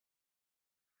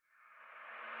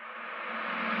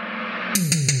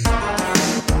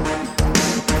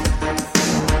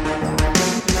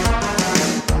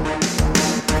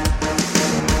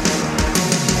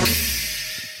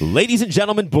Ladies and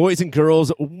gentlemen, boys and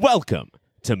girls, welcome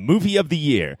to Movie of the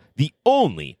Year, the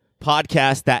only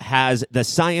podcast that has the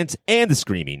science and the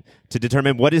screaming to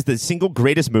determine what is the single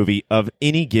greatest movie of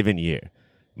any given year.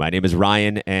 My name is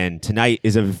Ryan, and tonight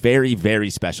is a very, very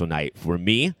special night for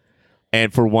me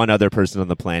and for one other person on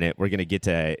the planet. We're going to get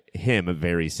to him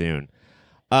very soon.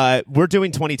 We're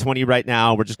doing 2020 right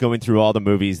now. We're just going through all the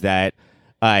movies that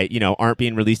aren't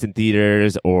being released in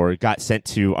theaters or got sent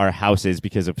to our houses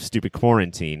because of stupid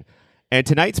quarantine. And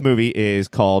tonight's movie is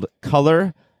called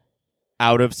Color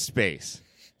Out of Space.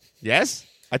 Yes?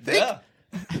 I think.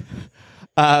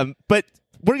 Yeah. But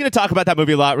we're going to talk about that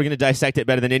movie a lot. We're going to dissect it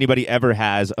better than anybody ever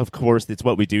has. Of course, it's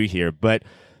what we do here. But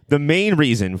the main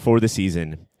reason for the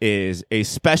season is a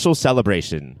special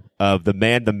celebration of the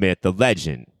man, the myth, the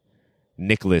legend,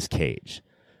 Nicolas Cage.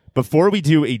 Before we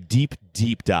do a deep,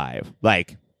 deep dive,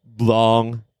 like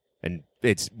long, and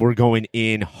we're going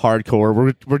in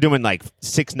hardcore. We're doing like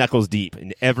 6 knuckles deep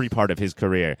in every part of his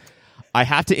career. I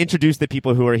have to introduce the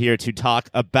people who are here to talk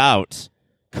about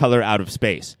Color Out of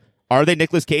Space. Are they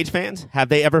Nicolas Cage fans? Have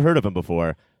they ever heard of him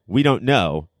before? We don't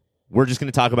know. We're just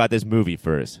going to talk about this movie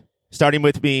first. Starting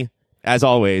with me, as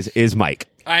always, is Mike.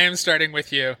 I am starting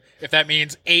with you. If that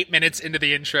means 8 minutes into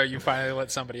the intro, you finally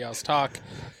let somebody else talk.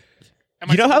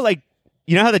 You know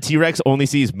how the T-Rex only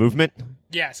sees movement?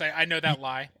 Yes, I know that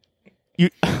lie.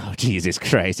 Oh, Jesus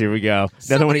Christ, here we go.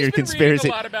 Another one of your conspiracy.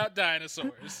 A lot about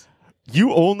dinosaurs.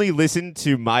 You only listen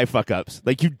to my fuck-ups.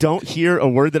 Like, you don't hear a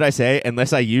word that I say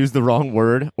unless I use the wrong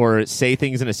word or say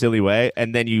things in a silly way,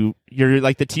 and then you're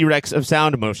like the T-Rex of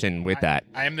sound motion with that.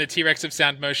 I am the T-Rex of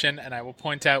sound motion, and I will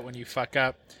point out when you fuck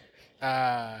up.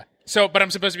 But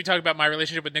I'm supposed to be talking about my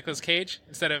relationship with Nicolas Cage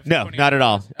instead of... No, not at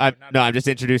all. I'm just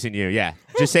introducing you, yeah.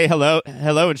 Just say hello,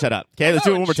 and shut up. Okay, let's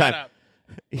do it one more time. Up.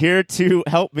 Here to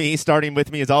help me, starting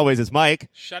with me as always, is Mike.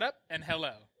 Shut up and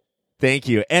hello. Thank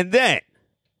you. And then,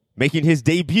 making his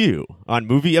debut on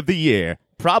Movie of the Year,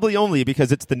 probably only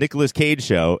because it's the Nicolas Cage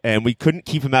show, and we couldn't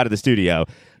keep him out of the studio,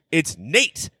 it's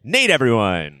Nate. Nate,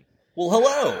 everyone. Well,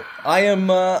 hello. I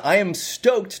am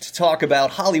stoked to talk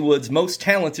about Hollywood's most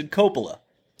talented Coppola.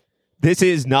 This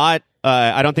is not,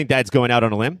 I don't think that's going out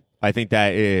on a limb. I think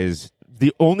that is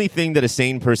the only thing that a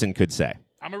sane person could say.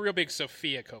 I'm a real big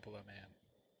Sofia Coppola man.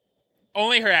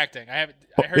 Only her acting. I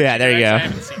heard. Yeah, there you go. I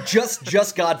haven't seen it.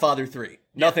 Just Godfather 3.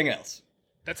 Nothing else.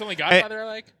 That's only Godfather I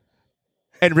like?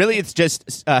 And really, it's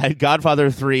just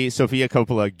Godfather 3, Sofia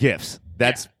Coppola gifts.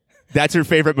 That's her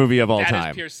favorite movie of all time. That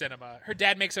is pure cinema. Her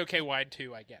dad makes okay wine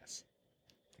too, I guess.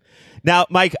 Now,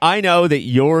 Mike, I know that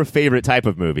your favorite type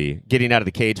of movie, getting out of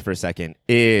the cage for a second,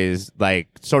 is like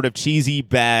sort of cheesy,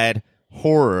 bad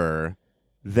horror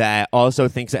that also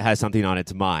thinks it has something on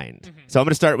its mind. Mm-hmm. So I'm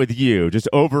going to start with you. Just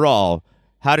overall,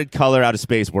 how did Color Out of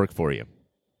Space work for you?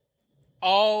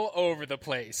 All over the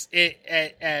place.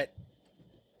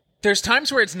 There's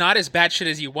times where it's not as bad shit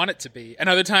as you want it to be, and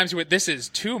other times where this is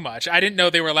too much. I didn't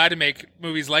know they were allowed to make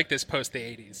movies like this post the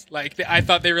 80s. I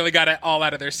thought they really got it all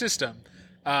out of their system.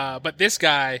 But this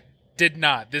guy did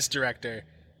not. This director.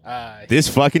 This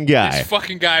fucking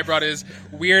guy brought his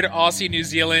weird Aussie New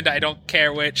Zealand, I don't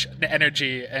care which,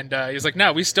 energy. And he was like,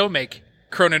 no, we still make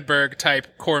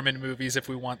Cronenberg-type Corman movies if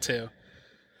we want to.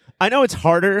 I know it's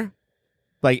harder.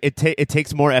 Like, it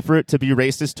takes more effort to be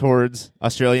racist towards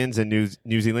Australians and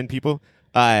New Zealand people.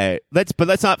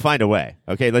 Let's not find a way,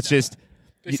 okay? Let's just...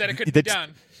 They said it couldn't be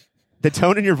done. The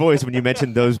tone in your voice when you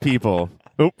mentioned those people...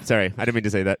 Oops, sorry. I didn't mean to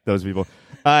say that. Those people.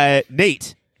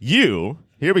 Nate, here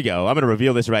we go. I'm going to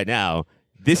reveal this right now.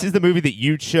 This is the movie that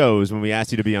you chose when we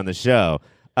asked you to be on the show.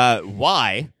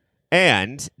 Why?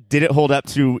 And did it hold up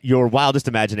to your wildest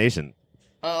imagination?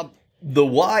 The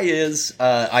why is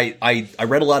I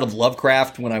read a lot of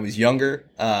Lovecraft when I was younger.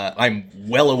 I'm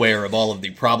well aware of all of the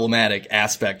problematic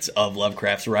aspects of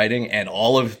Lovecraft's writing and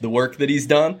all of the work that he's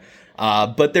done.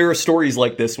 But there are stories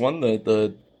like this one,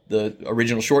 the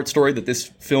original short story that this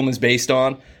film is based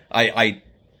on. I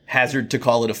hazard to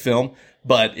call it a film,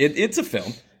 but it's a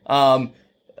film. I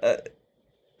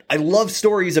love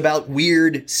stories about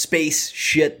weird space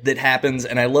shit that happens,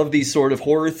 and I love these sort of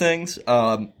horror things.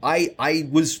 I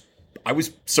was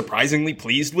surprisingly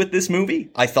pleased with this movie.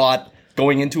 I thought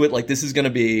going into it, like, this is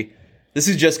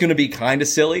just gonna be kind of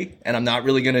silly, and I'm not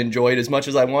really gonna enjoy it as much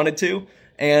as I wanted to.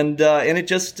 And it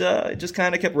just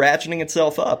kind of kept ratcheting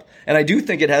itself up. And I do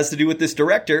think it has to do with this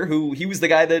director, who he was the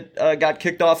guy that got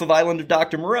kicked off of Island of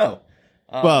Dr. Moreau.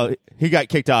 Well, he got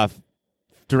kicked off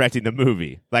directing the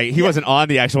movie. Like, he wasn't on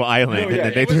the actual island. No, yeah,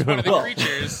 and they it was threw one him of the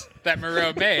creatures. that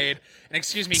Moreau made. And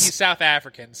excuse me, he's South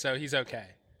African, so he's okay.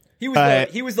 He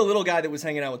was the little guy that was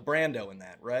hanging out with Brando in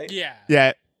that, right? Yeah.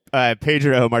 Yeah.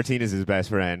 Pedro Martinez's best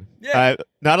friend. Yeah.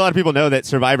 Not a lot of people know that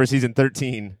Survivor Season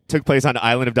 13 took place on the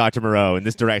island of Dr. Moreau, and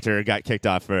this director got kicked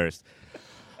off first.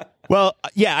 Well,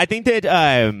 yeah, I think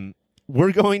that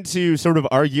we're going to sort of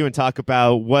argue and talk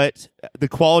about what the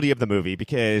quality of the movie,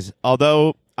 because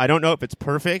although I don't know if it's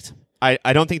perfect,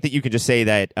 I don't think that you can just say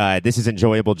that this is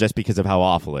enjoyable just because of how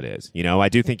awful it is. You know, I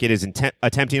do think it is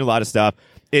attempting a lot of stuff.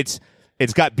 It's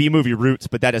got B-movie roots,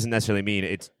 but that doesn't necessarily mean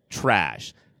it's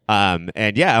trash.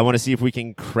 And yeah, I want to see if we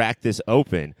can crack this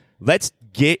open. Let's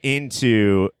get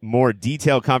into more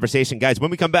detailed conversation. Guys, when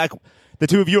we come back, the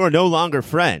two of you are no longer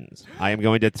friends. I am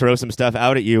going to throw some stuff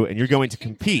out at you, and you're going to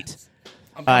compete.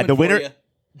 The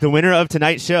winner of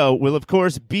tonight's show will, of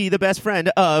course, be the best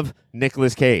friend of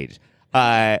Nicolas Cage.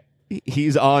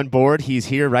 He's on board. He's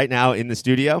here right now in the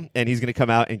studio, and he's going to come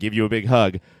out and give you a big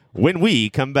hug when we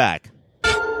come back.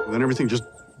 Then everything just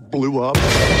blew up.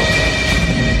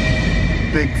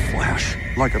 Big flash,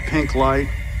 like a pink light.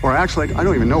 Or actually, I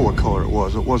don't even know what color it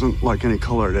was. It wasn't like any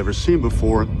color I'd ever seen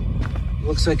before.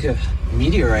 Looks like a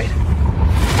meteorite.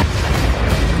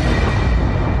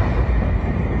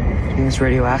 You think it's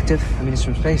radioactive? I mean, it's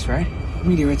from space, right?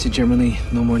 Meteorites are generally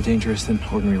no more dangerous than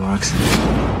ordinary rocks.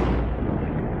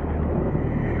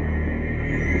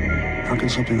 How can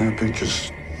something that big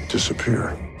just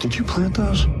disappear? Did you plant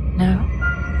those? No.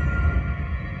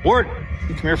 Ward,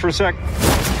 you come here for a sec.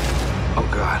 Oh,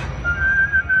 God.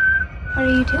 What are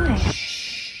you doing?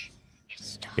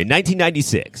 In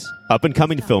 1996,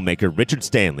 up-and-coming filmmaker Richard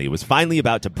Stanley was finally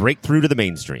about to break through to the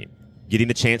mainstream, getting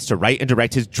the chance to write and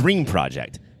direct his dream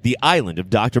project, The Island of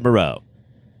Dr. Moreau.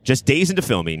 Just days into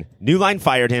filming, New Line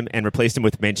fired him and replaced him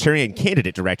with Manchurian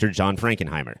Candidate director John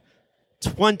Frankenheimer.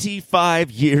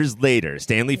 25 years later,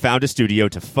 Stanley found a studio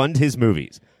to fund his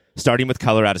movies, starting with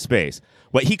Color Out of Space,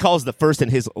 what he calls the first in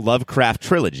his Lovecraft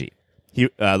trilogy.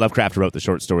 Lovecraft wrote the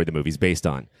short story the movie's based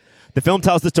on. The film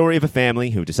tells the story of a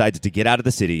family who decides to get out of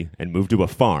the city and move to a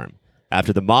farm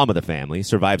after the mom of the family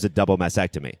survives a double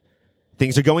mastectomy.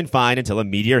 Things are going fine until a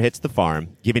meteor hits the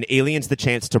farm, giving aliens the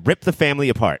chance to rip the family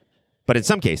apart, but in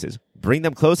some cases, bring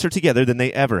them closer together than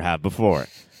they ever have before.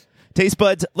 Taste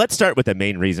buds, let's start with the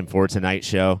main reason for tonight's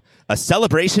show, a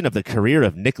celebration of the career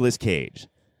of Nicolas Cage.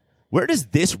 Where does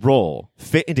this role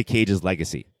fit into Cage's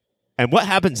legacy? And what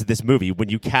happens in this movie when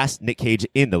you cast Nick Cage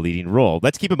in the leading role?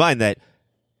 Let's keep in mind that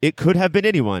it could have been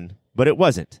anyone, but it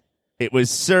wasn't. It was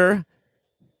Sir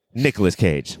Nicolas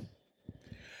Cage.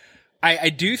 I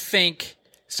do think...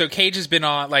 So Cage has been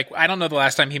on, like, I don't know the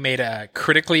last time he made a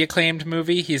critically acclaimed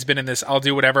movie. He's been in this I'll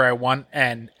do whatever I want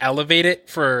and elevate it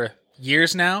for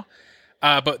years now.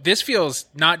 But this feels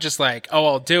not just like, oh,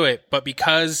 I'll do it, but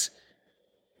because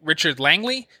Richard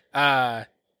Langley...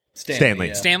 Stanley.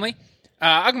 Yeah. Stanley?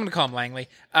 I'm going to call him Langley.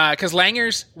 Because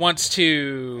Langers wants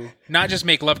to not just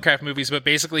make Lovecraft movies, but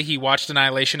basically he watched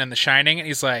Annihilation and The Shining, and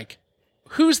he's like,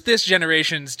 who's this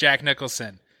generation's Jack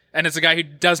Nicholson? And it's a guy who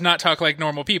does not talk like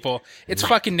normal people. It's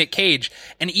fucking Nick Cage.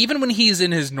 And even when he's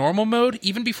in his normal mode,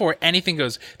 even before anything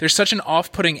goes, there's such an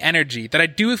off-putting energy that I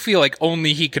do feel like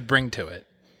only he could bring to it.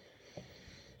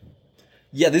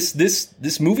 Yeah,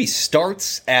 this movie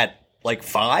starts at like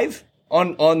 5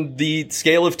 on the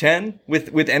scale of 10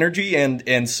 with energy,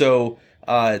 and so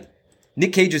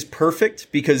Nick Cage is perfect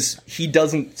because he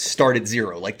doesn't start at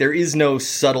 0. Like, there is no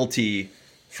subtlety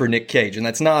for Nick Cage, and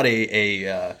that's not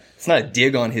it's not a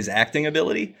dig on his acting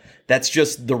ability. That's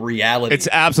just the reality. It's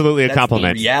absolutely a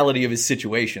compliment. The reality of his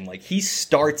situation. Like, he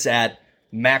starts at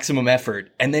maximum effort,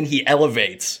 and then he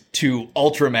elevates to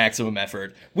ultra maximum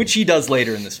effort, which he does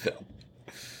later in this film.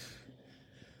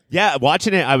 Yeah,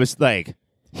 watching it, I was like,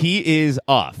 he is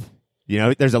off. You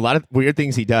know, there's a lot of weird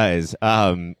things he does.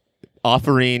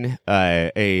 Offering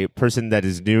a person that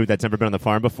is new, that's never been on the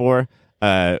farm before,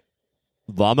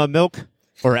 llama milk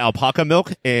or alpaca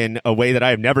milk in a way that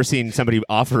I have never seen somebody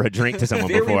offer a drink to someone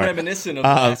Very before. reminiscent of The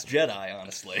Last Jedi,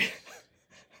 honestly.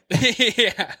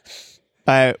 Yeah.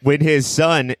 When his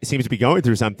son seems to be going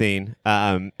through something,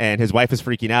 and his wife is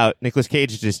freaking out, Nicolas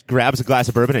Cage just grabs a glass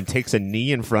of bourbon and takes a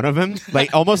knee in front of him.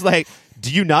 Like, almost like,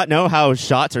 do you not know how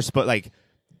shots are like,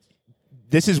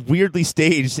 this is weirdly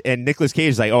staged, and Nicolas Cage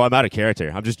is like, oh, I'm out of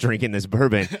character. I'm just drinking this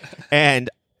bourbon.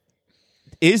 And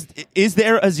is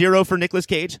there a 0 for Nicolas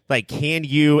Cage? Like, can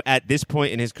you, at this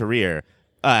point in his career,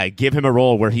 give him a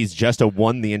role where he's just a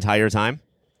 1 the entire time?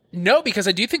 No, because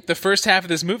I do think the first half of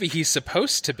this movie he's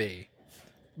supposed to be.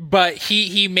 But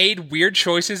he made weird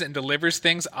choices and delivers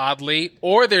things oddly,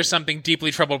 or there's something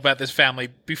deeply troubled about this family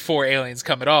before aliens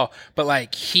come at all. But,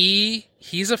 like,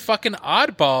 he's a fucking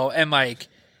oddball, and, like,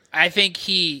 I think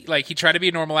he tried to be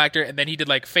a normal actor, and then he did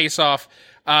like Face Off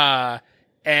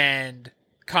and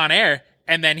Con Air,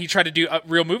 and then he tried to do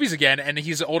real movies again, and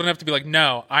he's old enough to be like,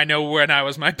 no, I know when I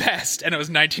was my best, and it was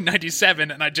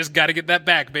 1997, and I just got to get that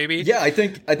back, baby. Yeah, I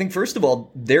think first of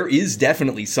all, there is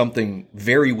definitely something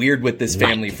very weird with this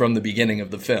family from the beginning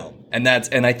of the film, and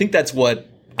I think that's what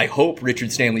I hope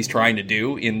Richard Stanley's trying to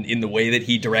do in the way that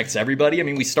he directs everybody. I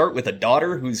mean, we start with a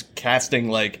daughter who's casting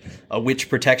like a witch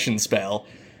protection spell,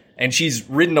 and she's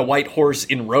ridden a white horse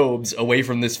in robes away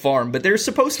from this farm, but they're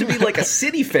supposed to be like a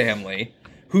city family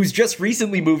who's just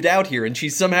recently moved out here, and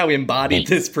she's somehow embodied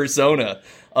this persona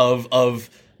of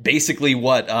basically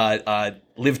what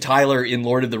Liv Tyler in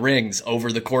Lord of the Rings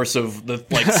over the course of the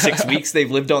 6 weeks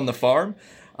they've lived on the farm.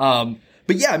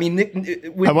 But yeah, I mean,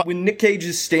 when Nick Cage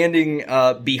is standing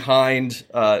behind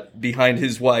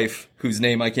his wife, whose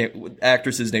name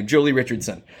actress's name, Jolie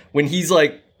Richardson, when he's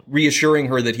like reassuring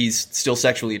her that he's still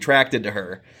sexually attracted to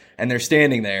her, and they're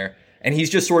standing there, and he's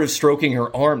just sort of stroking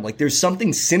her arm. Like, there's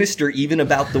something sinister even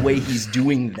about the way he's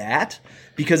doing that,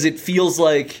 because it feels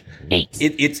like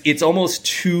it's almost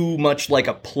too much like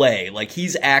a play. Like,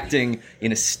 he's acting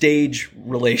in a stage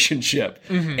relationship,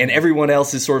 and everyone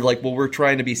else is sort of like, well, we're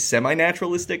trying to be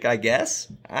semi-naturalistic, I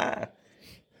guess?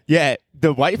 Yeah,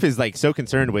 the wife is like so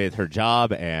concerned with her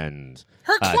job and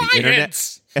her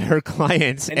clients. Her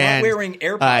clients and not wearing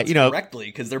AirPods correctly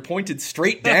because they're pointed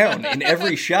straight down in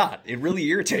every shot. It really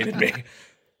irritated me.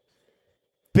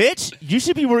 Bitch, you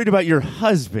should be worried about your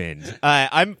husband.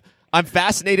 I'm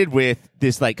fascinated with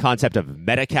this like concept of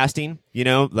meta casting. You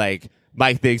know, like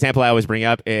the example I always bring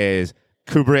up is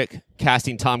Kubrick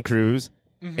casting Tom Cruise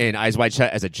in Eyes Wide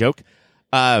Shut as a joke.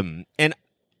 And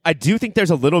I do think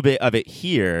there's a little bit of it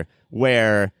here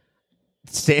where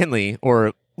Stanley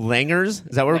or Langers,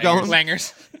 is that what we're calling him?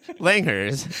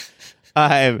 Langers.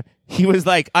 He was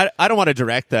like, I don't want to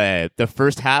direct the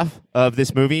first half of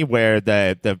this movie where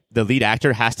the lead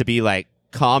actor has to be like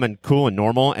calm and cool and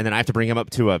normal, and then I have to bring him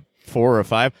up to a 4 or a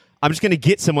 5. I'm just going to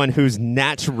get someone whose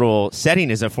natural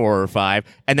setting is a 4 or 5,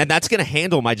 and then that's going to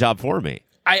handle my job for me.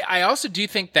 I also do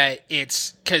think that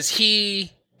it's because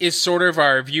he is sort of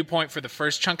our viewpoint for the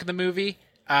first chunk of the movie.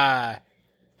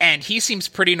 And he seems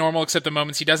pretty normal except the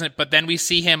moments he doesn't. But then we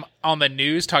see him on the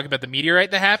news talking about the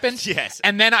meteorite that happened. Yes.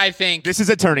 And then I think this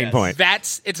is a turning point.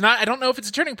 It's not. I don't know if it's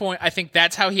a turning point. I think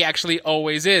that's how he actually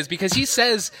always is, because he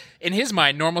says in his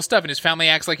mind normal stuff and his family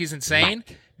acts like he's insane.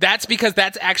 That's because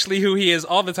that's actually who he is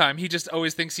all the time. He just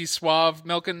always thinks he's suave,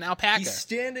 milking an alpaca. He's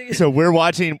standing. So we're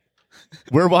watching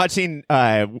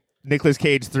Nicolas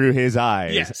Cage through his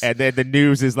eyes. Yes. And then the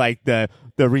news is like the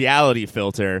reality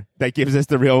filter that gives us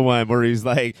the real one where he's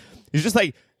just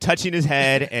like touching his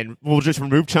head and we'll just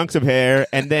remove chunks of hair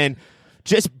and then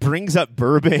just brings up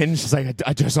bourbon. She's like,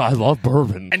 I love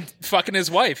bourbon. And fucking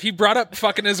his wife. He brought up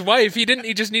fucking his wife.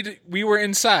 He just needed, we were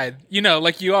inside,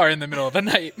 like you are in the middle of the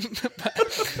night.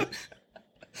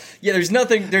 Yeah, there's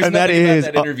nothing about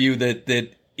that interview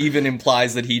that even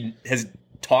implies that he has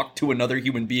talked to another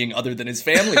human being other than his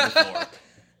family before.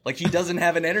 Like, he doesn't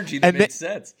have an energy that makes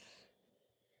sense.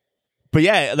 But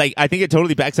yeah, like, I think it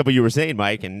totally backs up what you were saying,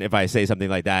 Mike. And if I say something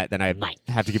like that, then I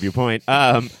have to give you a point.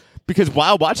 Because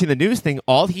while watching the news thing,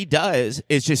 all he does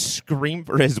is just scream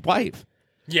for his wife.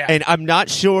 Yeah. And I'm not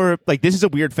sure, like, this is a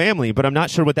weird family, but I'm not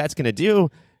sure what that's going to do.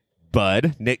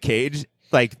 Bud, Nick Cage,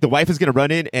 like, the wife is going to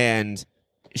run in and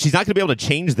she's not going to be able to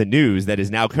change the news that is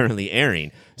now currently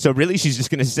airing. So really, she's just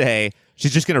going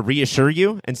to reassure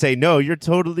you and say, no, you're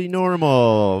totally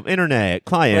normal, internet,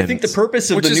 clients. Well, I think the purpose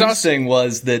of the news thing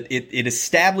was that it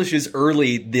establishes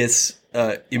early this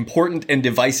important and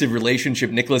divisive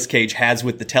relationship Nicolas Cage has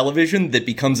with the television that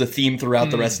becomes a theme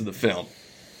throughout the rest of the film.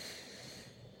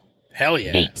 Hell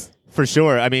yeah. For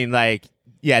sure. I mean, like,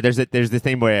 yeah, there's the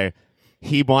thing where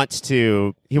he wants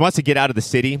to get out of the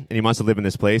city and he wants to live in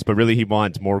this place, but really he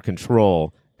wants more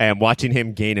control. And watching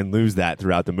him gain and lose that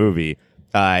throughout the movie,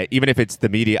 even if it's the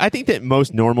media, I think that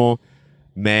most normal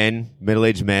men,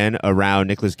 middle-aged men around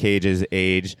Nicolas Cage's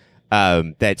age,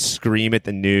 that scream at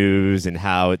the news and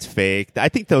how it's fake, I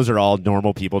think those are all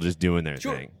normal people just doing their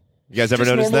thing. You guys ever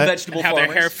notice that? Vegetable how farmers.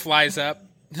 their hair flies up.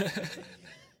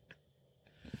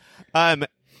 I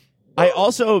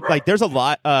also like. There's a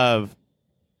lot of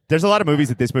movies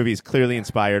that this movie is clearly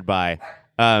inspired by,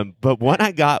 but one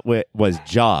I got was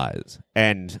Jaws,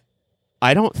 and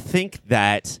I don't think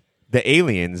that the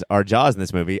aliens are Jaws in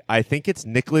this movie. I think it's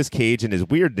Nicolas Cage and his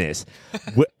weirdness.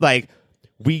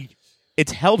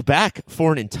 It's held back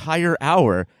for an entire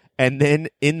hour, and then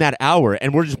in that hour,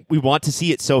 and we want to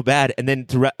see it so bad, and then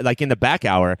throughout, like in the back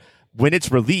hour, when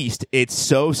it's released, it's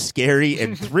so scary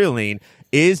and thrilling.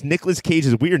 Is Nicolas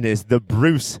Cage's weirdness the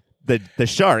Bruce, the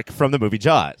shark from the movie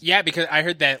Jaws? Yeah, because I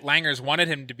heard that Langers wanted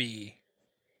him to be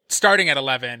starting at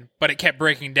 11, but it kept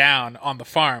breaking down on the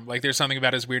farm. Like, there's something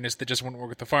about his weirdness that just wouldn't work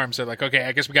with the farm. So, like, okay,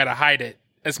 I guess we got to hide it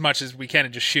as much as we can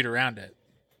and just shoot around it.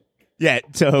 Yeah,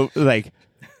 so, like,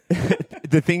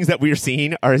 the things that we're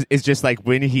seeing is just, like,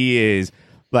 when he is,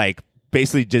 like,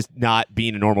 basically just not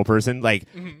being a normal person. Like,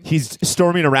 he's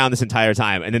storming around this entire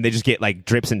time, and then they just get, like,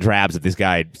 drips and drabs of this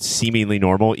guy seemingly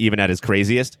normal, even at his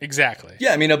craziest. Exactly.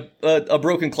 Yeah, I mean, a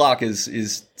broken clock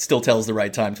is still tells the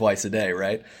right time twice a day,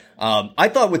 right? I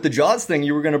thought with the Jaws thing,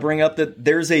 you were going to bring up that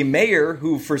there's a mayor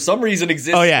who, for some reason,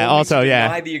 exists. Oh yeah, also to yeah.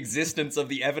 deny the existence of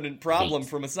the evident problem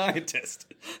from a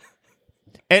scientist.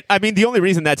 And I mean, the only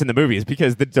reason that's in the movie is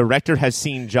because the director has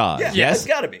seen Jaws. Yeah, yes, it's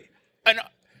got to be. And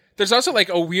there's also like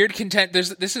a weird content.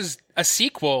 This is a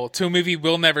sequel to a movie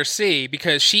we'll never see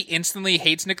because she instantly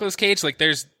hates Nicolas Cage. Like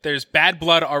there's bad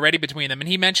blood already between them, and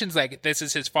he mentions like this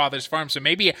is his father's farm. So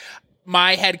maybe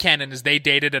my headcanon is they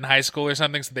dated in high school or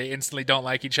something, so they instantly don't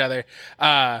like each other.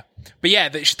 But yeah,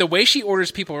 the way she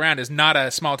orders people around is not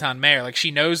a small town mayor. Like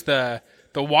she knows the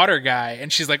water guy,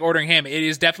 and she's like ordering him. It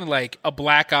is definitely like a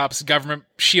black ops government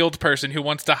shield person who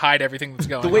wants to hide everything that's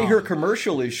going on. The way her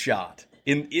commercial is shot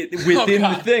within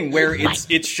the thing, where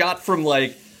it's shot from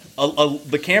like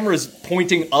the camera's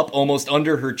pointing up almost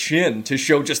under her chin to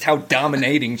show just how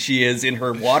dominating she is in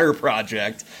her water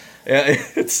project.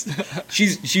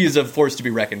 She is a force to be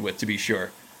reckoned with, to be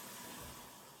sure.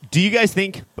 Do you guys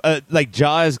think, like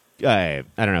Jaws? I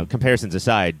don't know. Comparisons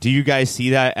aside, do you guys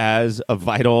see that as a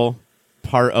vital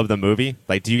part of the movie?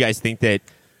 Like, do you guys think that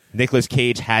Nicolas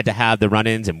Cage had to have the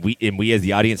run-ins, and we as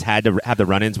the audience had to have the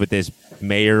run-ins with this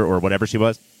mayor or whatever she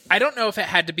was? I don't know if it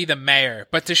had to be the mayor,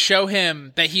 but to show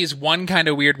him that he's one kind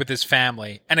of weird with his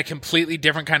family and a completely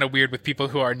different kind of weird with people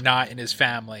who are not in his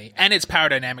family, and its power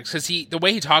dynamics. Because the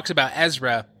way he talks about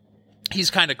Ezra,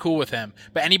 he's kind of cool with him,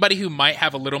 but anybody who might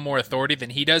have a little more authority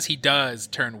than he does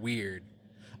turn weird.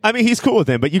 I mean, he's cool with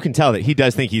him, but you can tell that he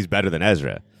does think he's better than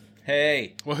Ezra.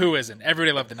 Hey, well, who isn't?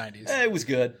 Everybody loved the 90s. It was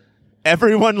good.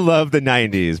 Everyone loved the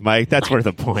 90s, Mike. That's worth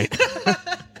a point.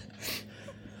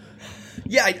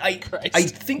 Yeah, I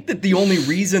think that the only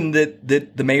reason that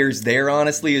the mayor's there,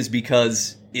 honestly, is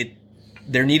because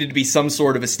there needed to be some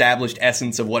sort of established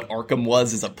essence of what Arkham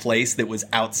was as a place that was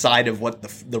outside of what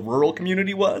the rural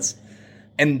community was.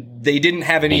 And they didn't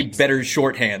have any better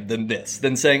shorthand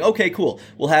than saying, okay, cool,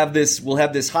 we'll have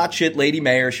this hot shit lady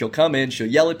mayor, she'll come in, she'll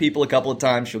yell at people a couple of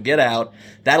times, she'll get out,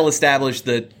 that'll establish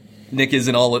that Nick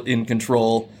isn't all in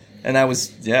control, and that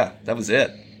was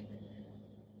it.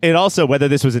 It also, whether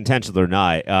this was intentional or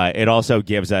not, it also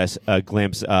gives us a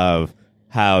glimpse of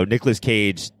how Nicolas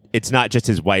Cage, it's not just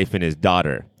his wife and his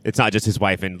daughter. It's not just his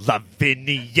wife and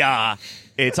Lavinia.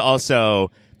 It's also,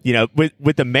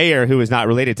 with the mayor who is not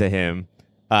related to him,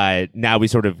 now we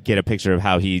sort of get a picture of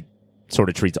how he sort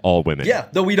of treats all women. Yeah,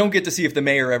 though we don't get to see if the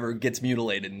mayor ever gets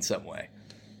mutilated in some way.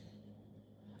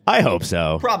 I hope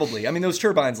so. Probably. I mean, those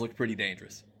turbines look pretty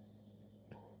dangerous.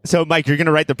 So, Mike, you're going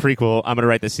to write the prequel. I'm going to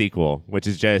write the sequel, which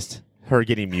is just her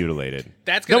getting mutilated.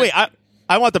 No, wait.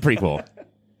 I want the prequel.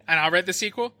 And I'll write the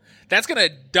sequel? That's going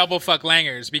to double fuck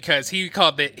Langers because he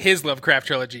called it his Lovecraft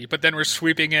trilogy, but then we're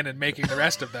sweeping in and making the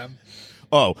rest of them.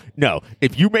 Oh, no.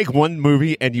 If you make one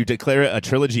movie and you declare it a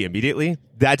trilogy immediately,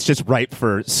 that's just ripe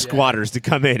for squatters to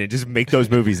come in and just make those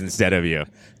movies instead of you.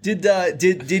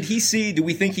 Did he see, do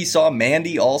we think he saw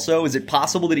Mandy also? Is it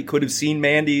possible that he could have seen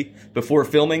Mandy before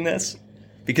filming this?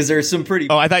 Because there's some pretty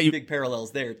big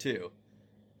parallels there, too.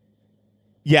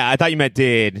 Yeah, I thought you meant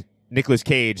did Nicolas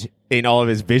Cage, in all of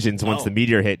his visions once the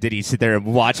meteor hit, did he sit there and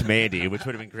watch Mandy, which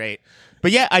would have been great.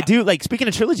 But yeah, I do, like, speaking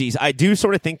of trilogies, I do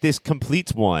sort of think this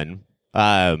completes one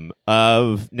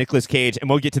of Nicolas Cage, and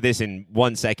we'll get to this in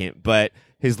 1 second, but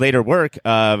his later work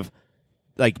of,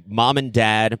 like, Mom and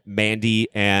Dad, Mandy,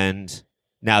 and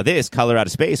now this, Color Out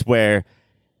of Space, where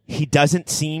he doesn't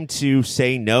seem to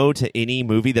say no to any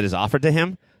movie that is offered to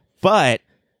him, but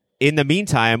in the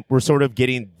meantime, we're sort of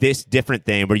getting this different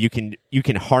thing where you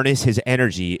can harness his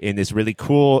energy in this really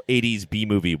cool 80s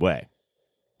B-movie way.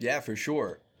 Yeah, for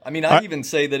sure. I mean, I'd even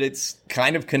say that it's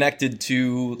kind of connected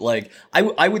to, like,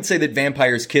 I would say that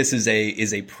Vampire's Kiss is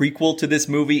a prequel to this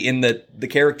movie in that the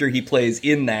character he plays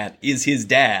in that is his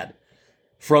dad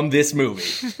from this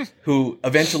movie, who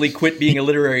eventually quit being a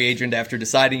literary agent after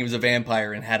deciding he was a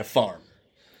vampire and had a farm.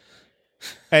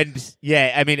 And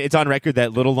yeah, I mean, it's on record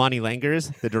that little Lonnie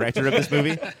Langers, the director of this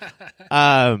movie,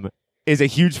 is a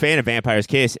huge fan of Vampire's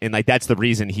Kiss, and like that's the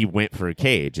reason he went for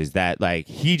Cage, is that like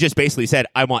he just basically said,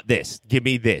 I want this. Give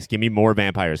me more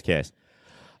Vampire's Kiss.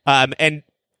 And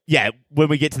yeah, when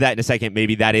we get to that in a second,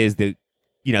 maybe that is the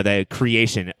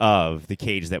creation of the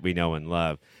Cage that we know and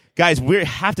love. Guys, we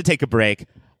have to take a break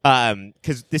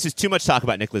because this is too much talk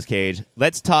about Nicolas Cage.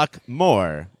 Let's talk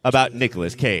more about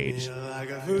Nicolas Cage.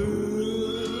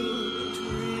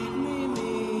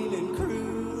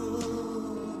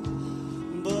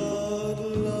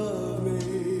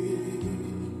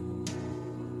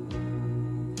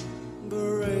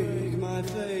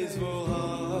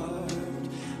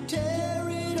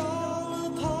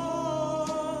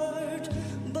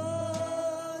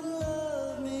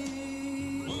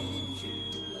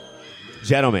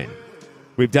 Gentlemen,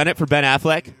 we've done it for Ben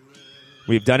Affleck.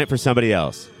 We've done it for somebody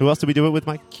else. Who else did we do it with,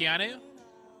 Mike? Keanu,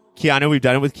 we've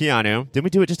done it with Keanu. Didn't we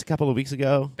do it just a couple of weeks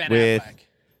ago? Ben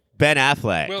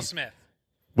Affleck.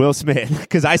 Will Smith,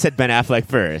 because I said Ben Affleck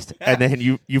first, and then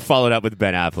you followed up with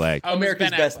Ben Affleck. Oh,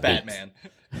 America's Best Batman.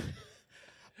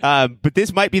 But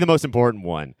this might be the most important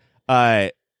one.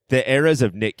 The eras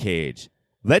of Nick Cage.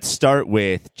 Let's start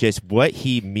with just what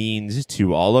he means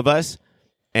to all of us,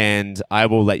 and I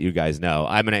will let you guys know.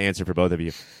 I'm going to answer for both of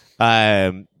you.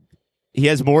 He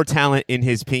has more talent in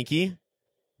his pinky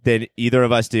than any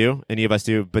of us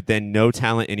do, but then no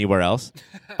talent anywhere else.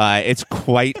 It's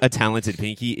quite a talented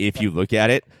pinky if you look at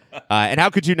it. And how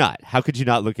could you not? How could you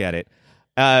not look at it?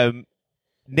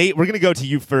 Nate, we're going to go to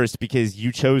you first because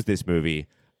you chose this movie.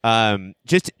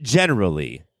 Just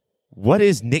generally, what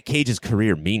does Nick Cage's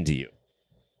career mean to you?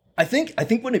 I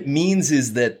think what it means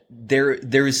is that there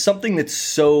is something that's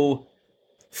so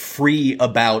free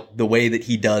about the way that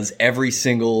he does every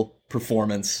single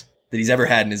performance that he's ever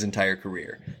had in his entire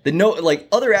career. That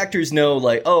other actors know,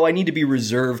 like, oh, I need to be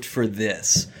reserved for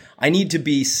this. I need to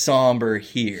be somber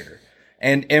here.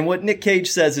 And what Nick Cage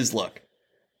says is, look,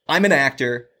 I'm an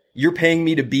actor. You're paying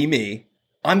me to be me.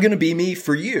 I'm going to be me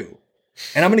for you.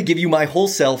 And I'm going to give you my whole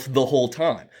self the whole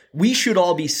time. We should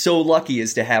all be so lucky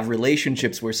as to have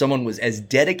relationships where someone was as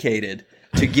dedicated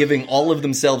to giving all of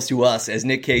themselves to us as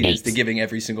Nick Cage is to giving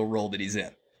every single role that he's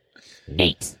in.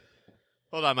 Nate.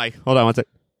 Hold on, Mike. Hold on one sec.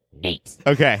 Nate.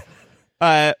 Okay.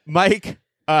 Mike,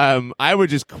 I would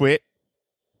just quit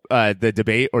the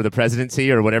debate or the presidency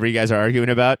or whatever you guys are arguing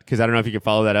about because I don't know if you can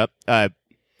follow that up.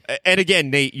 And again,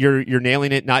 Nate, you're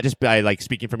nailing it, not just by like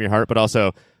speaking from your heart, but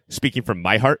also speaking from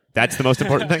my heart. That's the most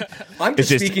important thing. I'm just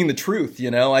speaking the truth,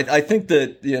 I think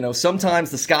that,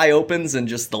 sometimes the sky opens and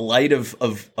just the light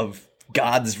of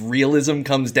God's realism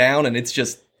comes down and it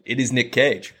is Nick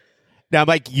Cage. Now,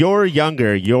 Mike, you're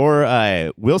younger.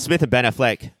 Will Smith and Ben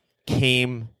Affleck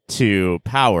came to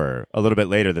power a little bit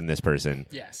later than this person.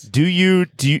 Yes. Do you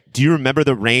remember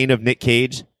the reign of Nick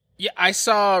Cage? Yeah, I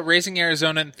saw Raising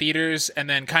Arizona in theaters and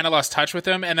then kind of lost touch with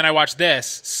him, and then I watched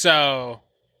this, so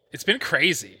it's been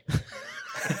crazy.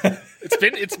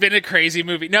 It's been a crazy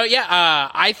movie. No, yeah,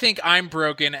 I think I'm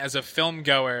broken as a film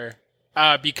goer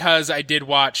because I did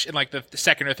watch in like the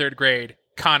second or third grade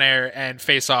Con Air and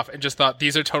Face Off and just thought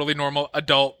these are totally normal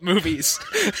adult movies.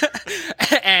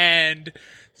 And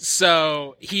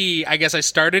so I guess I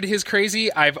started his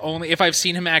crazy. If I've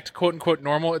seen him act quote unquote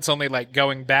normal, it's only like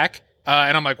going back.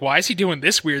 And I'm like, why is he doing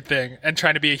this weird thing and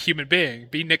trying to be a human being,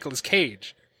 be Nicolas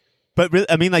Cage? But really,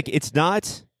 I mean, like, it's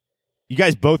not. You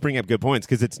guys both bring up good points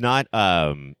because it's not.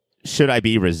 Should I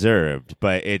be reserved?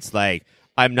 But it's like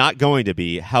I'm not going to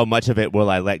be. How much of it will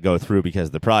I let go through because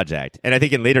of the project? And I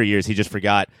think in later years he just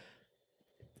forgot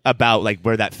about like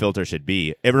where that filter should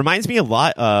be. It reminds me a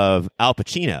lot of Al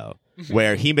Pacino,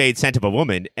 where he made Scent of a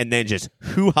Woman and then just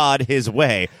hoo-ha'd his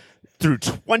way through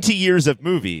 20 years of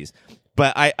movies.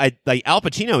 But I like Al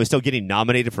Pacino is still getting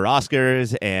nominated for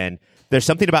Oscars, and there's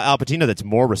something about Al Pacino that's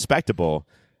more respectable.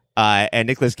 And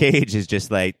Nicolas Cage is just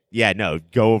like, yeah, no,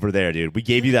 go over there, dude. We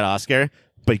gave you that Oscar,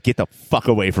 but get the fuck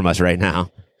away from us right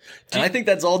now. And I think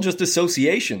that's all just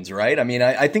associations, right? I mean,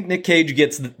 I think Nick Cage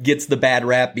gets the bad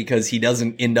rap because he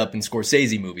doesn't end up in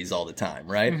Scorsese movies all the time,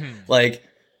 right? Mm-hmm. Like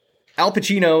Al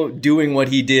Pacino doing what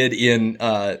he did in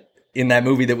that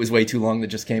movie that was way too long that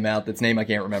just came out. That's name I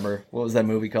can't remember. What was that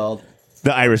movie called?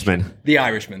 The Irishman. The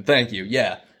Irishman. Thank you.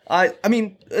 Yeah. I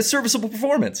mean, a serviceable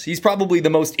performance. He's probably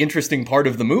the most interesting part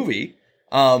of the movie,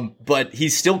 but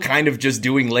he's still kind of just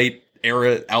doing late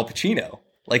era Al Pacino.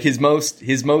 Like his most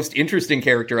interesting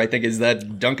character, I think, is that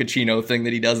Dunkachino thing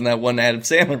that he does in that one Adam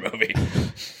Sandler movie.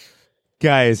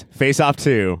 Guys, Face Off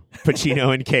 2,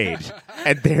 Pacino and Cage,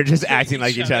 and they're just acting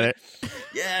like each other.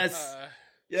 Yes.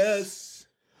 Yes.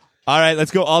 All right,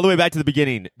 let's go all the way back to the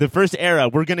beginning. The first era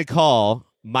we're going to call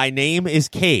My Name is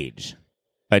Cage,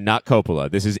 but not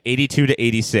Coppola. This is 82 to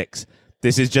 86.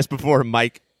 This is just before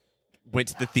Mike went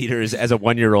to the theaters as a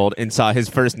 1-year-old and saw his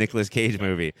first Nicolas Cage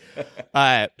movie.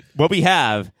 What we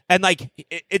have, and like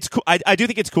it's cool. I do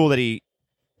think it's cool that he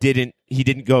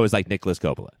didn't go as like Nicolas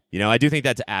Coppola. You know, I do think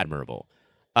that's admirable.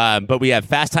 But we have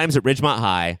Fast Times at Ridgemont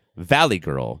High, Valley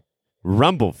Girl,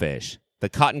 Rumblefish, The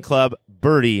Cotton Club,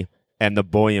 Birdie, and The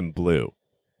Boy in Blue.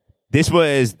 This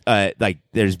was like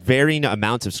there's varying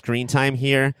amounts of screen time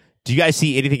here. Do you guys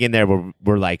see anything in there where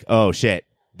we're like, oh shit,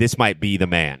 this might be the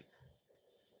man?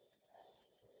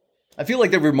 I feel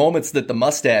like there were moments that the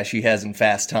mustache he has in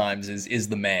Fast Times is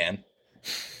the man.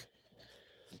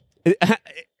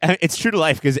 It's true to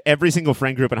life because every single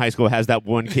friend group in high school has that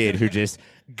one kid who just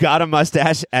got a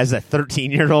mustache as a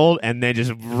 13-year-old and then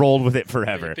just rolled with it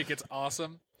forever. I think it's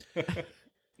awesome.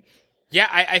 Yeah,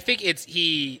 I think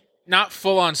he not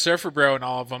full on surfer bro in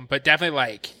all of them, but definitely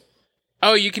like,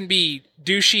 oh, you can be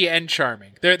douchey and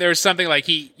charming. There was something like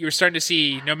you were starting to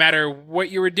see, no matter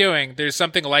what you were doing, there's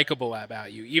something likable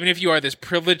about you. Even if you are this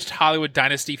privileged Hollywood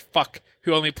dynasty fuck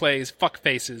who only plays fuck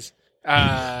faces,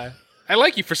 I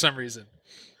like you for some reason.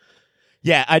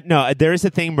 Yeah, no, there is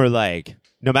a thing where like,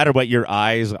 no matter what, your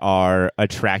eyes are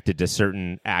attracted to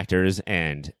certain actors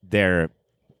and they're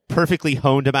perfectly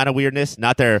honed amount of weirdness.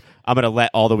 Not I'm going to let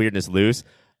all the weirdness loose.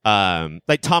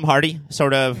 Like Tom Hardy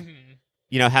sort of,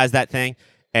 has that thing.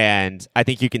 And I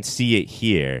think you can see it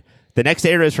here. The next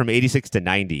era is from 86 to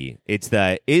 90. It's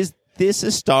is this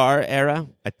a star era?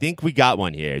 I think we got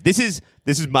one here. This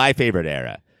is my favorite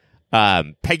era.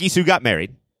 Peggy Sue Got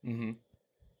Married,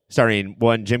 starring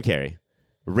one Jim Carrey.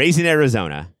 Raising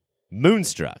Arizona,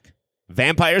 Moonstruck,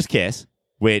 Vampire's Kiss,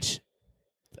 which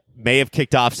may have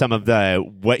kicked off some of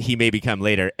what he may become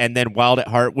later, and then Wild at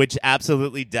Heart, which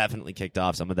absolutely definitely kicked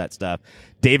off some of that stuff.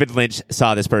 David Lynch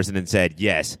saw this person and said,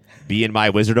 yes, be in my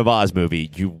Wizard of Oz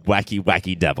movie, you wacky,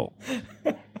 wacky devil.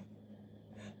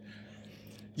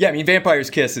 Yeah, I mean, Vampire's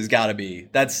Kiss has got to be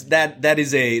that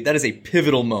is a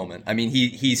pivotal moment. I mean,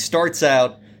 he starts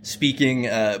out speaking,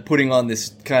 putting on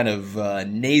this kind of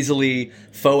nasally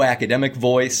faux academic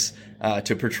voice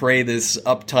to portray this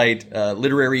uptight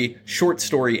literary short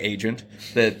story agent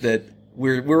that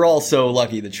we're all so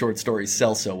lucky that short stories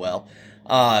sell so well.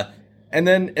 And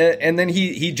then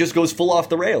he just goes full off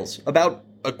the rails about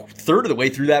a third of the way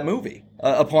through that movie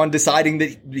upon deciding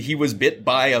that he was bit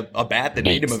by a bat that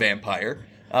made him a vampire.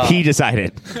 He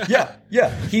decided. Yeah.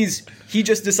 He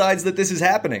just decides that this is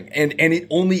happening, and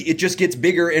it just gets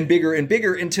bigger and bigger and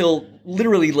bigger until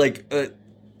literally like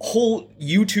whole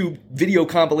YouTube video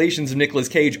compilations of Nicolas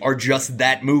Cage are just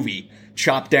that movie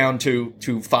chopped down to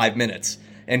 5 minutes,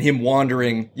 and him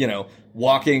wandering,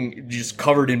 walking just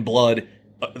covered in blood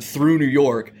through New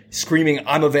York, screaming,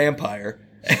 "I'm a vampire."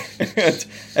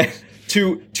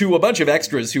 To a bunch of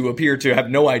extras who appear to have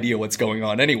no idea what's going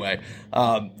on anyway.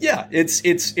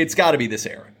 It's got to be this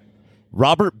era.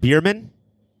 Robert Bierman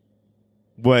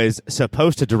was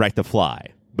supposed to direct The Fly,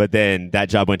 but then that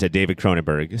job went to David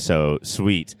Cronenberg, so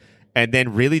sweet. And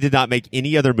then really did not make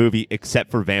any other movie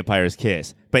except for Vampire's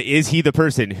Kiss. But is he the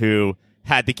person who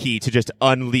had the key to just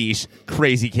unleash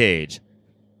Crazy Cage?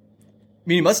 I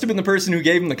mean, he must have been the person who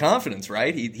gave him the confidence,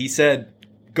 right? He said,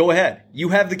 go ahead. You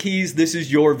have the keys. This is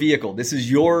your vehicle. This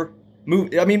is your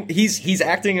movie. I mean, he's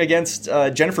acting against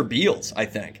Jennifer Beals, I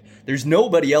think. There's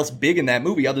nobody else big in that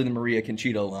movie other than Maria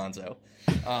Conchita Alonso.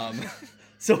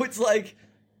 So it's like,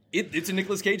 it's a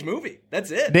Nicolas Cage movie.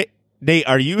 That's it. Nate,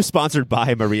 are you sponsored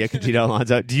by Maria Conchita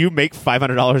Alonso? Do you make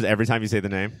 $500 every time you say the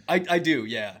name? I do,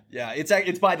 yeah.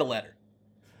 It's by the letter.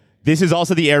 This is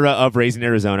also the era of Raising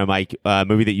Arizona, Mike,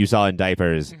 movie that you saw in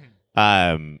diapers.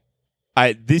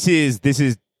 This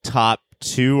is top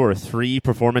 2 or 3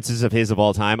 performances of his of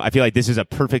all time. I feel like this is a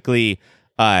perfectly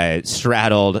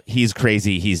straddled, he's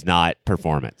crazy, he's not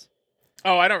performance.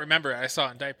 Oh, I don't remember. I saw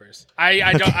it in diapers.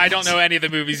 I don't know any of the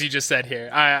movies you just said here.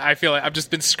 I feel like I've just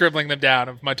been scribbling them down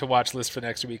of my to-watch list for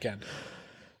next weekend.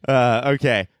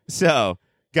 Okay, so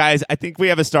guys, I think we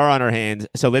have a star on our hands,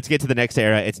 so let's get to the next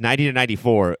era. It's 90 to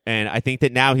 94, and I think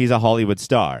that now he's a Hollywood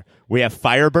star. We have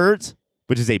Firebirds,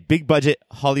 which is a big-budget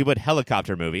Hollywood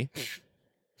helicopter movie.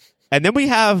 And then we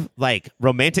have, like,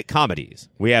 romantic comedies.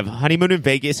 We have Honeymoon in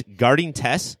Vegas, Guarding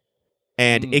Tess,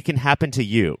 and It Can Happen to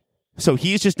You. So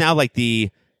he's just now, like,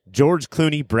 the George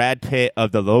Clooney, Brad Pitt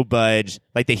of the low-budge,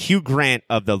 like the Hugh Grant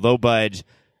of the low-budge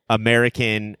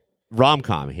American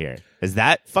rom-com here. Is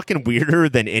that fucking weirder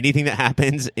than anything that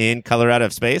happens in Color Out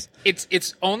of Space?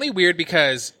 It's only weird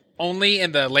because only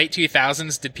in the late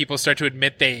 2000s did people start to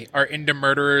admit they are into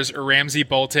murderers or Ramsay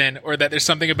Bolton, or that there's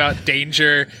something about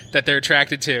danger that they're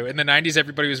attracted to. In the 90s,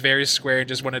 everybody was very square and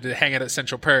just wanted to hang out at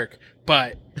Central Perk.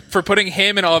 But for putting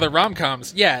him in all the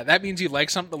rom-coms, yeah, that means you like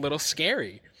something a little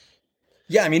scary.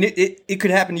 Yeah, I mean, it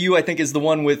could happen to you, I think, is the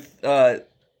one with,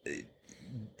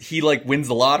 he, like, wins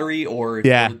the lottery, or...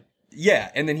 Yeah. Yeah,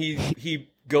 and then he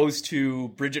goes to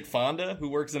Bridget Fonda, who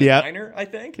works in a diner, I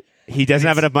think. He doesn't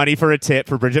have enough money for a tip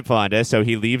for Bridget Fonda, so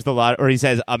he leaves the lot, or he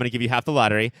says, "I'm going to give you half the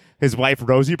lottery." His wife,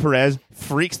 Rosie Perez,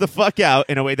 freaks the fuck out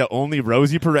in a way that only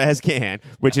Rosie Perez can,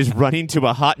 which is running to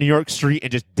a hot New York street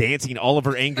and just dancing all of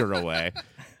her anger away.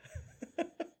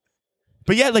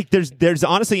 But yeah, like there's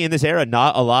honestly in this era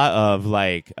not a lot of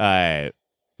like,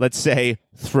 let's say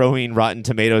throwing Rotten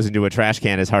Tomatoes into a trash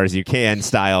can as hard as you can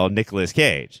style Nicolas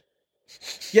Cage.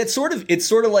 Yeah, it's sort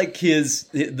of like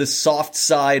the soft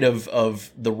side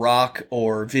of The Rock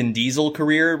or Vin Diesel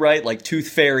career, right? Like Tooth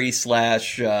Fairy /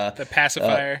 The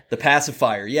Pacifier. The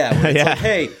Pacifier, yeah. Where it's Yeah. like,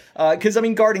 hey, because I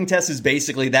mean, Guarding Tess is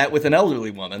basically that with an elderly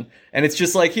woman, and it's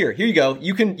just like, here you go.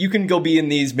 You can go be in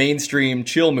these mainstream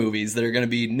chill movies that are going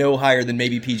to be no higher than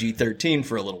maybe PG-13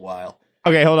 for a little while.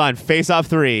 Okay, hold on. Face Off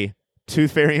 3,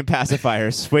 Tooth Fairy and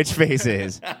Pacifier switch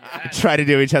faces, try to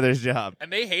do each other's job.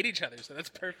 And they hate each other, so that's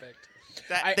perfect.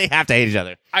 They have to hate each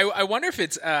other. I wonder if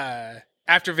it's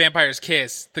after Vampire's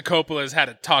Kiss, the Coppolas had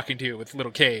a talking to with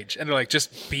little Cage, and they're like,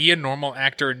 just be a normal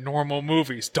actor in normal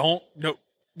movies.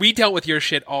 We dealt with your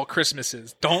shit all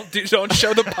Christmases. Don't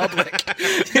show the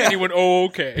public. And he went, oh,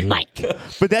 okay. Mike.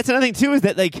 But that's another thing too, is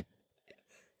that like,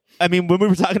 I mean, when we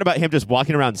were talking about him just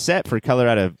walking around set for Color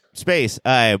Out of Space,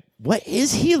 what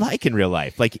is he like in real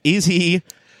life? Like, is he?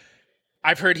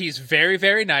 I've heard he's very,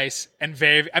 very nice and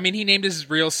he named his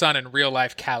real son in real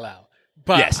life Kal-El.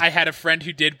 But Yes. I had a friend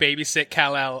who did babysit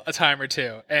Kal-El a time or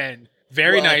two, and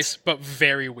very nice, but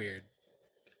very weird.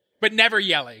 But never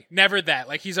yelly. Never that.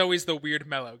 Like, he's always the weird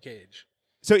mellow Cage.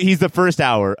 So he's the first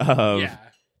hour of Yeah.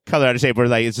 Color Out of Shape, where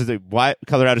like it's just like, why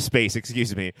Color Out of Space?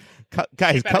 Excuse me,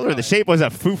 guys. Color of the Shape was a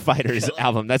Foo Fighters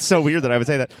album. That's so weird that I would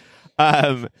say that.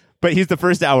 But he's the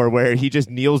first hour where he just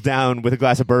kneels down with a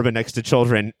glass of bourbon next to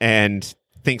children and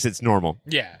thinks it's normal.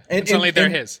 Yeah. And- Suddenly and- they're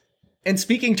and- his. And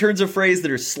speaking turns of phrase that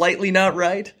are slightly not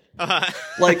right,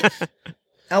 like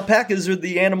alpacas are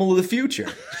the animal of the future.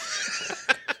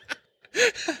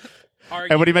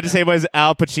 And what he meant to say was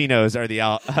Al Pacinos are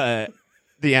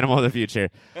the animal of the future.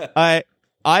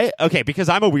 Okay, because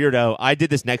I'm a weirdo, I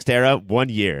did this next era 1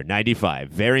 year, 95.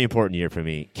 Very important year for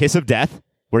me. Kiss of Death,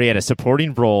 where he had a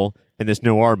supporting role in this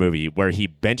noir movie where he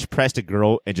bench pressed a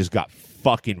girl and just got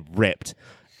fucking ripped.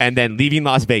 And then Leaving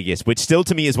Las Vegas, which still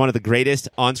to me is one of the greatest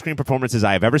on-screen performances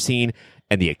I have ever seen,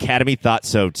 and the Academy thought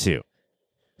so too.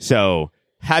 So,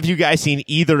 have you guys seen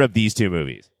either of these two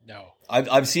movies? No.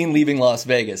 I've seen Leaving Las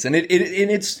Vegas, and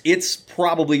it's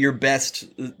probably your best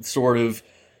sort of.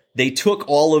 They took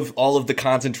all of the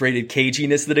concentrated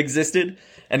caginess that existed,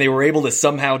 and they were able to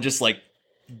somehow just like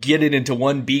get it into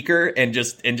one beaker and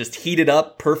just heat it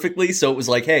up perfectly. So it was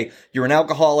like, hey, you're an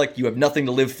alcoholic, you have nothing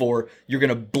to live for, you're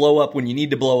gonna blow up when you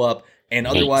need to blow up, and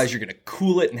otherwise you're gonna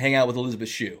cool it and hang out with Elizabeth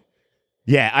Shue.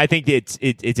 Yeah, I think it's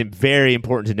very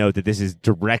important to note that this is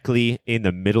directly in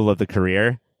the middle of the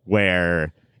career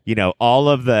where, you know, all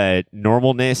of the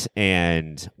normalness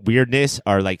and weirdness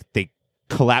are like they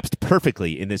collapsed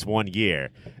perfectly in this 1 year.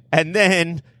 And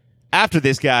then after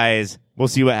this, guys, we'll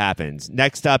see what happens.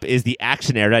 Next up is the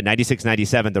action era,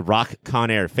 96-97, The Rock, Con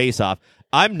Air, Face Off.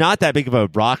 I'm not that big of a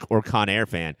Rock or Con Air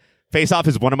fan. Face Off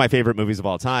is one of my favorite movies of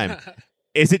all time.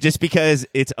 Is it just because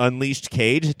it's Unleashed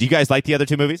Cage? Do you guys like the other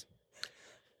two movies?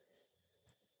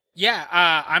 Yeah,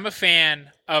 I'm a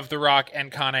fan of The Rock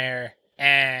and Con Air,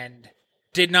 and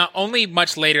did not only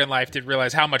much later in life did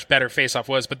realize how much better Face Off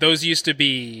was, but those used to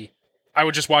be, I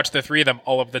would just watch the three of them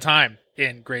all of the time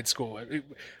in grade school.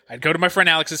 I'd go to my friend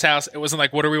Alex's house. It wasn't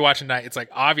like, what are we watching tonight? It's like,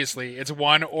 obviously, it's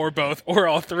one or both or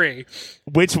all three.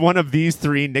 Which one of these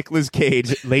three Nicolas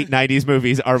Cage late 90s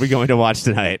movies are we going to watch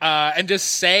tonight? And just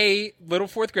say, little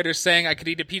fourth graders saying I could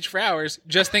eat a peach for hours,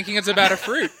 just thinking it's about a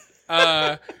fruit.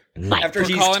 After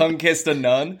he's calling- tongue-kissed a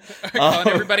nun. Calling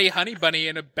everybody honey bunny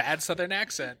in a bad southern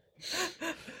accent.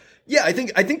 Yeah, I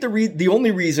think the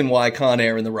only reason why Con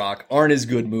Air and The Rock aren't as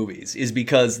good movies is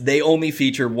because they only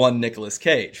feature one Nicolas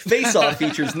Cage. Face Off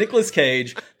features Nicolas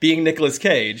Cage being Nicolas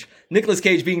Cage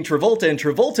being Travolta, and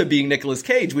Travolta being Nicolas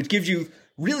Cage, which gives you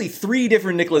really three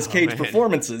different Nicolas Cage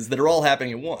performances that are all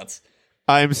happening at once.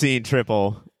 I'm seeing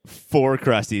triple 4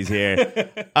 Krusties here.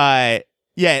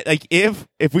 Yeah, like if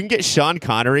we can get Sean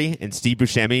Connery and Steve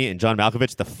Buscemi and John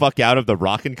Malkovich the fuck out of The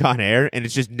Rock and Con Air, and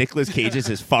it's just Nicolas Cage's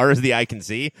as far as the eye can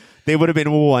see, they would have been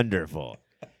wonderful.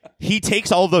 He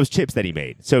takes all of those chips that he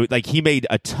made. So, like, he made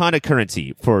a ton of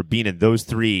currency for being in those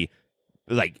three,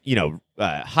 like, you know,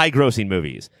 high-grossing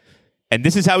movies. And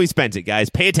this is how he spends it, guys.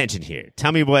 Pay attention here.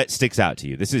 Tell me what sticks out to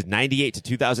you. This is 98 to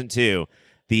 2002,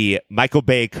 the Michael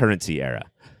Bay currency era.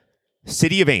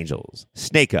 City of Angels,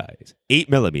 Snake Eyes,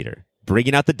 8mm,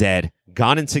 Bringing Out the Dead,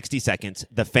 Gone in 60 Seconds,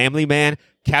 The Family Man,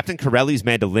 Captain Corelli's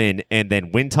Mandolin, and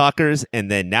then Wind Talkers, and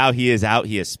then now he is out.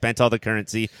 He has spent all the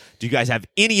currency. Do you guys have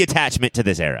any attachment to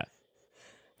this era?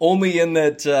 Only in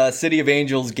that City of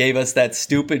Angels gave us that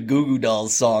stupid Goo Goo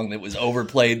Dolls song that was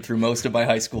overplayed through most of my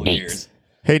high school years.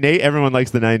 Hey, Nate, everyone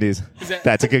likes the 90s.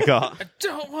 That's a good call. I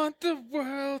don't want the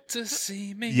world to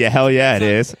see me. Yeah, hell yeah, it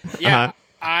is. Yeah.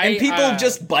 And people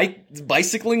just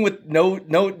bicycling with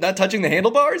not touching the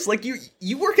handlebars? Like,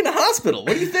 you work in a hospital.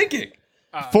 What are you thinking?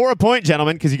 For a point,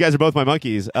 gentlemen, because you guys are both my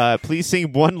monkeys, please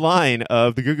sing one line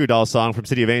of the Goo Goo Dolls song from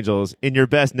City of Angels in your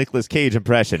best Nicolas Cage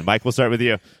impression. Mike, we'll start with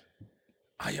you.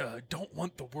 I don't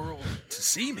want the world to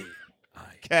see me.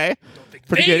 Okay. Don't think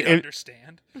Pretty they good.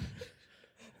 understand. It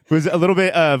was a little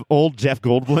bit of old Jeff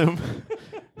Goldblum,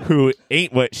 who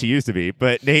ain't what she used to be.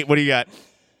 But, Nate, what do you got?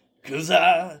 'Cause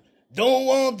I don't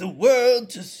want the world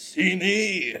to see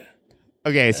me.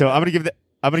 Okay, so I'm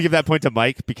gonna give that point to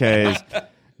Mike because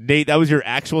Nate, that was your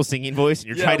actual singing voice, and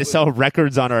you're trying to sell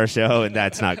records on our show, and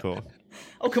that's not cool.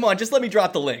 Oh, come on, just let me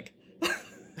drop the link.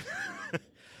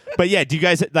 But yeah, do you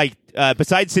guys like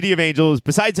besides City of Angels,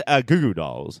 besides Goo Goo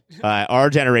Dolls, our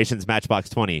generation's Matchbox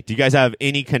 20? Do you guys have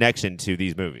any connection to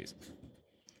these movies?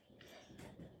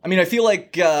 I mean, I feel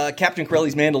like Captain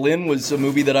Corelli's Mandolin was a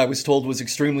movie that I was told was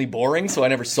extremely boring, so I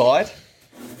never saw it.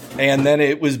 And then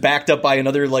it was backed up by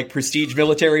another like prestige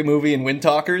military movie in Wind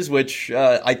Talkers, which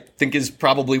I think is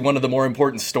probably one of the more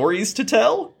important stories to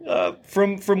tell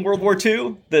from World War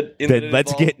II.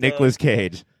 Let's get Nicolas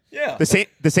Cage. Yeah. The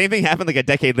same thing happened like a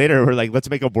decade later. We're like, let's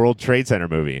make a World Trade Center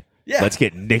movie. Yeah. Let's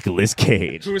get Nicolas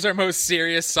Cage. Who was our most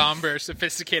serious, somber,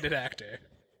 sophisticated actor?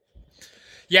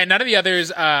 Yeah, none of the others.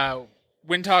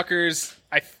 Wind Talkers,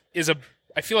 I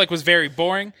feel like was very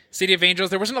boring. City of Angels,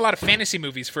 there wasn't a lot of fantasy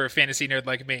movies for a fantasy nerd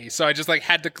like me, so I just like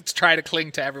had to try to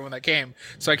cling to everyone that came.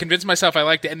 So I convinced myself I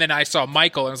liked it, and then I saw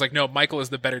Michael, and I was like, no, Michael is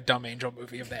the better Dumb Angel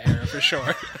movie of the era for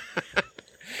sure.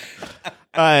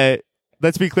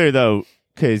 Let's be clear though,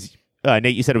 because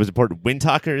Nate, you said it was important. Wind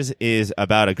Talkers is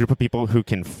about a group of people who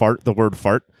can fart the word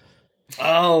fart.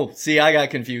 Oh, see, I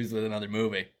got confused with another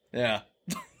movie. Yeah.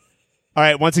 All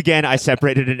right, once again, I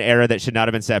separated an era that should not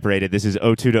have been separated. This is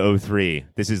 02 to 03.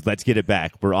 This is Let's Get It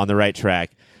Back. We're on the right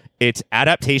track. It's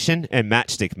Adaptation and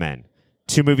Matchstick Men.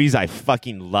 Two movies I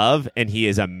fucking love, and he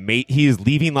is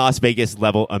leaving Las Vegas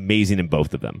level amazing in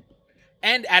both of them.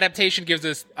 And Adaptation gives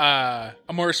us a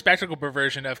more respectable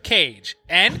version of Cage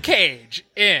and Cage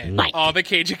in Mike. all the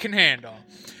Cage it can handle.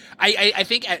 I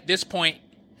think at this point,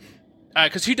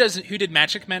 because who did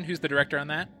Matchstick Men? Who's the director on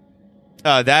that?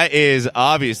 That is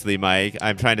obviously Mike.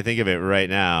 I'm trying to think of it right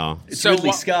now. It's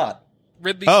Ridley Scott.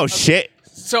 Shit.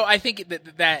 So I think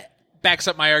that backs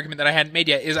up my argument that I hadn't made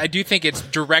yet, is I do think it's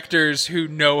directors who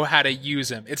know how to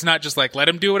use him. It's not just like, let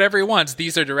him do whatever he wants.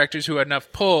 These are directors who have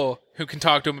enough pull, who can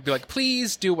talk to him and be like,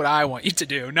 please do what I want you to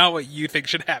do, not what you think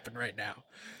should happen right now.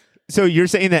 So you're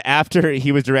saying that after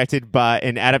he was directed by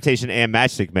an Adaptation and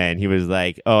Matchstick Men, he was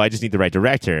like, oh, I just need the right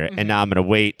director, and now I'm going to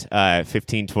wait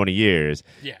 15, 20 years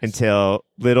until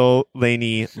little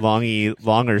Laney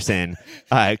Longerson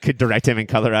could direct him in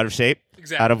Color Out of Shape,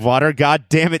 Out of Water. God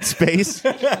damn it, space.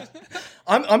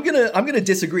 I'm gonna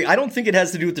disagree. I don't think it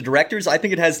has to do with the directors. I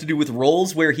think it has to do with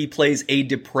roles where he plays a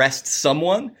depressed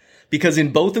someone. Because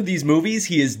in both of these movies,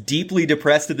 he is deeply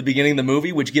depressed at the beginning of the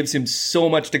movie, which gives him so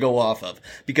much to go off of.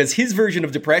 Because his version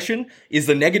of depression is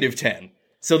the -10.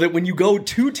 So that when you go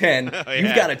to 10,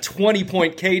 you've got a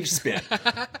 20-point Cage spin.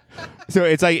 So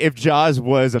it's like if Jaws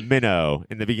was a minnow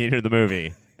in the beginning of the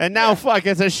movie. And now, fuck,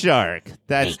 it's a shark.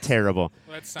 That's terrible.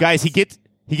 Well, Guys, he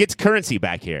gets currency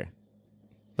back here.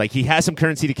 Like, he has some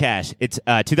currency to cash. It's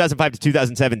 2005 to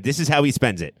 2007. This is how he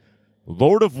spends it.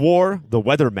 Lord of War, The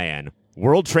Weatherman,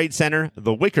 World Trade Center,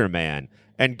 The Wicker Man,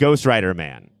 and Ghost Rider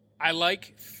Man. I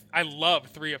love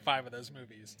 3 of 5 of those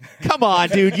movies. Come on,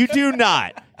 dude. You do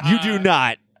not. You do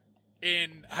not.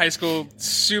 In high school,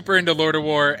 super into Lord of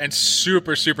War and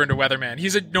super, super into Weatherman.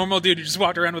 He's a normal dude who just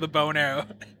walked around with a bow and arrow.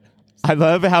 I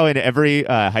love how in every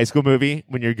high school movie,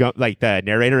 when you're the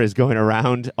narrator is going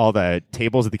around all the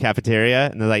tables at the cafeteria,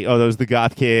 and they're like, "Oh, those are the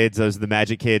goth kids, those are the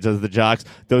magic kids, those are the jocks,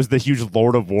 those are the huge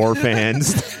Lord of War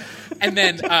fans." And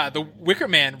then the Wicker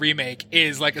Man remake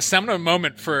is like a seminal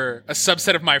moment for a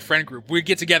subset of my friend group. We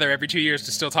get together every 2 years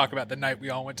to still talk about the night we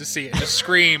all went to see it, just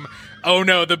scream, "Oh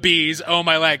no, the bees! Oh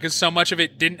my leg!" Because so much of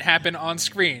it didn't happen on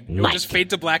screen. It would just fade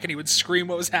to black, and he would scream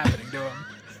what was happening to him.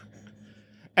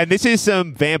 And this is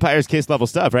some Vampire's Kiss level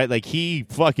stuff, right? Like, he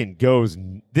fucking goes.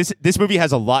 This movie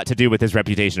has a lot to do with his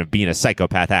reputation of being a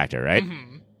psychopath actor, right?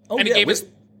 Mm-hmm. And he gave us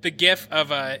the gif of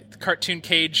a cartoon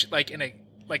Cage, like in a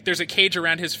Like there's a cage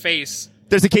around his face.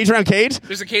 There's a cage around Cage?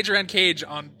 There's a cage around Cage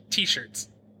on T-shirts.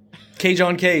 Cage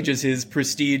on Cage is his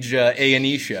prestige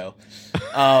A&E show.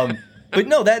 But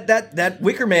no, that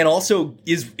Wicker Man also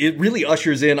it really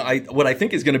ushers in what I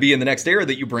think is going to be in the next era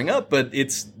that you bring up, but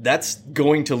that's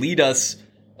going to lead us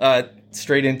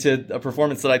straight into a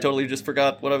performance that I totally just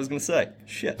forgot what I was going to say.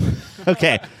 Shit.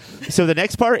 Okay. So the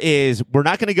next part is we're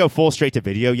not going to go full straight to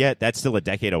video yet. That's still a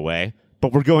decade away.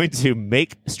 But we're going to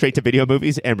make straight to video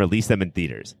movies and release them in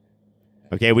theaters.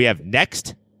 Okay, we have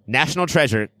next National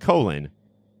Treasure,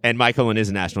 and my colon is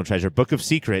a National Treasure, Book of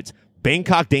Secrets,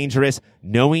 Bangkok Dangerous,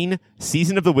 Knowing,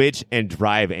 Season of the Witch, and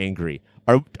Drive Angry.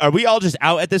 Are we all just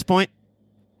out at this point?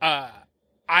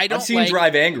 I've seen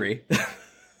Drive Angry.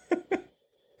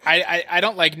 I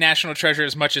don't like National Treasure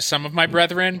as much as some of my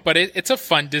brethren, but it's a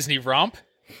fun Disney romp.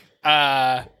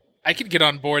 I could get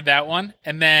on board that one.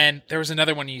 And then there was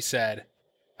another one you said.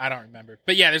 I don't remember.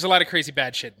 But yeah, there's a lot of crazy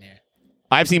bad shit in here.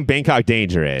 I've seen Bangkok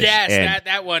Dangerous. Yes,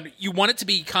 that one. You want it to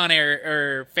be Con Air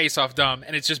or Face Off Dumb,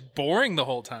 and it's just boring the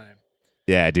whole time.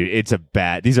 Yeah, dude,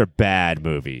 these are bad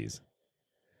movies.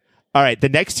 All right, the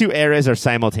next two eras are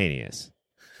simultaneous.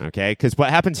 Okay, because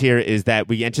what happens here is that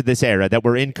we enter this era that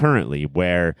we're in currently,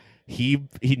 where he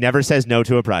never says no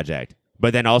to a project,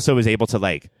 but then also is able to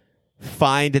like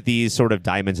find these sort of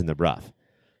diamonds in the rough.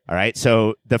 All right,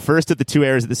 so the first of the two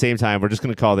eras at the same time, we're just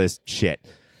going to call this shit.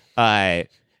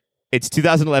 It's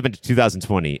 2011 to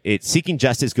 2020. It's Seeking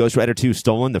Justice, Ghost Rider 2,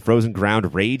 Stolen, The Frozen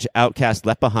Ground, Rage, Outcast,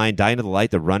 Left Behind, Dying of the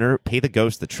Light, The Runner, Pay the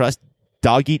Ghost, The Trust,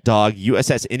 Dog Eat Dog,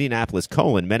 USS Indianapolis,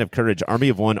 Men of Courage, Army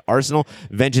of One, Arsenal,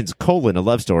 Vengeance, A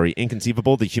Love Story,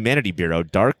 Inconceivable, The Humanity Bureau,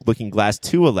 Dark, Looking Glass,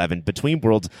 211, Between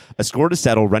Worlds, A Score to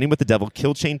Settle, Running with the Devil,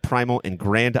 Kill Chain, Primal, and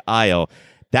Grand Isle.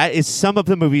 That is some of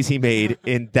the movies he made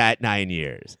in that 9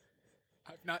 years.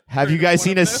 Have you guys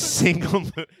seen a single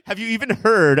have you even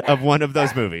heard of one of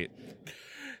those movies?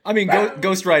 I mean,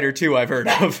 Ghost Rider 2 I've heard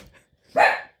of.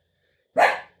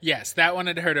 Yes, that one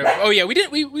I'd heard of. Oh yeah,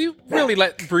 we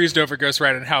really breezed over Ghost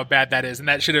Rider and how bad that is, and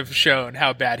that should have shown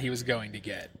how bad he was going to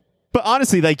get. But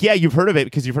honestly, like, yeah, you've heard of it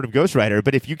because you've heard of Ghost Rider,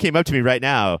 but if you came up to me right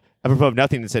now, apropos of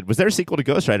nothing, and said, was there a sequel to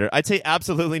Ghost Rider? I'd say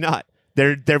absolutely not.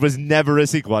 There was never a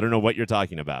sequel. I don't know what you're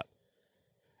talking about.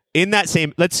 In that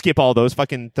same, let's skip all those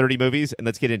fucking 30 movies and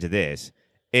let's get into this.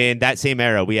 In that same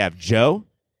era, we have Joe,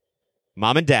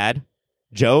 Mom and Dad,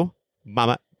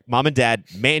 Mom and Dad,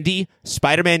 Mandy,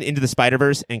 Spider-Man Into the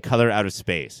Spider-Verse, and Color Out of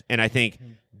Space. And I think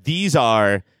these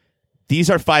are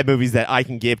 5 movies that I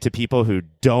can give to people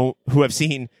who have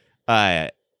seen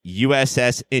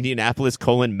USS Indianapolis,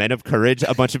 Men of Courage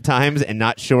a bunch of times and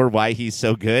not sure why he's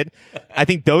so good. I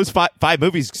think those 5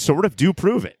 movies sort of do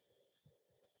prove it.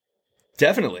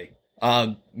 Definitely.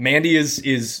 Mandy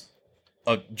is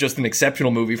just an exceptional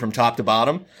movie from top to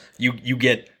bottom. You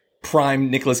get prime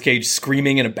Nicolas Cage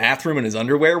screaming in a bathroom in his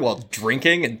underwear while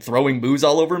drinking and throwing booze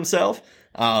all over himself.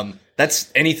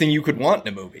 That's anything you could want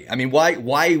in a movie. I mean,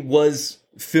 why was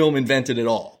film invented at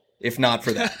all, if not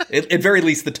for that? At very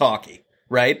least the talkie,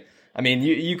 right? I mean,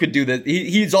 you could do that.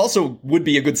 He's also would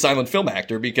be a good silent film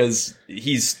actor because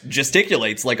he's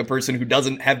gesticulates like a person who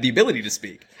doesn't have the ability to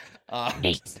speak.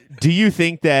 Do you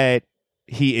think that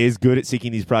he is good at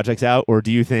seeking these projects out, or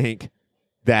do you think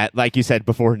that, like you said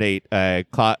before, Nate,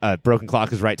 Broken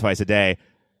Clock is right twice a day?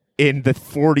 In the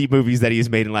 40 movies that he's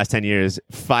made in the last 10 years,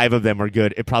 5 of them are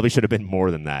good. It probably should have been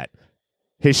more than that.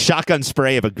 His shotgun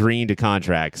spray of agreeing to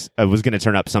contracts was going to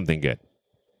turn up something good.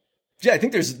 Yeah, I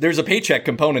think there's a paycheck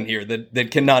component here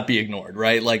that cannot be ignored,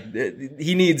 right? Like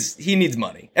he needs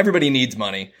money. Everybody needs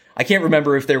money. I can't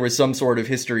remember if there was some sort of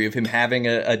history of him having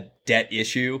a debt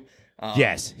issue.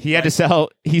 Yes, he had to sell.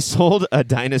 He sold a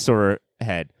dinosaur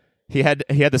head. He had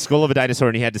the skull of a dinosaur,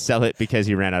 and he had to sell it because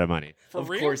he ran out of money. Of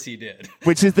course he did.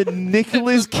 Which is the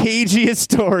Nicolas Cageiest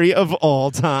story of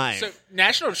all time. So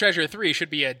National Treasure 3 should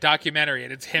be a documentary,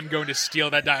 and it's him going to steal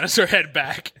that dinosaur head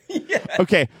back. Yeah.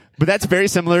 Okay, but that's very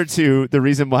similar to the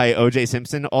reason why O.J.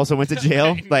 Simpson also went to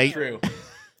jail. Like, True.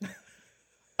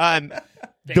 I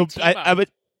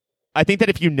think that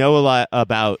if you know a lot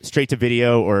about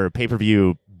straight-to-video or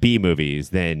pay-per-view B movies,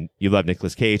 then you love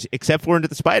Nicolas Cage, except for Into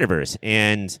the Spider-Verse.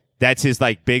 And that's his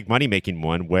like big money-making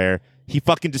one where he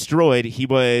fucking destroyed. He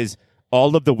was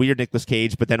all of the weird Nicolas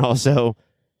Cage, but then also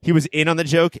he was in on the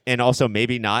joke and also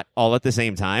maybe not all at the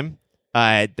same time.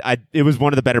 It was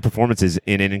one of the better performances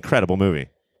in an incredible movie.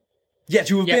 Yeah,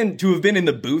 to have been in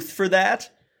the booth for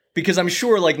that, because I'm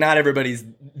sure like not everybody's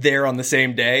there on the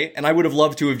same day, and I would have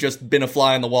loved to have just been a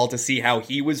fly on the wall to see how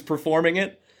he was performing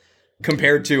it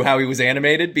compared to how he was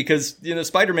animated, because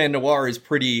Spider-Man Noir is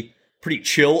pretty pretty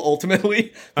chill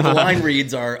ultimately. But the line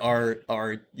reads are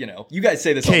you guys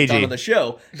say this all the time on the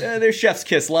show. They're chef's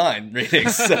kiss line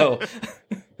readings. So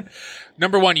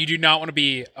Number one, you do not want to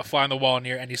be a fly on the wall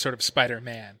near any sort of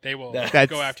Spider-Man. They will go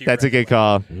after you. That's a good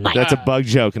call. That's a bug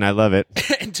joke, and I love it.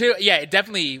 And two, yeah, it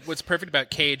definitely, what's perfect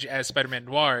about Cage as Spider-Man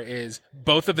Noir is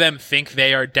both of them think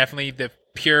they are definitely the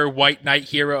pure white knight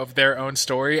hero of their own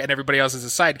story, and everybody else is a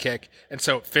sidekick. And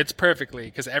so it fits perfectly,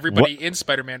 because everybody in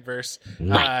Spider-Man verse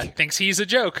thinks he's a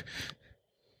joke.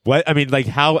 What I mean, like,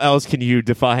 how else can you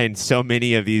define so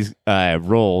many of these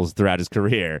roles throughout his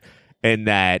career? And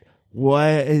that,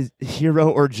 what is hero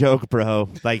or joke, bro?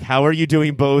 Like, how are you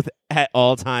doing both at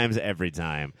all times, every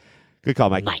time? Good call,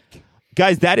 Mike.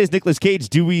 Guys, that is Nicolas Cage.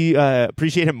 Do we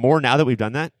appreciate him more now that we've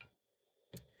done that?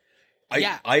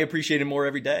 I appreciate him more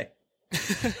every day.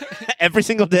 Every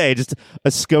single day, just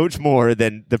a scotch more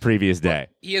than the previous day.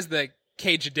 He has the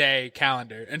Cage a Day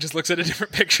calendar and just looks at a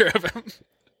different picture of him.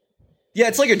 Yeah,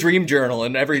 it's like a dream journal,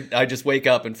 and I just wake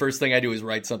up, and first thing I do is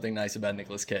write something nice about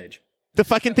Nicolas Cage. The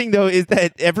fucking thing, though, is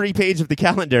that every page of the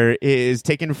calendar is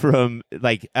taken from,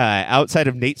 like, outside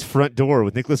of Nate's front door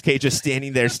with Nicolas Cage just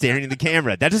standing there staring at the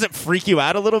camera. That doesn't freak you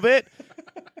out a little bit?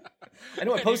 I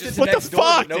know, I posted to what next the door,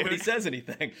 fuck, but nobody dude? says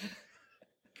anything.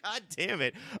 God damn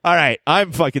it. All right,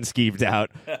 I'm fucking skeeved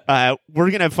out. We're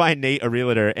going to find Nate a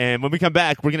realtor, and when we come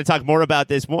back, we're going to talk more about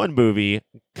this one movie,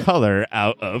 Color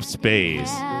Out of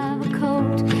Space.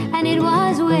 And it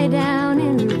was way down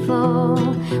in the fall.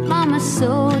 Mama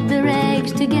sewed the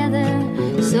rags together,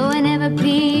 sewing every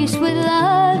piece with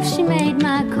love. She made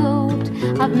my coat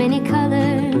of many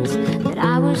colors that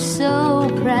I was so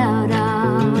proud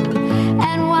of.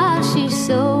 And while she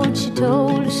sewed, she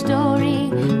told a story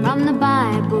from the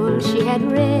Bible she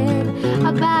had read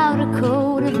about a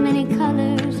coat of many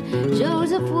colors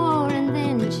Joseph wore, and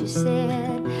then she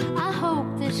said, I hope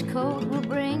this coat will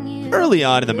bring you. Early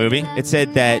on in the movie, it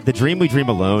said that the dream we dream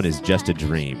alone is just a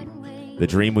dream. The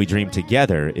dream we dream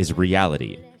together is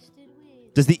reality.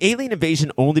 Does the alien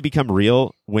invasion only become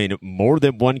real when more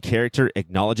than one character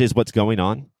acknowledges what's going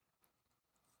on?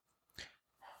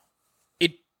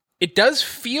 It does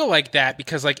feel like that,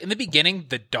 because, like, in the beginning,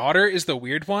 the daughter is the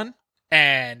weird one,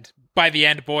 and by the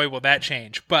end, boy, will that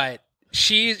change. But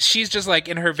she's just, like,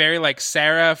 in her very, like,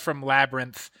 Sarah from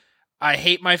Labyrinth, I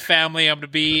hate my family, I'm going to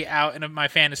be out in my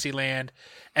fantasy land,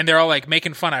 and they're all, like,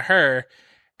 making fun of her,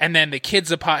 and then the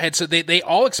kid's a pothead, so they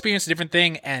all experience a different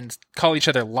thing and call each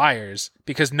other liars,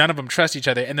 because none of them trust each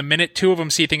other, and the minute two of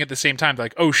them see a thing at the same time, they're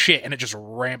like, oh shit, and it just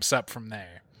ramps up from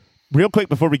there. Real quick,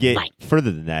 before we get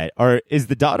further than that, is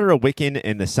the daughter a Wiccan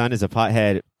and the son is a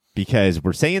pothead because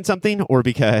we're saying something, or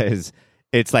because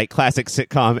it's like classic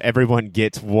sitcom, everyone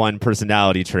gets one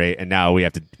personality trait, and now we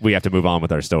have to move on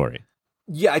with our story?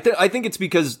 Yeah, I think it's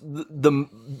because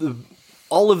the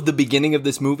all of the beginning of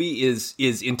this movie is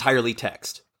entirely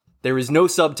text. There is no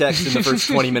subtext in the first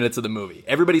 20 minutes of the movie.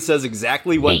 Everybody says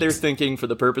exactly what they're thinking for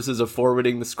the purposes of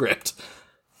forwarding the script.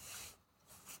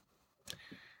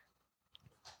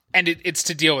 And it's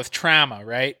to deal with trauma,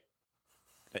 right?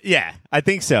 Yeah, I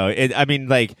think so. I mean,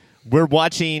 like, we're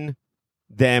watching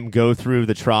them go through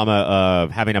the trauma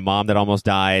of having a mom that almost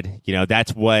died. You know,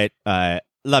 that's what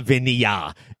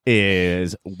Lavinia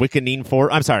is Wiccaning for.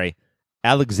 I'm sorry,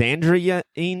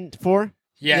 Alexandria-ing for?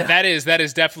 Yeah, that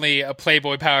is definitely a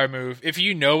Playboy power move. If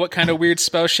you know what kind of weird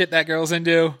spell shit that girl's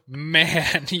into,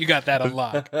 man, you got that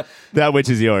unlocked. That witch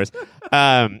is yours.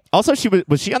 Also,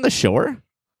 was she on the shore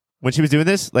when she was doing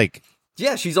this? Like,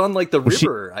 yeah, she's on, like, the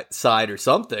river side or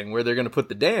something where they're going to put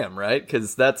the dam, right?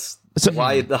 Because that's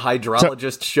why the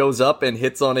hydrologist shows up and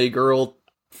hits on a girl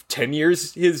 10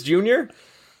 years his junior.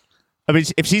 I mean,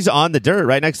 if she's on the dirt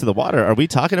right next to the water, are we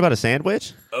talking about a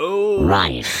sandwich? Oh,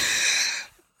 Ryan.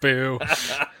 Boo.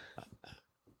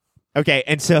 Okay,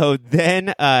 and so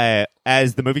then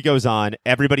as the movie goes on,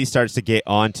 everybody starts to get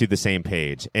onto the same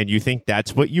page, and you think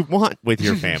that's what you want with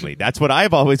your family. That's what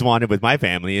I've always wanted with my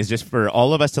family, is just for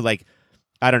all of us to, like,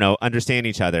 I don't know, understand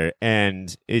each other,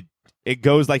 and it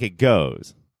goes like it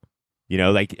goes. You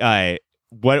know, like,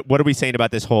 what are we saying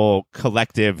about this whole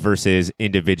collective versus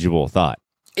individual thought?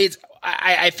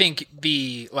 I think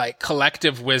the, like,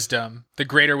 collective wisdom, the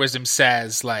greater wisdom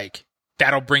says, like,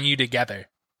 that'll bring you together.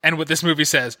 And what this movie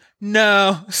says,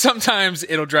 no, sometimes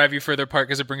it'll drive you further apart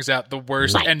because it brings out the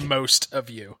worst and most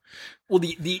of you. Well,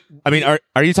 I mean,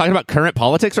 are you talking about current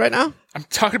politics right now? I'm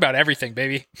talking about everything,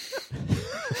 baby.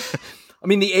 I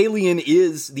mean, the alien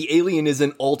is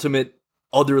an ultimate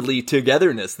otherly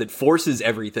togetherness that forces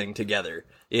everything together.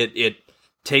 It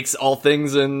takes all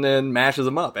things and mashes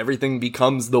them up. Everything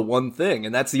becomes the one thing,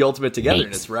 and that's the ultimate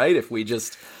togetherness, right? If we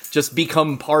just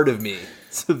become part of me.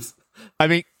 I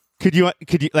mean, Could you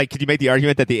make the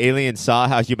argument that the alien saw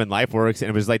how human life works and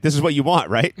it was like, this is what you want,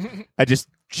 right? It just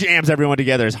jams everyone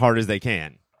together as hard as they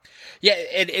can. Yeah,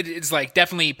 it's like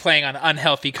definitely playing on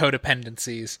unhealthy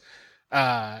codependencies.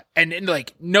 And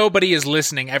like nobody is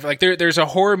listening ever. Like there's a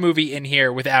horror movie in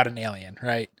here without an alien,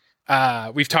 right?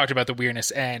 We've talked about the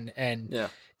weirdness and Yeah.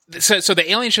 So the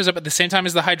alien shows up at the same time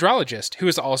as the hydrologist, who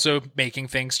is also making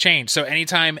things change. So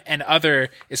anytime an other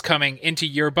is coming into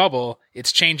your bubble,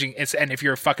 it's changing. And if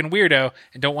you're a fucking weirdo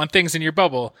and don't want things in your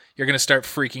bubble, you're going to start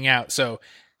freaking out. So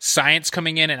science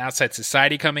coming in and outside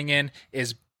society coming in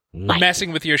is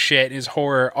messing with your shit, is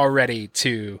horror already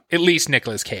to at least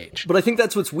Nicolas Cage. But I think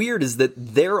that's what's weird is that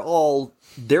they've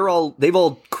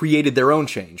all created their own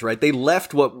change, right? They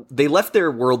left their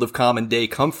world of common day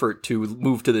comfort to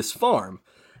move to this farm.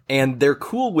 And they're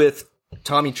cool with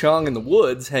Tommy Chong in the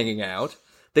woods hanging out.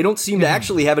 They don't seem to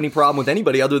actually have any problem with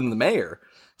anybody other than the mayor.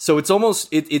 So it's almost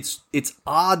it's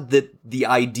odd that the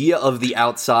idea of the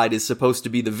outside is supposed to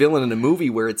be the villain in a movie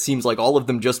where it seems like all of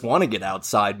them just want to get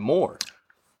outside more.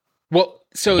 Well,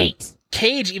 so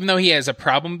Cage, even though he has a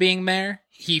problem being there,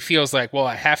 he feels like, well,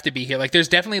 I have to be here. Like, there's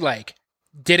definitely like,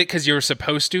 did it because you were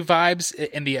supposed to vibes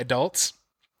in the adults.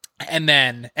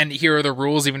 And here are the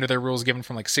rules, even though they're rules given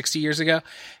from like 60 years ago.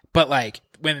 But like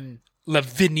when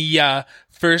Lavinia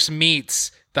first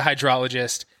meets the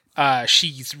hydrologist,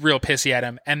 she's real pissy at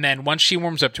him. And then once she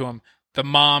warms up to him, the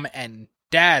mom and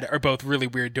dad are both really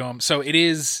weird to him. So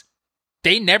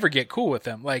they never get cool with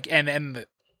him. Like, and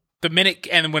the minute,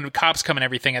 and when cops come and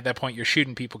everything, at that point, you're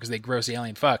shooting people because they gross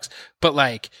alien fucks. But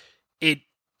like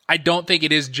I don't think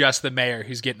it is just the mayor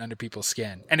who's getting under people's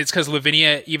skin. And it's because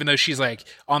Lavinia, even though she's like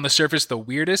on the surface the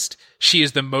weirdest, she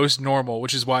is the most normal,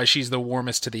 which is why she's the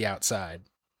warmest to the outside.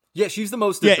 Yeah, she's the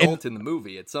most adult in the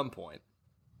movie at some point.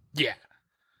 Yeah.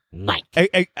 Mike.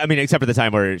 I mean, except for the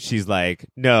time where she's like,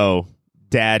 no,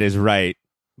 dad is right.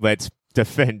 Let's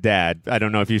defend dad. I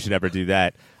don't know if you should ever do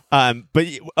that. But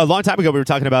a long time ago, we were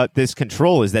talking about this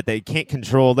control is that they can't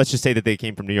control. Let's just say that they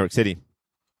came from New York City.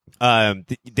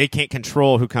 They can't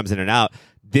control who comes in and out.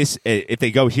 If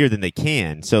they go here, then they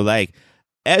can. So like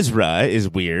Ezra is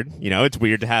weird. You know, it's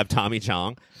weird to have Tommy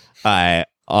Chong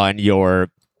on your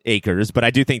acres, but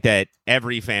I do think that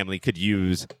every family could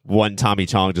use one Tommy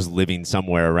Chong just living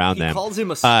somewhere around them. He calls him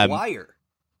a squire.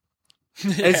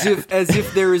 As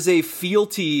if there is a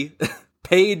fealty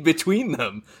paid between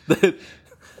them.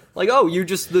 Like, oh, you're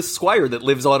just the squire that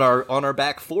lives on our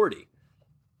back 40.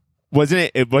 Wasn't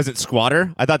it? It wasn't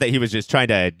squatter. I thought that he was just trying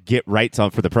to get rights on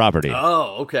for the property.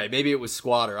 Oh, okay. Maybe it was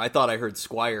squatter. I thought I heard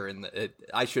squire,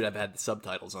 I should have had the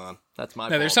subtitles on. That's my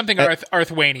fault. There's something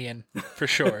Arthwanian for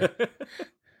sure.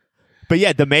 But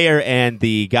yeah, the mayor and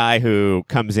the guy who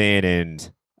comes in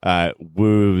and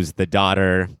woos the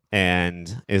daughter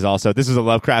and is also, this is a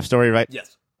Lovecraft story, right?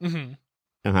 Yes.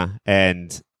 Mm-hmm.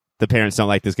 And the parents don't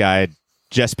like this guy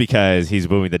just because he's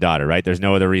wooing the daughter, right? There's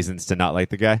no other reasons to not like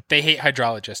the guy. They hate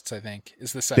hydrologists, I think,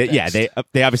 is the subtext. Yeah,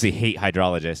 they obviously hate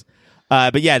hydrologists.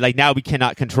 But yeah, like now we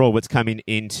cannot control what's coming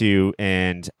into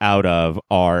and out of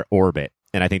our orbit.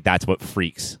 And I think that's what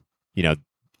freaks,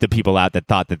 the people out that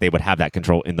thought that they would have that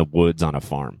control in the woods on a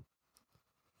farm.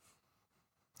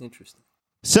 Interesting.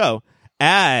 So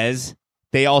as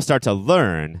they all start to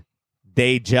learn,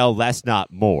 they gel less,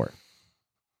 not more.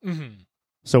 Mm-hmm.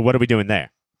 So what are we doing there?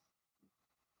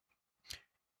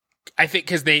 I think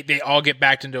because they all get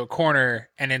backed into a corner,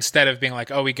 and instead of being like,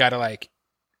 oh, we got to like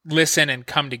listen and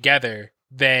come together,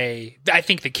 I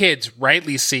think the kids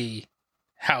rightly see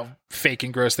how fake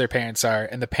and gross their parents are,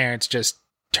 and the parents just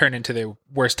turn into their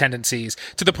worst tendencies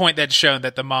to the point that's shown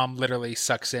that the mom literally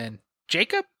sucks in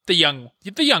Jacob, the young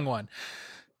one.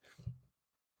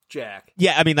 Jack.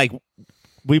 Yeah, I mean, like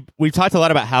we've talked a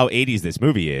lot about how 80s this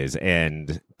movie is,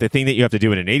 and the thing that you have to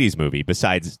do in an 80s movie,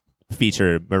 besides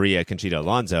feature Maria Conchita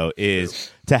Alonso,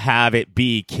 is to have it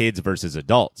be kids versus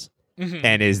adults. Mm-hmm.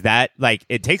 And is that, like,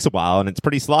 it takes a while and it's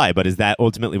pretty sly, but is that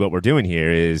ultimately what we're doing here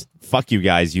is, fuck you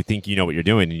guys, you think you know what you're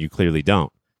doing and you clearly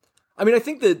don't. I mean, I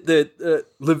think that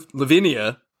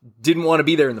Lavinia didn't want to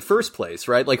be there in the first place,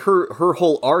 right? Like, her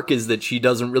whole arc is that she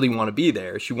doesn't really want to be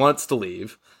there. She wants to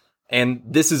leave. And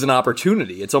this is an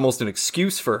opportunity. It's almost an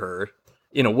excuse for her,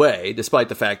 in a way, despite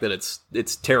the fact that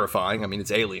it's terrifying. I mean,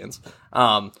 it's aliens.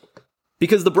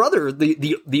 Because the brother,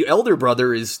 the elder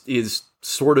brother is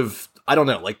sort of, I don't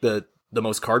know, like the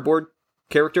most cardboard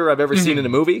character I've ever seen in a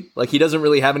movie. Like, he doesn't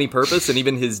really have any purpose, and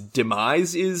even his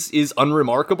demise is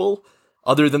unremarkable,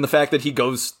 other than the fact that he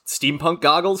goes steampunk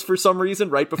goggles for some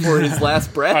reason right before his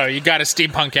last breath. Oh, you got to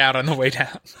steampunk out on the way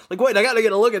down. Like, wait, I got to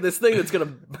get a look at this thing that's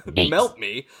going to melt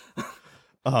me.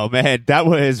 Oh, man, that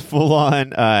was full on,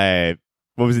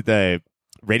 what was it, the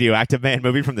Radioactive Man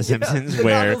movie from The Simpsons the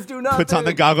where goggles do nothing. puts on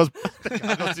the goggles. The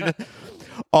goggles do nothing.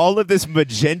 All of this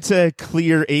magenta,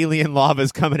 clear alien lava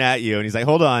is coming at you, and he's like,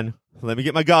 "Hold on, let me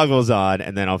get my goggles on,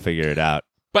 and then I'll figure it out."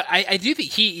 But I do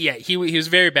think he was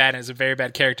very bad and is a very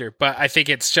bad character. But I think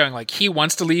it's showing like he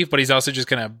wants to leave, but he's also just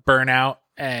going to burn out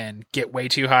and get way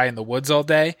too high in the woods all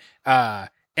day.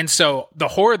 And so the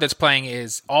horror that's playing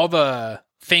is all the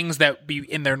things that be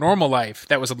in their normal life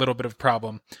that was a little bit of a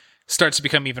problem starts to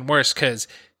become even worse because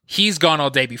he's gone all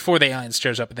day before the aliens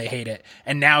shows up and they hate it.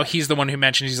 And now he's the one who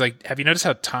mentions, he's like, have you noticed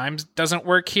how time doesn't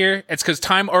work here? It's because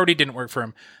time already didn't work for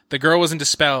him. The girl was into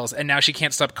spells and now she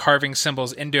can't stop carving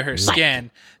symbols into her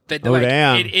skin. That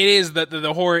damn. It is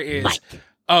the horror is,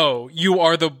 oh, you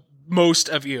are the most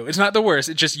of you. It's not the worst.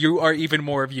 It's just you are even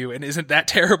more of you. And isn't that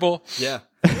terrible? Yeah.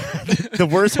 The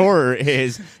worst horror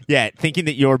is, thinking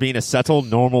that you're being a subtle,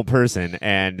 normal person.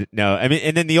 And no, I mean,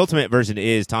 and then the ultimate version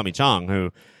is Tommy Chong,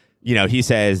 who, he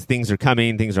says things are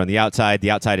coming, things are on the outside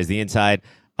is the inside.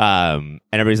 And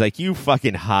everybody's like, you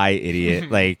fucking high idiot.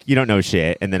 Like, you don't know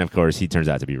shit. And then, of course, he turns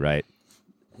out to be right.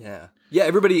 Yeah. Yeah,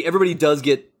 everybody does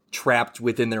get trapped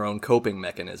within their own coping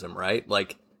mechanism, right?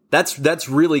 Like, that's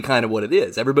really kind of what it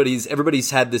is.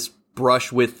 Everybody's had this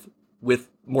brush with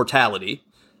mortality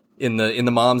in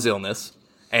the mom's illness,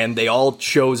 and they all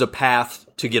chose a path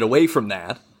to get away from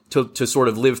that, to sort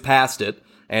of live past it.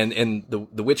 And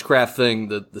the witchcraft thing,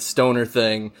 the stoner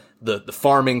thing, the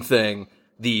farming thing,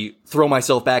 the throw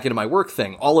myself back into my work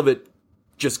thing, all of it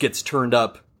just gets turned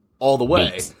up all the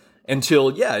way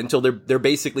until they're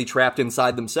basically trapped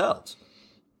inside themselves.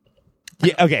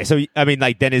 Yeah. Okay. So, I mean,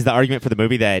 like, then is the argument for the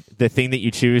movie that the thing that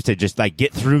you choose to just like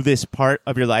get through this part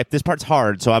of your life, this part's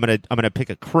hard, so I'm gonna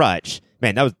pick a crutch.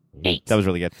 Man, that was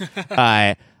really good.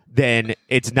 Then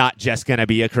it's not just going to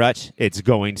be a crutch. It's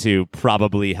going to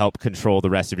probably help control the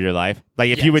rest of your life. Like,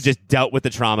 if you would just dealt with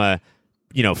the trauma,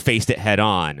 faced it head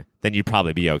on, then you'd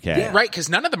probably be okay. Yeah. Right, because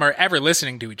none of them are ever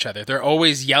listening to each other. They're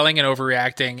always yelling and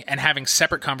overreacting and having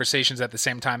separate conversations at the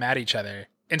same time at each other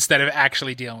instead of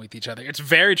actually dealing with each other. It's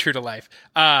very true to life.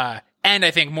 And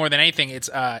I think more than anything, it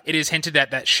is hinted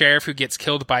at that sheriff who gets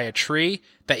killed by a tree,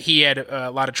 that he had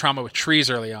a lot of trauma with trees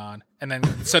early on. And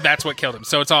then, so that's what killed him.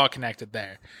 So it's all connected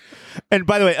there. And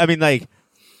by the way, I mean, like,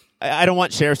 I don't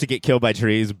want sheriffs to get killed by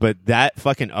trees, but that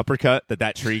fucking uppercut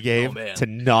that tree gave to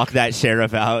knock that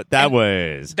sheriff out, that's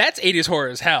 80s horror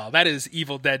as hell. That is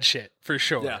Evil Dead shit for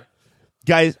sure. Yeah.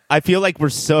 Guys, I feel like we're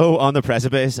so on the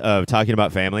precipice of talking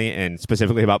about family and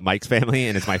specifically about Mike's family,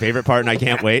 and it's my favorite part, and I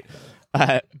can't wait.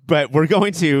 But we're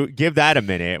going to give that a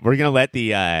minute. We're going to let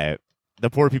the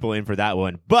poor people in for that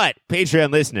one. But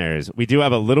Patreon listeners, we do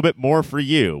have a little bit more for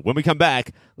you. When we come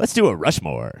back, let's do a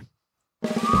Rushmore.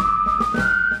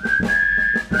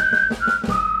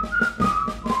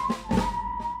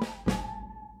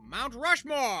 Mount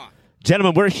Rushmore.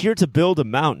 Gentlemen, we're here to build a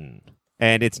mountain,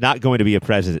 and it's not going to be a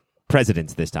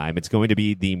president's this time. It's going to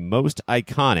be the most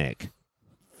iconic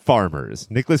farmers.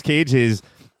 Nicolas Cage is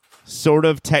sort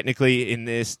of technically in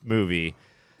this movie.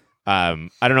 I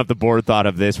don't know if the board thought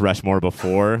of this Rushmore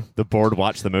before the board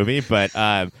watched the movie, but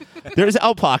there's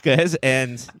alpacas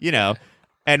and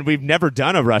we've never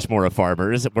done a Rushmore of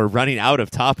farmers. We're running out of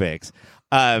topics.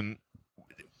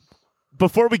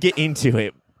 Before we get into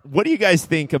it, what do you guys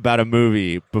think about a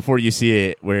movie before you see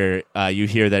it where you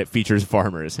hear that it features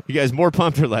farmers? You guys more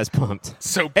pumped or less pumped?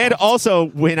 So pumped. And also,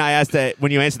 when you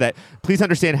answer that, please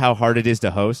understand how hard it is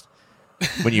to host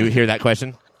when you hear that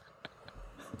question.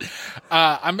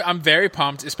 I'm very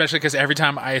pumped, especially because every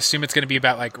time I assume it's going to be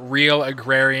about like real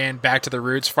agrarian, back to the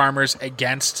roots farmers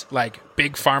against like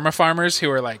big pharma farmers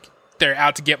who are like they're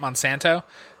out to get Monsanto,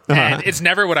 and it's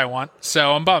never what I want.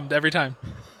 So I'm bummed every time.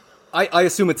 I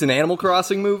assume it's an Animal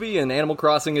Crossing movie, and Animal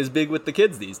Crossing is big with the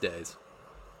kids these days.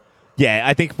 Yeah,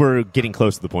 I think we're getting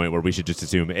close to the point where we should just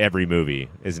assume every movie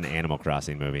is an Animal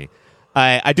Crossing movie.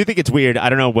 I do think it's weird. I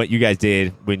don't know what you guys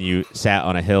did when you sat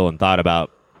on a hill and thought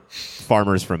about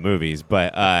farmers from movies,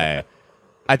 but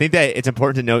I think that it's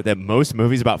important to note that most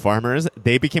movies about farmers,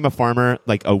 they became a farmer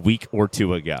like a week or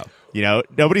two ago.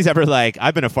 Nobody's ever like,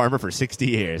 I've been a farmer for 60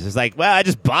 years. It's like, well, I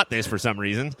just bought this for some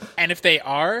reason. And if they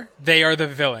are the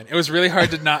villain. It was really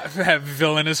hard to not have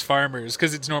villainous farmers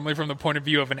because it's normally from the point of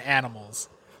view of an animals.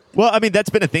 Well, I mean, that's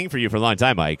been a thing for you for a long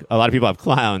time, Mike. A lot of people have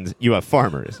clowns. You have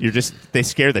farmers. They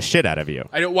scare the shit out of you.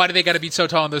 Why do they got to be so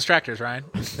tall in those tractors, Ryan?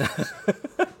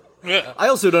 I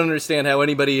also don't understand how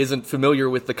anybody isn't familiar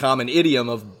with the common idiom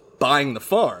of buying the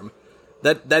farm.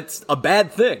 That's a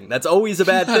bad thing. That's always a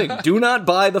bad thing. Do not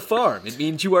buy the farm. It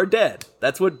means you are dead.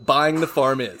 That's what buying the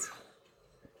farm is.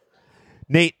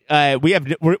 Nate, we have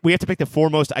to pick the four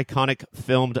most iconic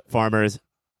filmed farmers.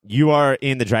 you are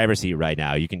in the driver's seat right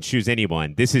now. You can choose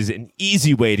anyone. This is an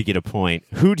easy way to get a point.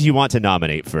 Who do you want to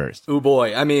nominate first? Oh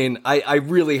boy, I mean, I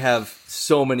really have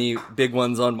so many big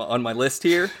ones on my list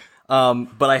here,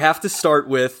 but I have to start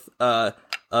with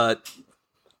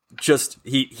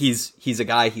he's a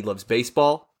guy. He loves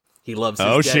baseball. He loves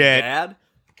his dad.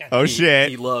 Shit!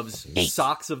 He loves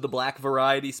socks of the black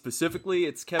variety specifically.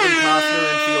 It's Kevin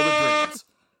Costner in Field of Dreams.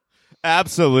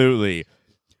 Absolutely.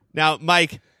 Now,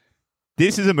 Mike,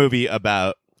 this is a movie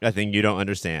about a thing you don't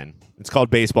understand. It's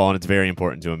called baseball, and it's very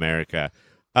important to America.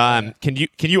 Can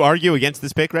you argue against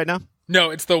this pick right now? No,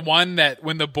 it's the one that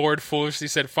when the board foolishly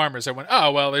said farmers, I went,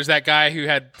 oh, well, there's that guy who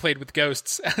had played with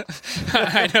ghosts.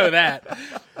 I know that.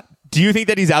 Do you think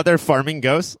that he's out there farming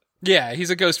ghosts? Yeah, he's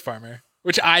a ghost farmer,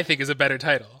 which I think is a better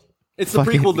title. It's the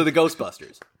prequel to the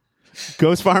Ghostbusters.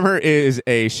 Ghost Farmer is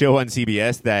a show on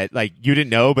CBS that, like, you didn't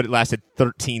know, but it lasted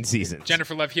 13 seasons.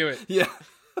 Jennifer Love Hewitt. Yeah.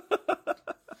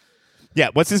 Yeah,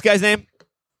 what's this guy's name?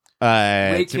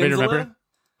 Ray Kinsella? Remember?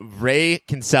 Ray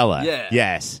Kinsella. Yeah.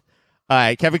 Yes.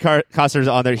 Kevin Costner's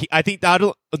on there. I think not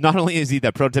only is he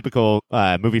the prototypical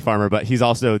movie farmer, but he's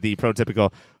also the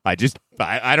prototypical, I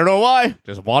don't know why,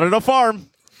 just wanted a farm.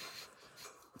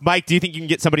 Mike, do you think you can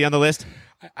get somebody on the list?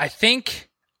 I think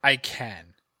I can.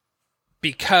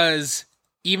 Because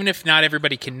even if not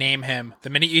everybody can name him,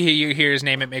 the minute you hear his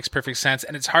name, it makes perfect sense.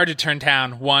 And it's hard to turn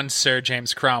down one Sir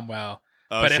James Cromwell.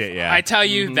 Oh, but shit, if yeah. I tell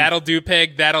you, that'll do,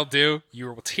 pig, that'll do,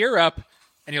 you will tear up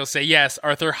and you'll say, yes,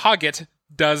 Arthur Hoggett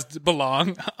does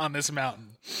belong on this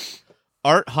mountain.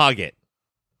 Art Hoggett.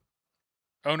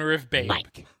 Owner of Babe.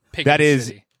 Mike. Pig That is,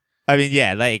 City. I mean,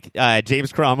 yeah, like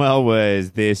James Cromwell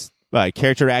was this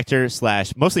character actor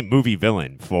 / mostly movie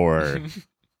villain for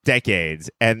decades,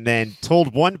 and then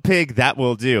told one pig that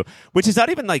will do, which is not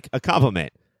even like a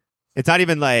compliment. It's not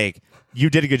even like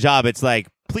you did a good job. It's like,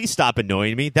 please stop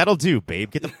annoying me. That'll do, babe.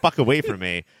 Get the fuck away from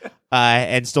me.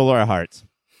 And stole our hearts.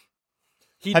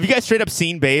 Have you guys straight up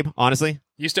seen Babe, honestly?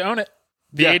 Used to own it.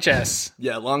 VHS.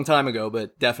 Yeah, a long time ago,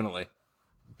 but definitely.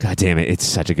 God damn it. It's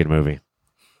such a good movie.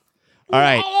 All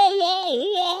right.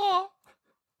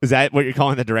 Is that what you're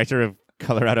calling the director of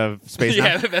Color Out of Space now?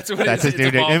 Yeah, that's what That's it's his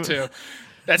new evolved nickname? to.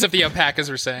 That's if the alpacas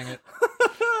were saying it.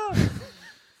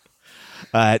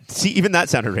 See, even that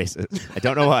sounded racist. I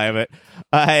don't know why, but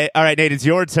all right, Nate, it's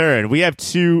your turn. We have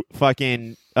 2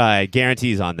 fucking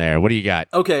guarantees on there. What do you got?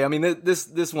 Okay, I mean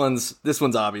this one's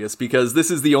obvious because this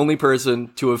is the only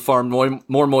person to have farmed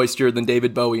more moisture than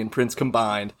David Bowie and Prince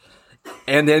combined,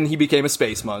 and then he became a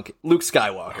space monk. Luke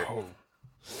Skywalker. Oh.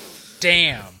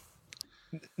 Damn.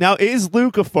 Now, is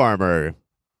Luke a farmer?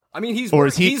 I mean, he's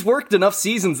worked enough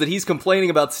seasons that he's complaining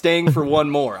about staying for one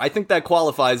more. I think that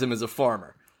qualifies him as a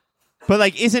farmer. But,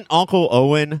 like, isn't Uncle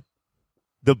Owen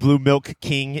the Blue Milk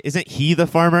King? Isn't he the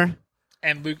farmer?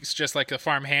 And Luke's just like a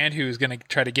farm hand who's going to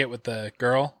try to get with the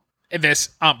girl. And this,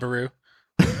 Aunt Beru.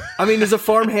 I mean, is a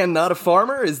farmhand not a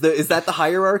farmer? Is that the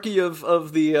hierarchy of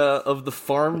the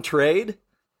farm trade?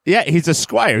 Yeah, he's a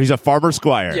squire. He's a farmer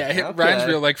squire. Yeah, Okay. Ryan's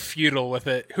real like feudal with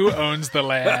it. Who owns the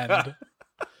land?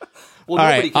 Well, All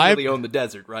nobody right, can really own the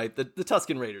desert, right? The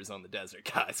Tusken Raiders own the desert,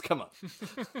 guys. Come on.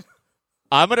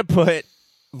 I'm going to put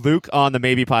Luke on the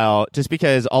maybe pile just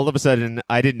because all of a sudden,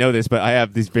 I didn't know this, but I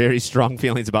have these very strong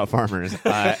feelings about farmers.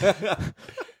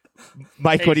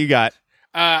 Mike, what do you got?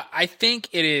 I think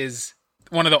it is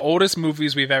one of the oldest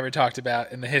movies we've ever talked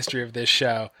about in the history of this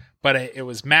show, but it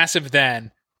was massive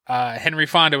then. Henry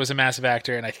Fonda was a massive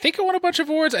actor, and I think it won a bunch of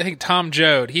awards. I think Tom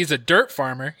Joad, he's a dirt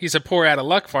farmer. He's a poor out of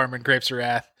luck farmer in Grapes of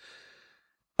Wrath.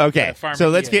 Okay, so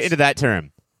let's get into that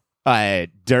term.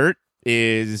 Dirt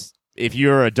is, if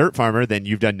you're a dirt farmer, then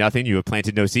you've done nothing. You have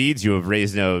planted no seeds. You have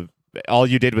raised no, all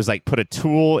you did was like put a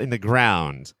tool in the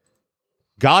ground.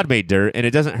 God made dirt, and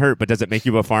it doesn't hurt, but does it make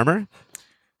you a farmer?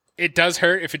 It does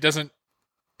hurt if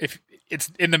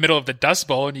it's in the middle of the Dust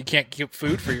Bowl and you can't keep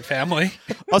food for your family.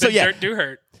 Also, yeah. Dirt do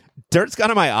hurt. Dirt's got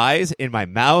in my eyes, in my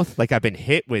mouth, like I've been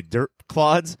hit with dirt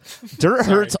clods. Dirt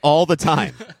hurts all the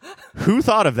time. Who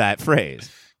thought of that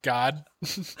phrase? God.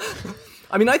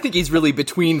 I mean, I think he's really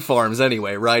between farms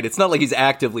anyway, right? It's not like he's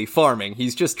actively farming.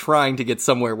 He's just trying to get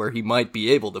somewhere where he might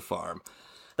be able to farm.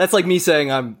 That's like me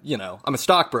saying I'm a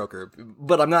stockbroker,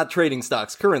 but I'm not trading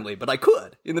stocks currently, but I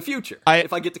could in the future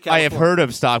if I get to California. I have heard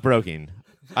of stockbroking.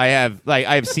 I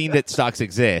have seen that stocks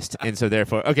exist, and so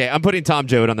therefore, okay, I'm putting Tom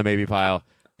Joad on the maybe pile.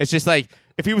 It's just like,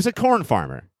 if he was a corn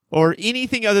farmer or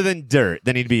anything other than dirt,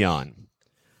 then he'd be on.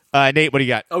 Nate, what do you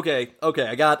got? Okay,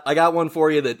 I got one for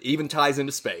you that even ties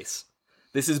into space.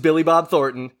 This is Billy Bob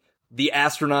Thornton, the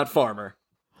astronaut farmer,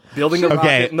 building a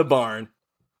rocket in the barn.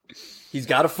 He's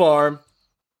got a farm.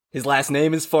 His last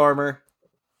name is Farmer.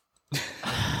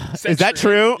 Is that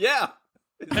true? Yeah.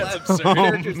 That's absurd. Oh,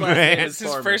 Character's last man. name Is his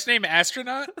Farmer. first name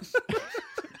Astronaut?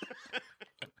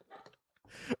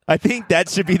 I think that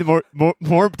should be the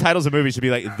more titles of movies should be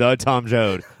like the Tom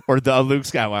Joad or the Luke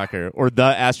Skywalker or the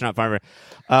Astronaut Farmer.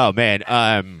 Oh man,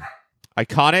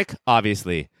 iconic.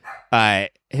 Obviously,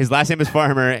 his last name is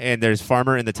Farmer, and there's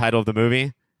Farmer in the title of the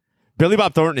movie. Billy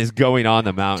Bob Thornton is going on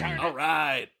the mountain. All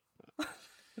right.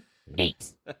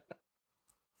 Nate.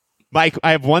 Mike,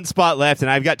 I have one spot left, and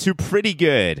I've got two pretty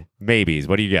good maybes.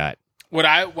 What do you got? When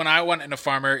I want in a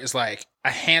farmer is like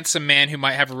a handsome man who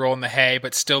might have a role in the hay,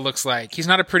 but still looks like he's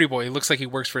not a pretty boy. He looks like he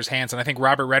works for his hands, and I think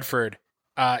Robert Redford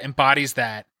embodies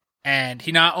that. And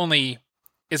he not only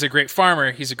is a great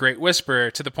farmer, he's a great whisperer,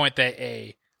 to the point that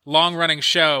a long-running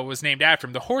show was named after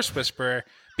him. The Horse Whisperer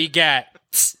begat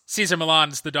Caesar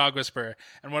Milan's The Dog Whisperer.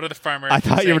 And what are the farmer? I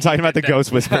thought you were talking about the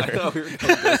Ghost I Whisperer. thought we were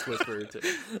going Ghost Whisperer too.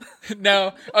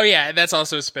 No. Oh, yeah, that's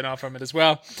also a spin-off from it as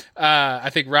well. I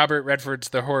think Robert Redford's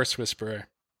The Horse Whisperer.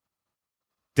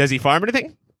 Does he farm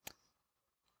anything?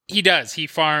 He does. He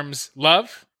farms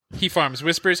love. He farms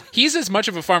whispers. He's as much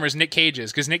of a farmer as Nick Cage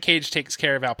is, because Nick Cage takes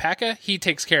care of alpaca. He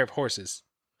takes care of horses.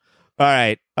 All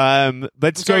right.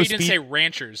 Let's Sorry, go. you didn't say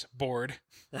ranchers. Bored.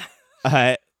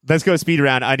 Let's go speed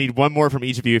round. I need one more from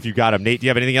each of you if you've got them. Nate, do you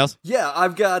have anything else? Yeah,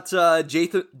 I've got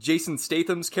Jason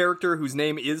Statham's character, whose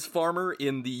name is Farmer,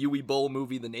 in the Yui Bowl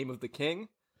movie The Name of the King.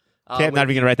 Okay, I'm not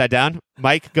even going to write that down.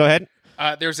 Mike, go ahead.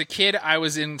 There was a kid I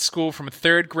was in school from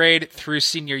 3rd grade through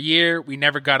senior year. We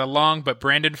never got along, but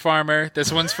Brandon Farmer,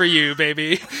 this one's for you,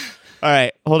 baby. All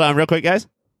right, hold on real quick, guys.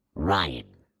 Ryan.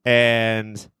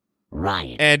 And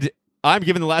Ryan. I'm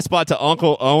giving the last spot to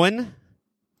Uncle Owen,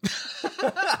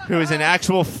 who is an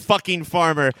actual fucking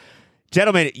farmer.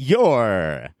 Gentlemen,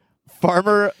 your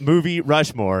farmer movie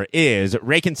Rushmore is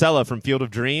Ray Kinsella from Field of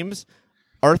Dreams,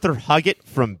 Arthur Huggett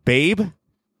from Babe,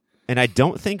 and I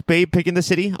don't think Babe Pig in the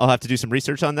City. I'll have to do some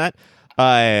research on that.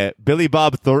 Billy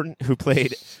Bob Thornton, who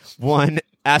played one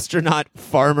astronaut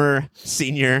farmer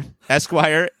senior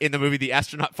Esquire in the movie The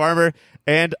Astronaut Farmer,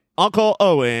 and Uncle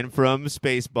Owen from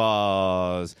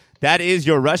Spaceballs. That is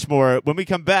your Rushmore. When we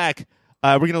come back,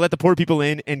 we're going to let the poor people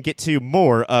in and get to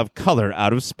more of Color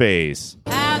Out of Space.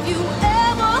 Have you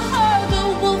ever heard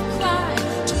the wolf cry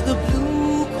to the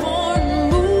blue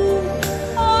corn moon,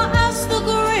 or ask the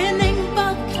grinning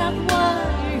bobcat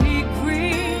why he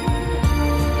grinned?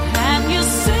 Can you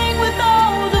sing with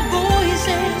all the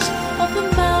voices of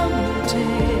the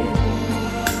mountain?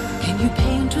 Can you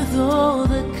paint with all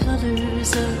the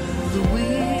colors of the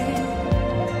wind?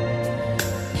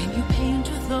 Can you paint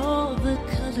with all the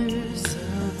colors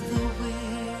of the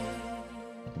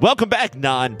wind? Welcome back,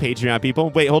 non-Patreon people.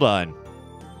 Wait, hold on.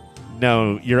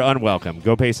 No, you're unwelcome.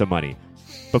 Go pay some money.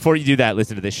 Before you do that,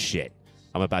 listen to this shit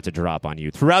I'm about to drop on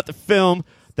you. Throughout the film,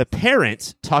 the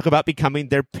parents talk about becoming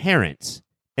their parents.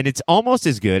 And it's almost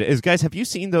as good as, guys, have you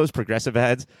seen those progressive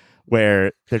ads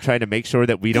where they're trying to make sure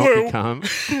that we don't become...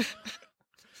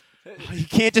 You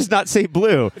can't just not say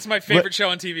blue. It's my favorite show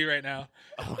on TV right now.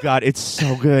 Oh, God, it's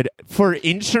so good. For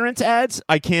insurance ads,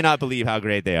 I cannot believe how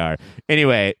great they are.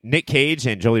 Anyway, Nick Cage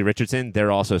and Jolie Richardson,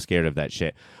 they're also scared of that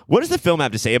shit. What does the film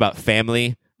have to say about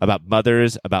family, about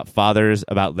mothers, about fathers,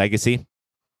 about legacy?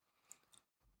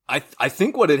 I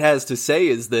think what it has to say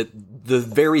is that the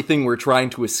very thing we're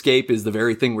trying to escape is the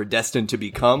very thing we're destined to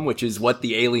become, which is what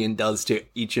the alien does to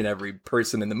each and every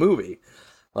person in the movie.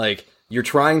 Like, you're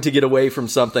trying to get away from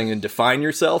something and define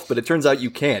yourself, but it turns out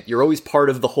you can't. You're always part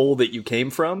of the whole that you came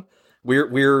from.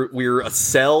 We're a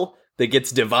cell that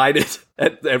gets divided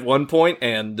at one point,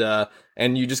 and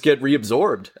you just get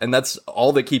reabsorbed, and that's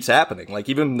all that keeps happening. Like,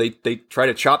 even they try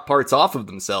to chop parts off of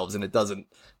themselves, and it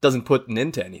doesn't put an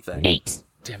end to anything. Nate.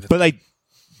 But like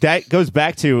that goes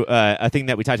back to a thing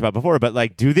that we talked about before. But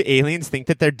like, do the aliens think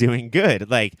that they're doing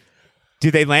good? Like, do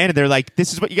they land and they're like,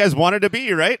 "This is what you guys wanted to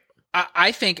be, right?"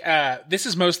 I think this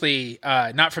is mostly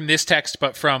not from this text,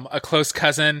 but from A Close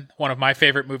Cousin, one of my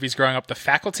favorite movies growing up, The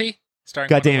Faculty, starring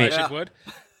God damn it. Elijah Wood.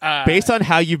 Based on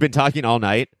how you've been talking all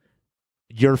night,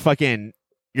 your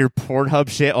Pornhub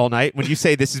shit all night. When you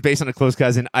say this is based on A Close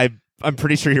Cousin, I'm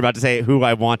pretty sure you're about to say who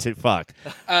I want to fuck.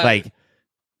 Like,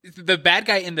 the bad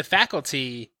guy in The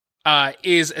Faculty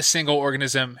is a single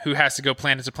organism who has to go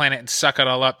planet to planet and suck it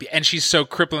all up, and she's so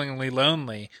cripplingly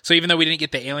lonely. So even though we didn't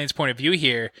get the aliens' point of view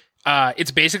here,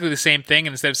 it's basically the same thing.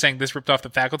 And instead of saying this ripped off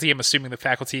The Faculty, I'm assuming The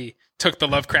Faculty took the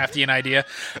Lovecraftian idea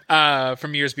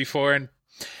from years before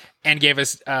and gave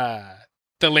us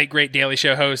the late great Daily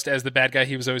Show host as the bad guy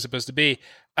he was always supposed to be.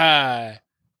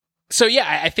 So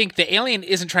yeah, I think the alien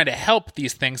isn't trying to help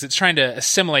these things; it's trying to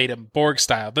assimilate them, Borg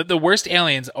style. But the worst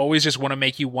aliens always just want to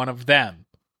make you one of them.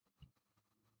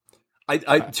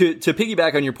 To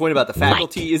piggyback on your point about the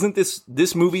faculty, isn't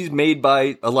this movie's made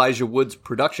by Elijah Wood's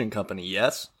production company?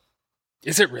 Yes,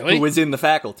 is it really? Who was in the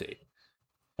faculty?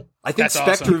 I think That's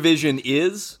awesome. Spectrovision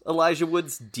is Elijah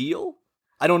Wood's deal.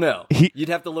 I don't know. You'd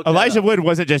have to look. Elijah Wood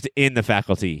wasn't just in the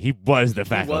faculty; he was the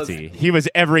faculty. He was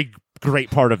every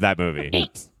great part of that movie.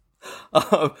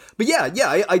 But yeah,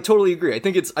 I totally agree. I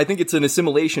think it's an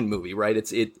assimilation movie, right?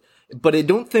 But I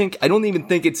don't even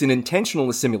think it's an intentional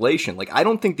assimilation. Like, I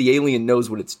don't think the alien knows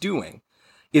what it's doing.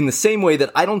 In the same way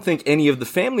that I don't think any of the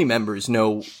family members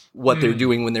know what they're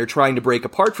doing when they're trying to break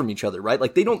apart from each other, right?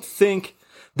 Like, they don't think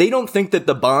that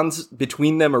the bonds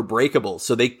between them are breakable,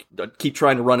 so they keep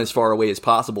trying to run as far away as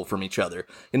possible from each other.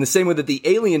 In the same way that the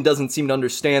alien doesn't seem to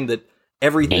understand that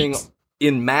everything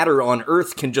in matter on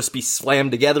Earth can just be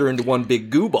slammed together into one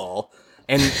big goo ball,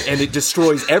 and it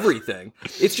destroys everything.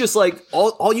 It's just like,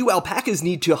 all you alpacas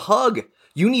need to hug.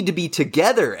 You need to be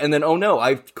together, and then, oh no,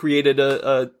 I've created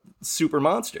a super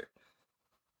monster.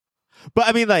 But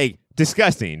I mean, like,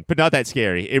 disgusting, but not that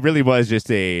scary. It really was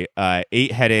just a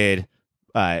 8-headed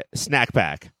snack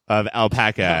pack of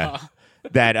alpaca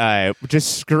that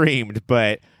just screamed.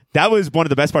 But that was one of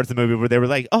the best parts of the movie, where they were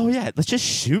like, oh yeah, let's just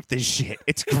shoot this shit.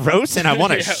 It's gross and I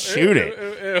want to shoot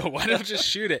it. Why don't just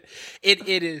shoot it? It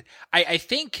is. I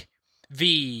think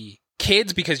the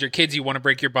kids, because you're kids, you want to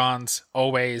break your bonds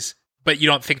always, but you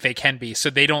don't think they can be, so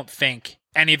they don't think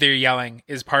any of their yelling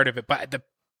is part of it. But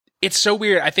it's so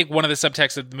weird. I think one of the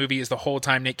subtexts of the movie is the whole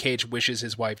time Nick Cage wishes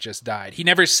his wife just died. He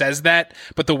never says that,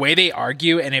 but the way they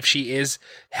argue, and if she is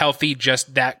healthy,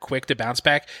 just that quick to bounce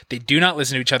back, they do not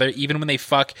listen to each other, even when they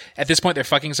fuck. At this point, they're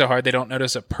fucking so hard they don't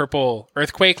notice a purple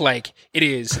earthquake. Like, it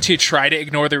is to try to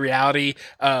ignore the reality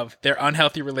of their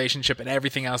unhealthy relationship and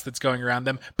everything else that's going around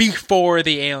them before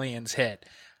the aliens hit.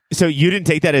 So you didn't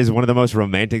take that as one of the most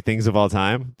romantic things of all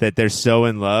time? That they're so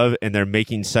in love and they're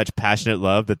making such passionate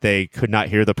love that they could not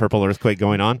hear the purple earthquake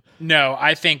going on? No,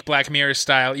 I think Black Mirror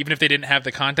style, even if they didn't have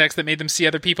the context that made them see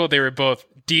other people, they were both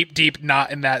deep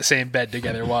not in that same bed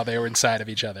together while they were inside of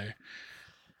each other.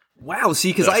 Wow,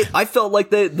 see, because I felt like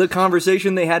the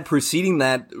conversation they had preceding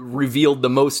that revealed the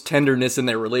most tenderness in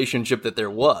their relationship that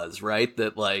there was, right?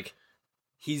 That, like,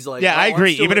 he's like, yeah, I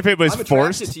agree. Even if it was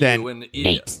forced, then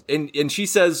and she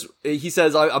says, he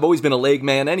says, I've always been a leg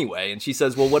man anyway. And she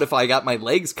says, well, what if I got my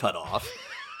legs cut off?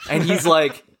 And he's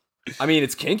like, I mean,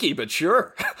 it's kinky, but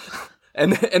sure.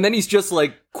 And then he's just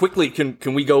like, quickly,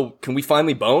 can we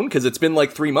finally bone? Because it's been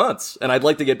like 3 months, and I'd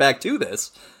like to get back to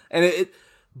this. And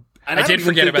I did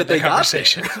forget about that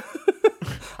conversation.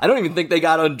 I don't even think they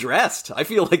got undressed. I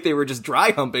feel like they were just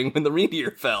dry humping when the meteor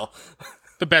fell.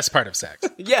 The best part of sex.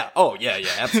 Yeah. Oh, yeah,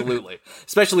 absolutely.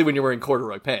 Especially when you're wearing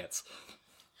corduroy pants.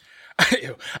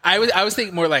 I was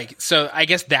thinking more like, so I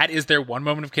guess that is their one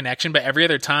moment of connection, but every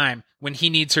other time when he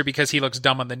needs her because he looks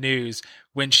dumb on the news,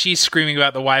 when she's screaming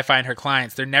about the Wi-Fi and her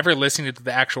clients, they're never listening to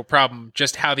the actual problem,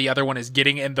 just how the other one is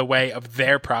getting in the way of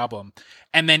their problem.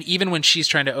 And then even when she's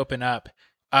trying to open up,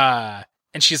 and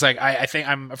she's like, I think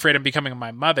I'm afraid I'm becoming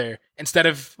my mother, instead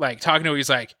of like talking to her, he's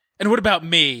like, and what about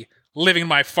me? Living in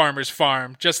my farmer's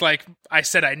farm, just like I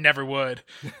said I never would.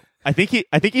 I think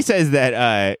he says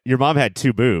that your mom had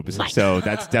 2 boobs, so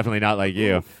that's definitely not like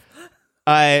you.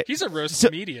 He's a roast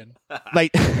comedian.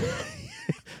 Like,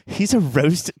 he's a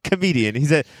roast comedian.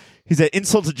 He's an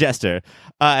insult jester.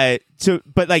 But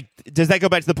like, does that go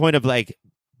back to the point of like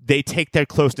they take their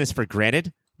closeness for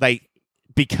granted? Like,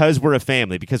 because we're a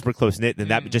family, because we're close knit, then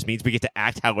that just means we get to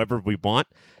act however we want.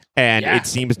 And it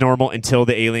seems normal until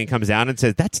the alien comes down and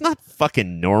says, that's not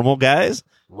fucking normal, guys.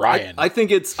 Ryan. I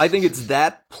think it's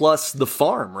that plus the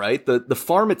farm, right? The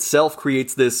farm itself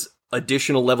creates this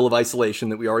additional level of isolation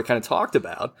that we already kind of talked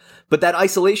about. But that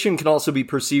isolation can also be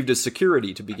perceived as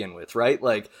security to begin with, right?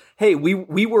 Like, hey,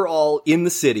 we were all in the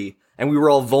city and we were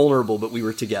all vulnerable, but we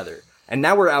were together. And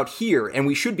now we're out here and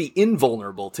we should be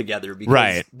invulnerable together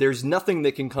because there's nothing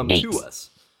that can come to us.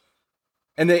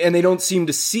 And they don't seem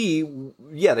to see,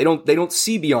 they don't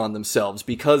see beyond themselves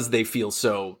because they feel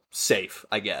so safe,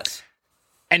 I guess.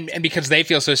 And because they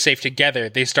feel so safe together,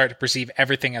 they start to perceive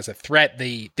everything as a threat.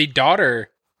 The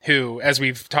daughter, who, as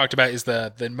we've talked about, is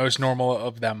the most normal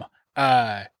of them,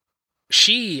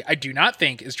 she, I do not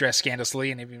think, is dressed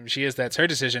scandalously, and even if she is, that's her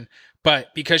decision. But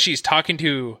because she's talking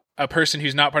to a person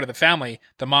who's not part of the family,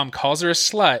 the mom calls her a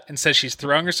slut and says she's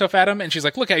throwing herself at him, and she's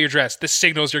like, look how you're dressed. The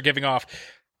signals you're giving off.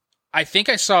 I think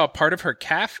I saw a part of her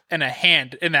calf and a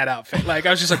hand in that outfit. Like, I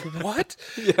was just like, what?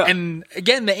 Yeah. And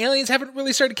again, the aliens haven't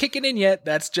really started kicking in yet.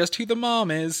 That's just who the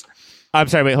mom is. I'm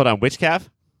sorry, wait, hold on. Which calf?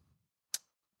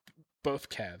 Both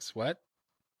calves. What?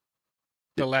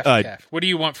 The left calf. What do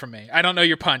you want from me? I don't know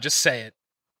your pun. Just say it.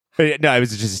 No, it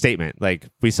was just a statement. Like,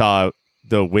 we saw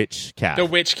the witch calf. The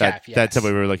witch calf, yes. That's what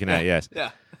we were looking at, yes.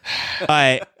 Yeah.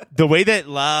 The way that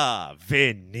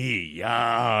Lavinia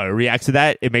reacts to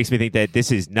that, it makes me think that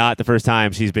this is not the first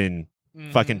time she's been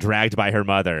fucking dragged by her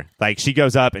mother. Like, she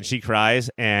goes up and she cries,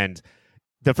 and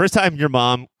the first time your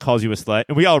mom calls you a slut,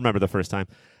 and we all remember the first time,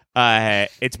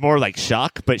 it's more like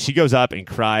shock, but she goes up and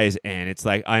cries, and it's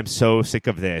like, I'm so sick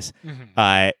of this.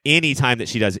 Anytime that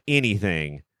she does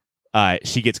anything,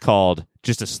 she gets called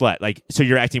just a slut. Like, so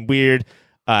you're acting weird,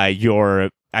 you're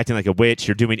acting like a witch,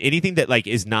 you're doing anything that like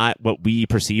is not what we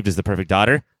perceived as the perfect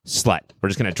daughter, slut. We're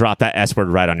just gonna drop that S word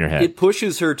right on your head. It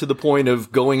pushes her to the point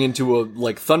of going into a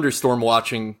like thunderstorm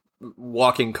walking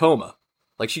coma.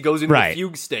 Like, she goes into a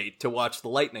fugue state to watch the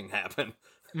lightning happen.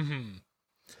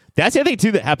 That's the other thing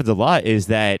too that happens a lot, is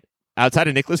that outside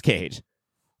of Nicolas Cage,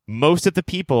 most of the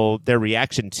people, their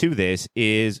reaction to this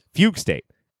is fugue state.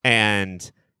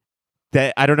 And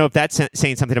that, I don't know if that's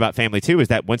saying something about family too, is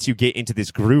that once you get into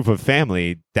this groove of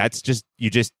family, that's just you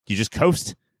just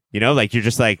coast. You know, like, you're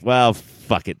just like, well,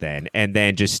 fuck it then, and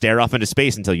then just stare off into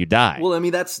space until you die. Well, I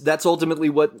mean, that's ultimately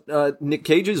what Nick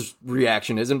Cage's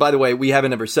reaction is. And by the way, we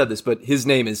haven't ever said this, but his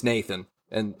name is Nathan,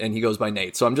 and he goes by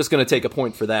Nate. So I'm just going to take a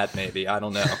point for that, maybe. I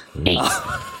don't know. Nate.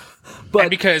 But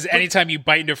because anytime you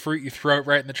bite into fruit, you throw it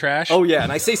right in the trash. Oh yeah,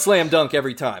 and I say slam dunk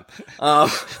every time.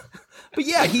 But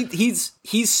yeah, he's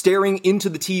staring into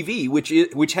the TV,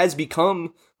 which has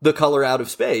become the color out of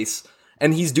space.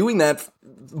 And he's doing that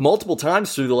multiple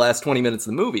times through the last 20 minutes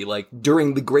of the movie. Like,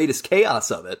 during the greatest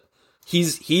chaos of it, he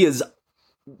is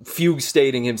fugue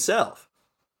stating himself.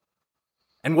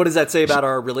 And what does that say about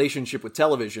our relationship with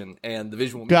television and the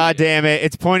visual media? God damn it.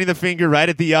 It's pointing the finger right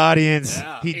at the audience.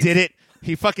 Yeah. He did it.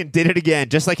 He fucking did it again.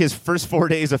 Just like his first 4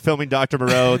 days of filming Dr.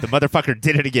 Moreau, the motherfucker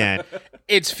did it again.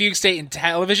 It's fugue state in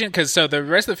television, because so the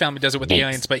rest of the family does it with the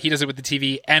aliens, but he does it with the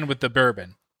TV and with the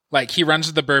bourbon. Like, he runs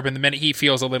with the bourbon the minute he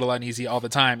feels a little uneasy all the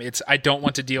time. It's, I don't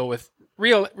want to deal with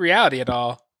reality at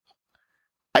all.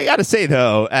 I gotta say,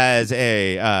 though, as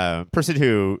a person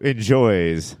who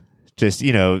enjoys just,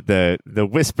 you know, the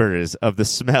whispers of the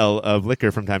smell of liquor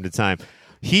from time to time,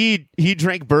 he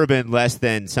drank bourbon less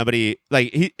than somebody, like,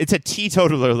 it's a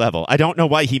teetotaler level. I don't know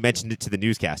why he mentioned it to the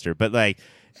newscaster, but, like,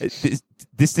 he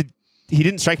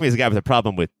didn't strike me as a guy with a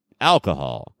problem with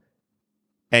alcohol.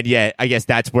 And yet, I guess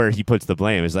that's where he puts the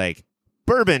blame. Is like,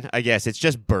 bourbon, I guess, it's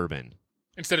just bourbon.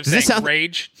 Instead of saying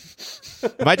rage.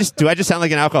 Do I just sound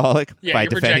like an alcoholic by you're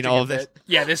defending all of this?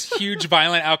 Yeah, this huge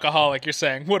violent alcoholic, you're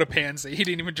saying, what a pansy. He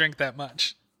didn't even drink that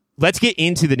much. Let's get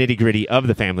into the nitty-gritty of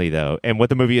the family, though, and what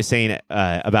the movie is saying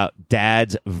about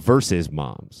dads versus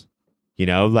moms. You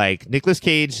know, like, Nicolas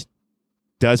Cage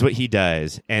does what he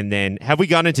does, and then have we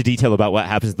gone into detail about what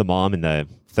happens to the mom in the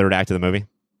third act of the movie?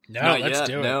 No, let's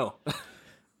do it. No.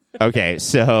 Okay,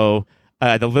 so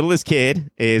the littlest kid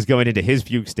is going into his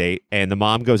fugue state, and the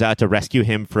mom goes out to rescue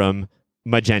him from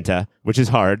magenta, which is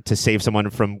hard to save someone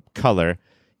from color,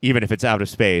 even if it's out of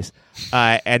space.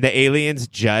 And the aliens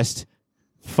just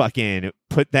fucking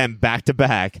put them back to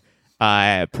back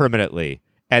permanently.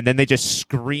 And then they just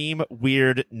scream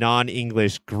weird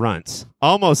non-English grunts,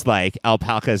 almost like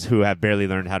alpacas who have barely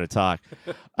learned how to talk,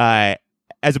 as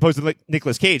opposed to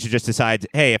Nicolas Cage, who just decides,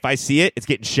 hey, if I see it, it's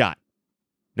getting shot.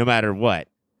 No matter what.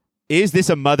 Is this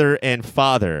a mother and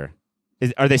father?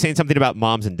 Are they saying something about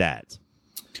moms and dads?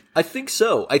 I think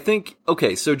so.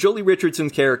 Okay, so Jolie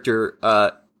Richardson's character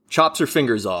chops her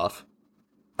fingers off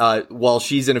while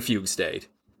she's in a fugue state.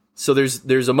 So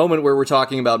there's a moment where we're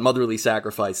talking about motherly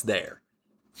sacrifice there.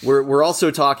 We're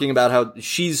also talking about how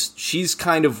she's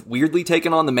kind of weirdly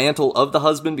taken on the mantle of the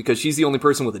husband because she's the only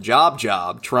person with a job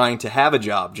trying to have a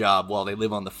job while they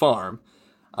live on the farm.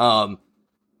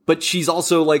 But she's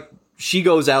also, like, she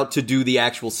goes out to do the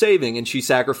actual saving, and she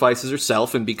sacrifices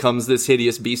herself and becomes this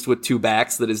hideous beast with two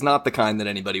backs that is not the kind that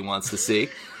anybody wants to see.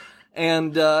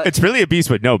 And it's really a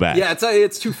beast with no back. Yeah,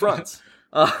 it's two fronts.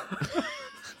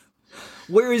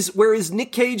 Whereas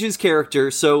Nick Cage's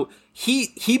character, so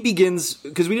he begins,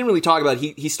 because we didn't really talk about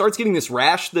it, he starts getting this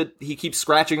rash that he keeps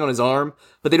scratching on his arm,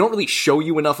 but they don't really show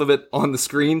you enough of it on the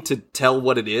screen to tell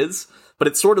what it is. But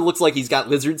it sort of looks like he's got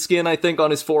lizard skin, I think,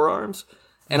 on his forearms.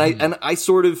 And I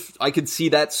could see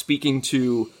that speaking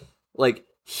to, like,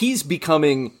 he's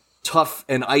becoming tough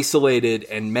and isolated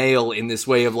and male in this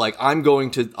way of, like, I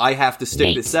have to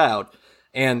stick this out.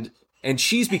 And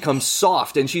she's become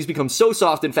soft, and she's become so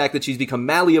soft, in fact, that she's become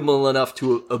malleable enough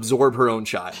to absorb her own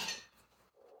child.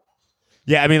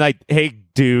 Yeah, I mean, like, hey,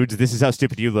 dudes, this is how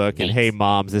stupid you look, and hey,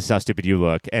 moms, this is how stupid you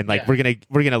look. And, like, we're gonna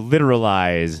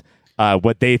literalize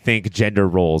what they think gender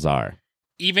roles are.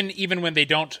 Even when they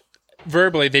don't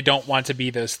verbally they don't want to be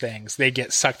those things. They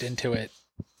get sucked into it.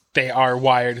 They are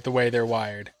wired the way they're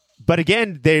wired. But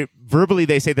again, they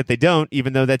say that they don't,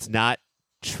 even though that's not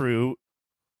true.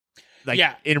 Like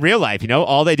in real life,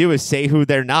 all they do is say who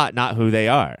they're not who they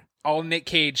are. All Nick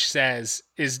Cage says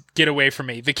is, "Get away from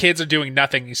me." The kids are doing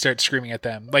nothing. He starts screaming at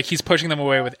them. Like, he's pushing them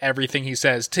away with everything he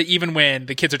says, to even when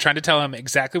the kids are trying to tell him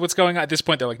exactly what's going on. At this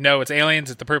point, they're like, "No, it's aliens.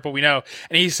 It's the purple. We know."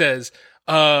 And he says,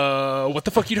 what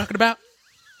the fuck are you talking about?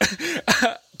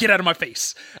 Get out of my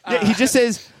face. He just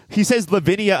says,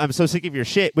 Lavinia, I'm so sick of your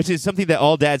shit, which is something that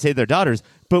all dads say to their daughters.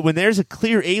 But when there's a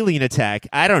clear alien attack,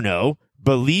 I don't know,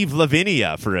 believe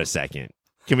Lavinia for a second.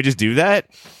 Can we just do that?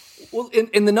 Well,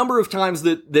 in the number of times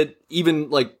that even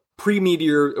like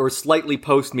pre-Meteor or slightly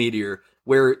post-Meteor,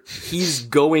 where he's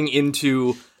going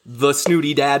into the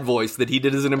snooty dad voice that he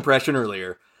did as an impression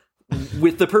earlier,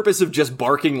 with the purpose of just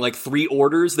barking like 3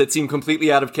 orders that seem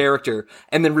completely out of character,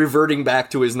 and then reverting back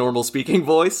to his normal speaking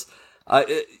voice.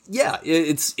 It's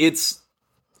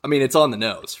on the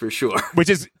nose for sure.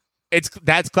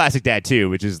 That's classic dad too,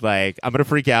 which is like, I'm going to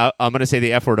freak out. I'm going to say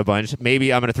the F word a bunch.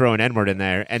 Maybe I'm going to throw an N word in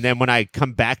there. And then when I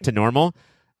come back to normal,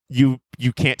 you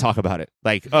can't talk about it.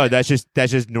 Like, oh, that's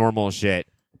just normal shit.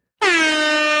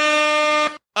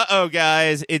 Uh-oh,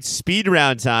 guys. It's speed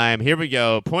round time. Here we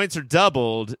go. Points are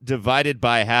doubled, divided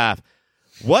by half.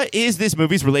 What is this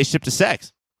movie's relationship to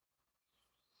sex?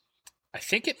 I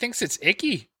think it thinks it's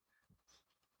icky.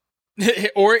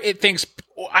 Or it thinks,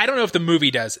 I don't know if the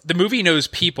movie does. The movie knows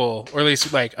people, or at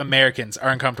least like Americans, are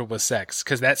uncomfortable with sex,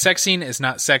 because that sex scene is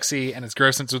not sexy and it's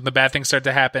gross when the bad things start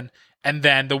to happen. And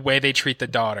then the way they treat the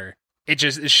daughter, it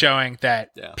just is showing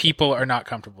that people are not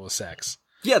comfortable with sex.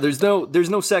 Yeah, there's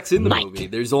no sex in the movie.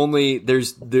 There's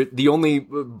the only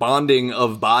bonding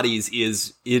of bodies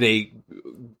is in a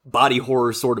body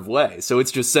horror sort of way. So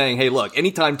it's just saying, hey, look,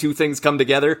 anytime 2 things come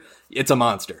together, it's a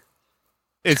monster.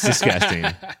 It's disgusting.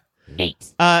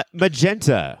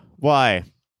 Magenta. Why?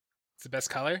 It's the best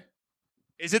color.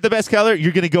 Is it the best color?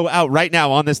 You're going to go out right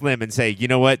now on this limb and say, you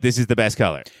know what? This is the best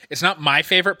color. It's not my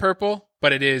favorite purple,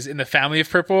 but it is in the family of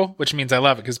purple, which means I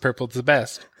love it because purple is the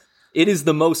best. It is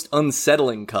the most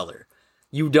unsettling color.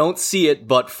 You don't see it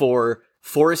but for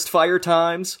forest fire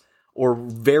times or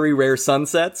very rare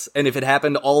sunsets. And if it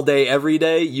happened all day, every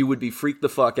day, you would be freaked the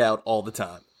fuck out all the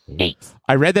time.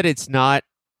 I read that it's not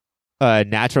a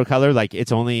natural color. Like,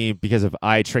 it's only because of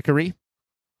eye trickery.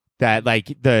 That like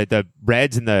the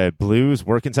reds and the blues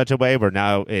work in such a way where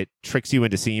now it tricks you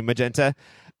into seeing magenta.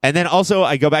 And then also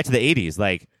I go back to the 80s,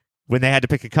 like when they had to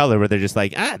pick a color where they're just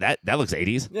like, that looks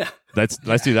 80s. Yeah. Let's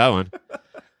do that one.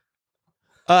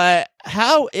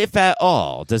 How, if at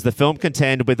all, does the film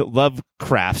contend with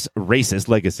Lovecraft's racist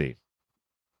legacy?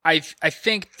 I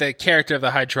think the character of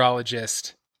the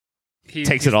hydrologist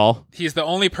takes it all. He's the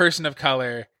only person of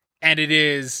color, and it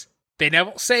is. They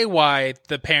never say why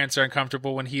the parents are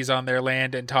uncomfortable when he's on their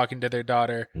land and talking to their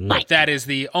daughter. But that is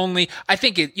the only. I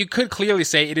think you could clearly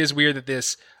say it is weird that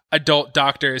this adult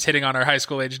doctor is hitting on our high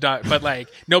school age daughter, but like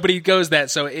nobody goes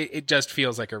that, so it just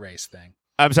feels like a race thing.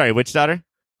 I'm sorry, which daughter?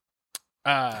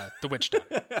 The witch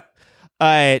daughter.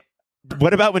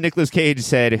 What about when Nicolas Cage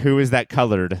said, "Who is that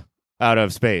colored out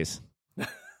of space"?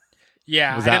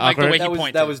 Yeah, was I didn't like the way that he was,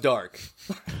 pointed. That was dark.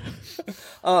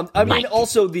 I mean,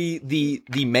 also the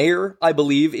mayor, I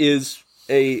believe, is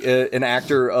an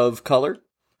actor of color,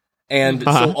 and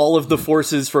so all of the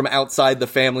forces from outside the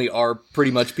family are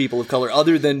pretty much people of color,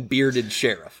 other than bearded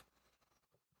sheriff.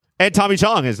 And Tommy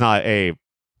Chong is not a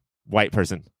white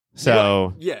person,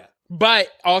 so yeah. But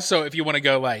also, if you want to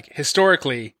go like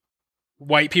historically,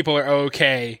 white people are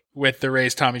okay with the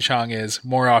race Tommy Chong is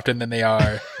more often than they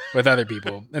are with other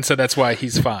people, and so that's why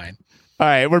he's fine. All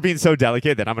right, we're being so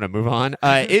delicate that I'm going to move on.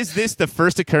 Is this the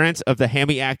first occurrence of the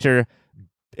hammy actor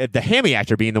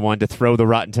being the one to throw the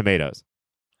Rotten Tomatoes?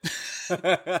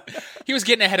 He was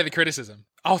getting ahead of the criticism.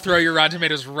 I'll throw your Rotten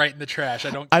Tomatoes right in the trash.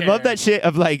 I don't care. I love that shit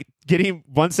of like getting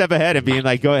one step ahead and being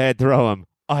like, go ahead, throw them.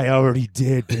 I already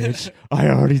did, bitch.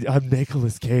 I'm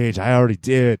Nicolas Cage. I already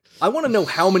did. I want to know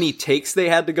how many takes they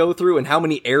had to go through and how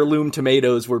many heirloom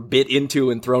tomatoes were bit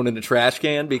into and thrown in a trash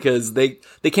can, because they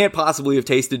can't possibly have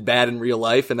tasted bad in real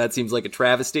life, and that seems like a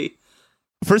travesty.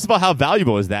 First of all, how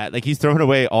valuable is that? Like, he's throwing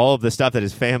away all of the stuff that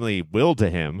his family willed to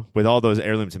him with all those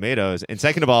heirloom tomatoes. And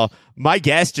second of all, my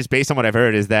guess, just based on what I've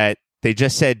heard, is that they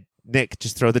just said, Nick,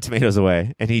 just throw the tomatoes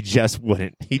away. And he just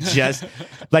wouldn't. He just,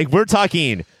 like, we're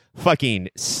talking fucking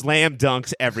slam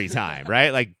dunks every time,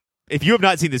 right? Like, if you have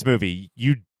not seen this movie,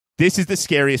 this is the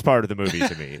scariest part of the movie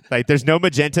to me. Like, there's no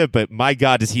magenta, but my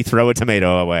God, does he throw a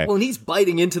tomato away? Well, and he's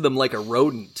biting into them like a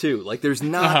rodent too. Like, there's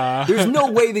no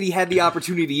way that he had the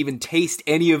opportunity to even taste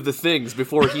any of the things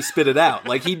before he spit it out.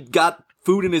 Like, he got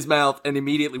food in his mouth and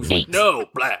immediately was like, no,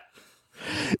 blah.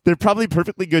 They're probably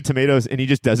perfectly good tomatoes, and he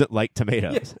just doesn't like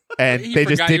tomatoes. And He they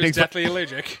just forgot he didn't was deathly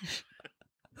allergic.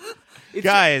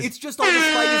 Guys. It's just all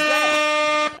despite his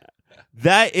dad.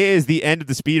 That is the end of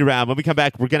the speed round. When we come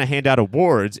back, we're going to hand out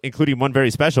awards, including one very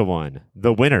special one,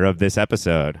 the winner of this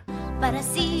episode. But I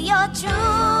see your true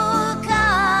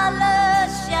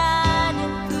colors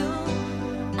shining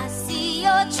through. I see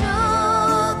your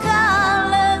true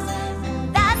colors,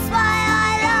 and that's why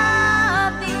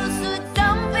I love you. So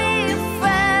don't be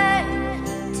afraid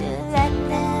to let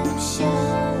them show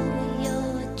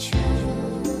your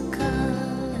true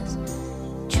colors.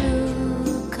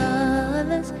 True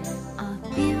colors are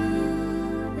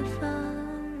beautiful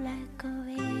like a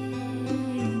rainbow.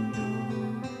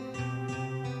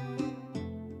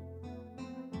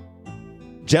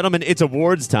 Gentlemen, it's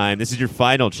awards time. This is your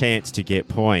final chance to get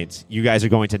points. You guys are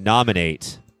going to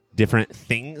nominate different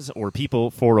things or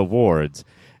people for awards,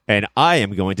 and I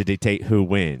am going to dictate who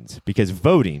wins because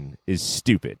voting is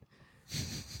stupid.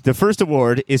 The first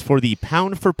award is for the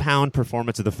pound-for-pound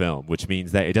performance of the film, which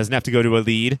means that it doesn't have to go to a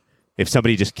lead. If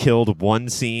somebody just killed one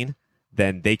scene,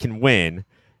 then they can win.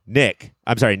 Nate,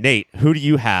 who do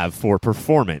you have for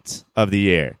performance of the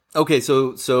year? Okay,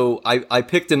 so I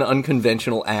picked an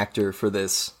unconventional actor for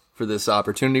this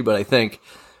opportunity, but I think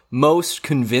most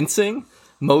convincing,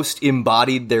 most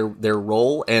embodied their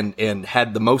role, and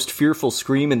had the most fearful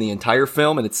scream in the entire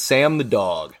film, and it's Sam the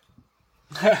dog.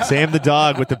 Sam the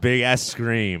dog with the big ass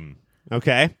scream.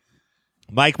 Okay,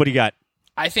 Mike, what do you got?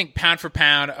 I think pound for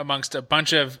pound, amongst a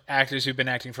bunch of actors who've been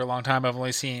acting for a long time, I've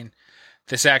only seen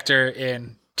this actor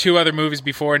in 2 other movies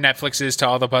before. Netflix's To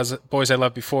All the Boys I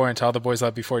Loved Before and To All the Boys I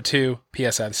Loved Before 2.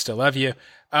 P.S. I Still Love You.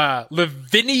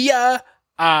 Lavinia,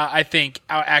 I think,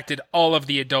 outacted all of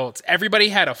the adults. Everybody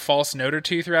had a false note or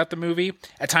two throughout the movie.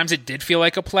 At times it did feel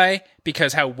like a play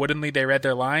because how woodenly they read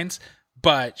their lines.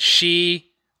 But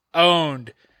she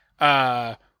owned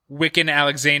Wiccan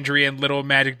Alexandrian little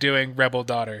magic doing rebel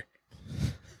daughter.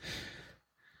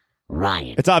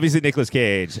 Ryan. It's obviously Nicolas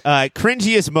Cage.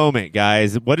 Cringiest moment,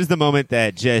 guys. What is the moment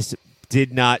that just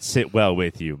did not sit well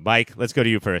with you? Mike, let's go to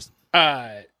you first.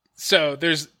 So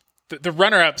there's the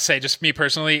runner-up, say, just me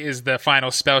personally, is the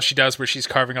final spell she does where she's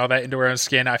carving all that into her own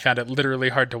skin. I found it literally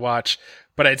hard to watch.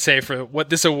 But I'd say for what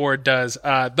this award does,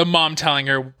 the mom telling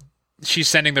her she's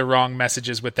sending the wrong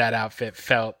messages with that outfit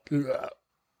felt...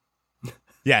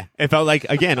 Yeah, it felt like,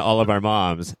 again, all of our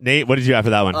moms. Nate, what did you have for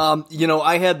that one?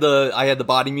 I had the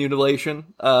body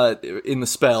mutilation in the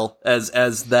spell as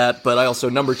that, but I also,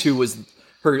 number 2 was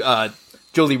her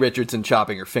Jolie Richardson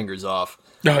chopping her fingers off.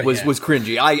 Was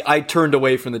cringy. I turned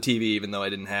away from the TV even though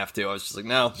I didn't have to. I was just like,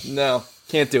 no,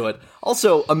 can't do it.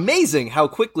 Also, amazing how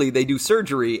quickly they do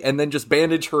surgery and then just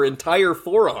bandage her entire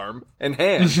forearm and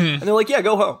hand. And they're like, yeah,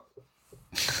 go home.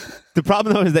 The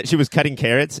problem, though, is that she was cutting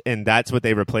carrots, and that's what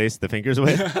they replaced the fingers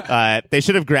with. They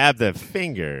should have grabbed the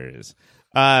fingers.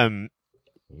 Nate,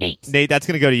 that's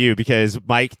going to go to you because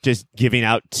Mike just giving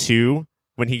out 2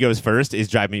 when he goes first is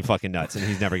driving me fucking nuts, and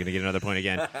he's never going to get another point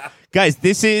again. Guys,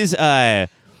 this is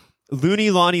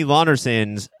Looney Lonnie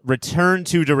Launderson's return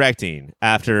to directing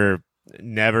after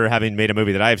never having made a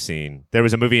movie that I've seen. There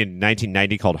was a movie in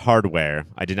 1990 called Hardware.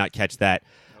 I did not catch that.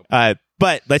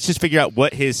 But let's just figure out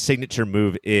what his signature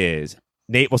move is.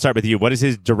 Nate, we'll start with you. What is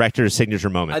his director's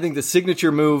signature moment? I think the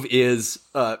signature move is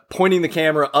pointing the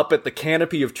camera up at the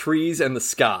canopy of trees and the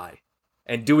sky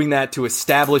and doing that to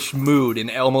establish mood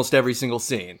in almost every single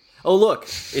scene. Oh, look,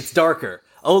 it's darker.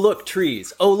 Oh, look,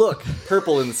 trees. Oh, look,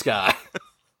 purple in the sky.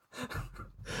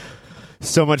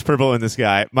 So much purple in the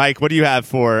sky. Mike, what do you have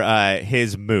for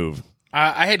his move?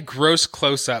 I had gross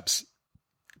close-ups.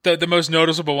 The most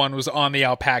noticeable one was on the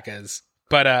alpacas.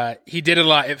 But he did a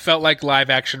lot. It felt like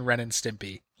live-action Ren and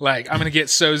Stimpy. Like, I'm going to get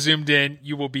so zoomed in,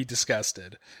 you will be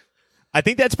disgusted. I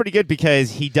think that's pretty good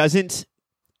because he doesn't,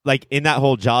 like, in that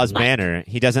whole Jaws manner,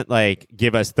 he doesn't, like,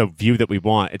 give us the view that we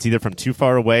want. It's either from too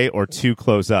far away or too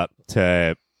close up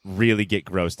to really get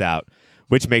grossed out,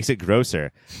 which makes it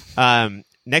grosser.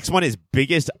 Next one is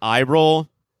biggest eye roll.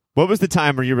 What was the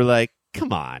time where you were like,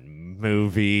 come on,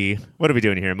 movie? What are we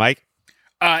doing here, Mike?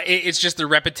 It's just the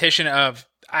repetition of...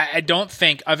 I don't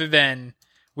think, other than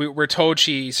we're told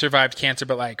she survived cancer,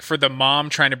 but like for the mom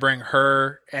trying to bring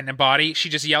her and a body, she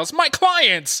just yells, "My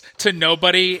clients!" to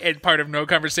nobody and part of no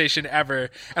conversation ever.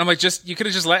 And I'm like, you could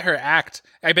have just let her act.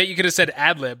 I bet you could have said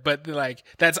ad lib, but like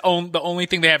that's the only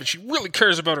thing they have, and she really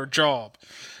cares about her job.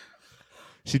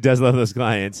 She does love those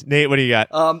clients. Nate, what do you got?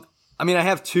 I mean, I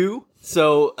have two.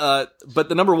 So, but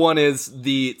the number one is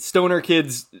the stoner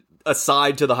kids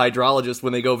aside to the hydrologist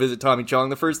when they go visit Tommy Chong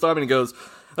the first time, and he goes,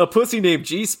 "A pussy named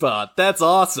G-Spot. That's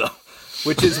awesome."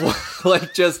 Which is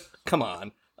like, just come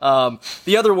on.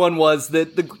 The other one was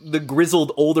that the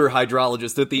grizzled older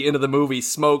hydrologist at the end of the movie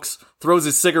smokes, throws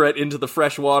his cigarette into the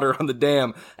fresh water on the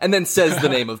dam, and then says the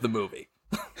name of the movie.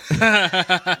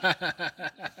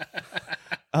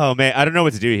 Oh man, I don't know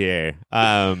what to do here.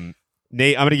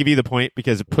 Nate, I'm going to give you the point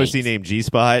because pussy named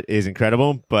G-Spot is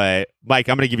incredible, but Mike,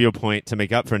 I'm going to give you a point to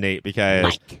make up for Nate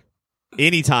because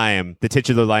anytime the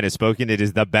titular line is spoken, it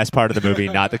is the best part of the movie,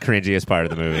 not the cringiest part of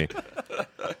the movie.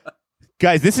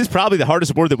 Guys, this is probably the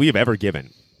hardest award that we have ever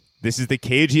given. This is the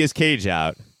cagiest cage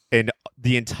out in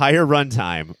the entire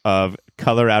runtime of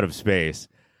Color Out of Space.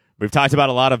 We've talked about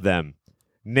a lot of them.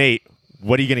 Nate,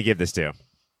 what are you going to give this to?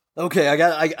 Okay,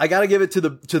 I got to give it to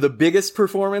the biggest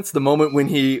performance, the moment when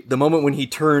he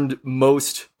turned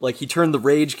he turned the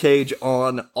rage cage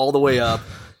on all the way up.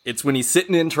 It's when he's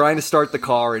sitting in trying to start the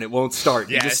car and it won't start.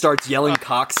 Yes. He just starts yelling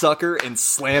cocksucker and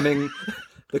slamming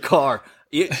the car.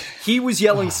 He was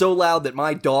yelling so loud that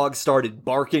my dog started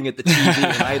barking at the TV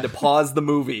and I had to pause the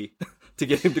movie to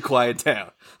get him to quiet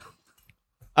down.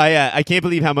 I can't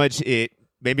believe how much it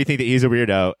made me think that he's a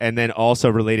weirdo and then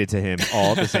also related to him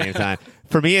all at the same time.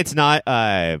 For me, it's not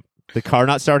the car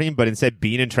not starting, but instead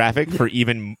being in traffic for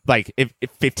even like if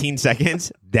 15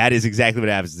 seconds. That is exactly what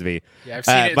happens to me. Yeah, I've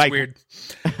seen it. It's Mike, weird.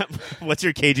 What's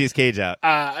your cagiest cage out?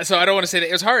 So I don't want to say that.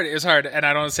 It was hard, and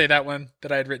I don't want to say that one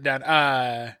that I had written down.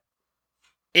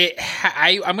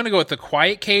 I'm going to go with the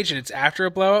quiet cage, and it's after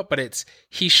a blow up, but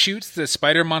he shoots the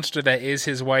spider monster that is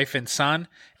his wife and son,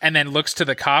 and then looks to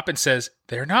the cop and says,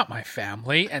 "They're not my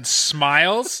family," and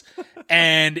smiles,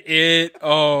 and it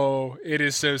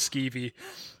is so skeevy.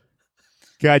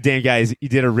 God damn, guys, you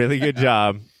did a really good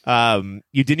job.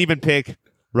 You didn't even pick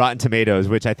Rotten Tomatoes,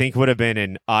 which I think would have been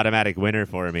an automatic winner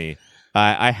for me.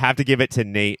 I have to give it to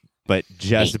Nate, but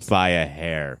just by a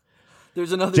hair.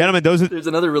 There's another Gentlemen, there's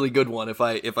another really good one if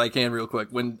I can real quick.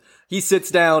 When he sits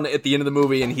down at the end of the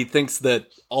movie and he thinks that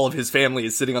all of his family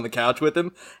is sitting on the couch with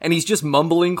him, and he's just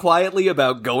mumbling quietly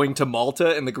about going to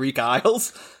Malta and the Greek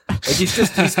Isles. Like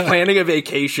he's planning a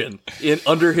vacation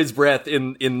under his breath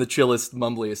in the chillest,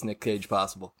 mumbliest Nick Cage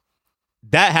possible.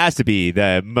 That has to be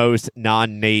the most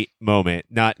non-Nate moment,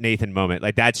 not Nathan moment.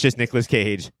 Like, that's just Nicolas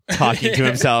Cage talking to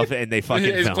himself, and they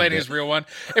fucking He's playing his real one.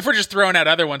 If we're just throwing out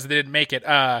other ones that didn't make it,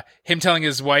 him telling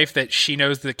his wife that she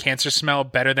knows the cancer smell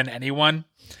better than anyone.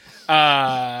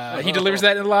 He delivers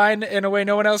that in line in a way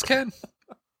no one else can.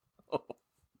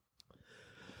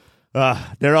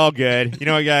 They're all good. You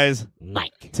know what, guys?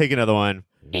 Mike. Take another one.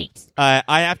 Nate. I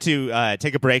have to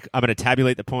take a break. I'm going to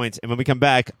tabulate the points, and when we come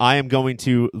back, I am going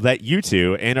to let you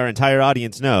two and our entire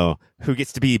audience know who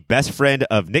gets to be best friend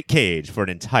of Nick Cage for an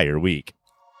entire week.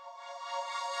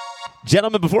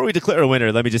 Gentlemen, before we declare a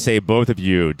winner, let me just say both of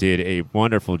you did a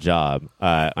wonderful job.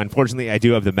 Unfortunately, I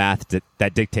do have the math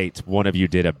that dictates one of you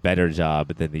did a better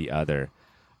job than the other.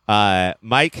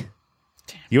 Mike,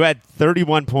 you had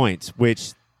 31 points,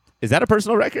 which... Is that a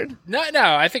personal record? No.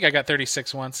 I think I got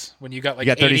 36 once. When you got like,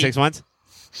 you got 36 once.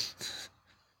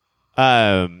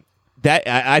 I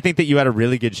think that you had a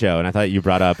really good show, and I thought you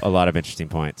brought up a lot of interesting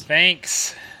points.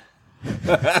 Thanks.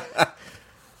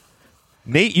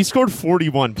 Nate, you scored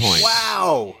 41 points.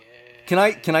 Wow. Can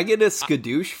I get a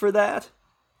skadoosh for that?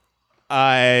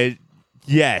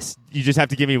 Yes. You just have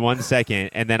to give me 1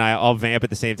 second, and then I'll vamp at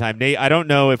the same time. Nate, I don't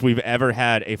know if we've ever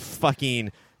had a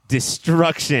fucking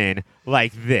destruction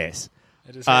like this.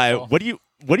 It is what do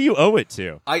you owe it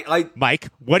to? Mike,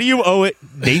 what do you owe it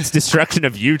Nate's destruction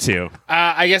of you to?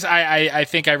 I guess I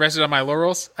think I rested on my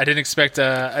laurels. I didn't expect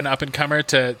an up-and-comer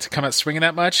to come out swinging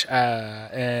that much.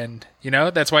 And,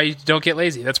 that's why you don't get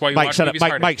lazy. That's why you watch movies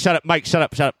harder. Mike, shut up. Mike, shut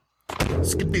up.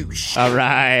 Skadoosh. All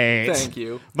right. Thank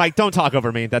you. Mike, don't talk over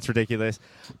me. That's ridiculous.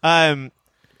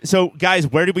 So, guys,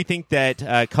 where do we think that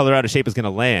Color Out of Shape is going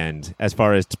to land as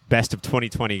far as best of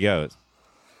 2020 goes?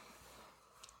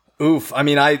 Oof. I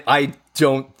mean, I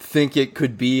don't think it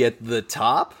could be at the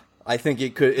top. I think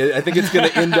it could. I think it's going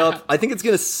to end up. I think it's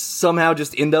going to somehow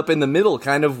just end up in the middle,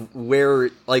 kind of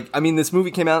where, this movie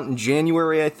came out in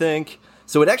January, I think.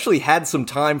 So it actually had some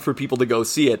time for people to go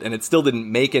see it, and it still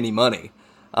didn't make any money.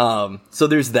 So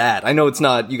there's that. I know it's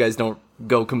not. You guys don't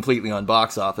go completely on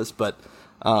box office, but.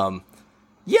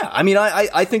 Yeah, I mean,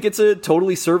 I think it's a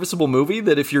totally serviceable movie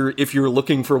that if you're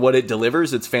looking for what it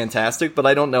delivers, it's fantastic, but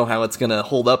I don't know how it's going to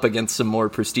hold up against some more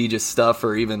prestigious stuff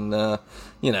or even, I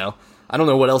don't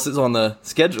know what else is on the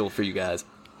schedule for you guys.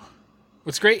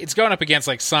 What's great, it's going up against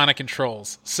like Sonic and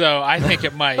Trolls, so I think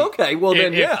it might. Okay, well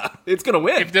then, it's gonna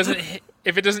win. If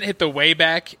it doesn't hit the way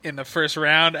back in the first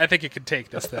round, I think it could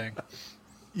take this thing.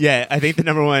 Yeah, I think the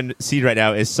number one seed right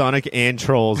now is Sonic and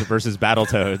Trolls versus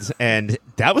Battletoads, and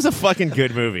that was a fucking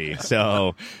good movie.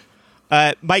 So,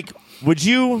 Mike, would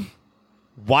you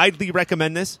widely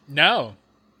recommend this? No.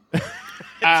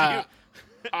 I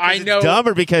know dumb,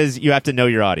 or because you have to know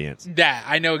your audience. That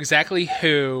I know exactly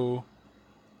who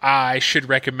I should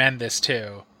recommend this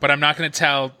to, but I'm not going to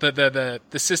tell the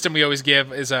system we always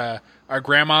give is our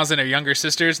grandmas and our younger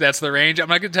sisters. That's the range. I'm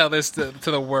not going to tell this to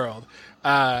the world.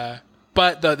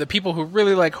 But the people who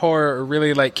really like horror or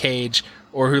really like Cage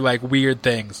or who like weird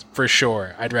things, for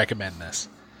sure, I'd recommend this.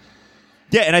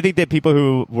 Yeah, and I think that people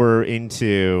who were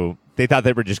they thought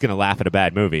they were just going to laugh at a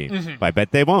bad movie. Mm-hmm. I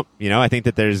bet they won't. You know, I think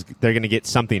that they're going to get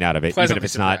something out of it, even if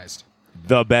it's surprised. Not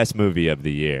the best movie of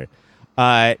the year.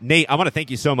 Nate, I want to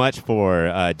thank you so much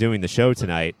for doing the show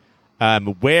tonight.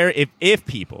 If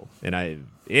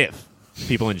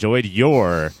people enjoyed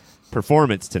your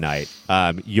performance tonight,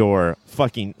 your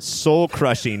fucking soul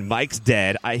crushing Mike's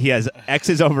dead. He has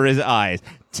X's over his eyes,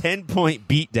 10-point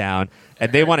beatdown,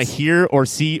 and they want to hear or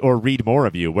see or read more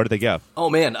of you. Where do they go?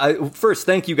 Oh man! First,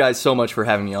 thank you guys so much for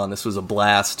having me on. This was a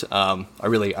blast. I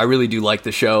really do like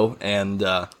the show, and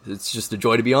it's just a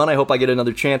joy to be on. I hope I get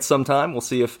another chance sometime. We'll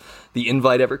see if the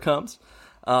invite ever comes.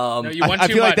 No, you want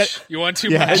too much. You want too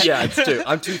much. Yeah, it's too.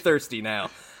 I'm too thirsty now.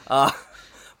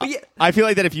 But yeah. I feel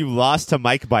like that if you lost to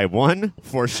Mike by 1,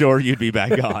 for sure you'd be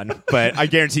back on. But I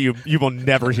guarantee you will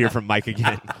never hear from Mike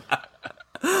again.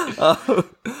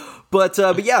 But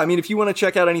yeah, I mean, if you want to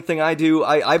check out anything I do,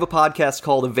 I have a podcast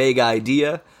called A Vague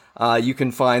Idea. You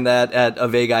can find that at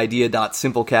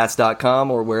avagueidea.simplecast.com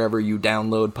or wherever you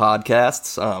download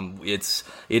podcasts.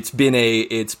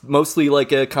 It's mostly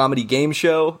like a comedy game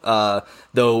show,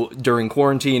 though during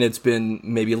quarantine it's been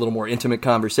maybe a little more intimate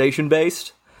conversation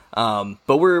based.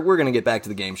 But we're going to get back to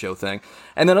the game show thing.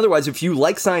 And then otherwise, if you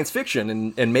like science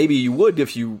fiction, and maybe you would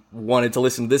if you wanted to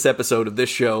listen to this episode of this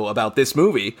show about this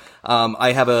movie,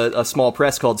 I have a small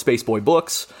press called Spaceboy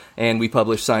Books, and we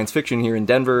publish science fiction here in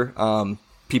Denver.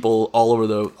 People all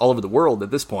over the world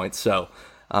at this point. So,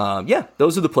 yeah,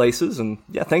 those are the places. And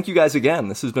yeah, thank you guys again.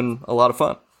 This has been a lot of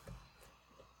fun.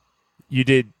 You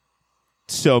did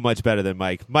so much better than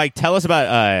Mike. Mike, tell us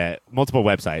about multiple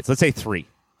websites. Let's say 3.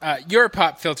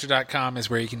 Yourpopfilter.com is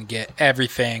where you can get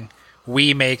everything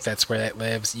we make. That's where that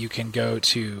lives. You can go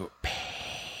to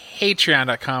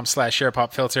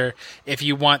patreon.com/yourpopfilter if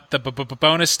you want the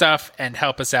bonus stuff and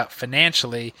help us out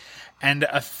financially. And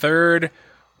a third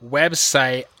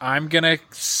website I'm going to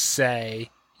say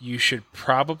you should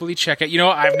probably check out. You know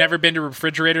what? I've never been to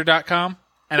refrigerator.com,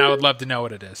 and I would love to know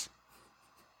what it is.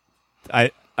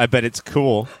 I bet it's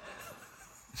cool.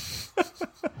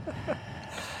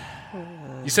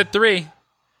 You said 3.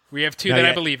 We have 2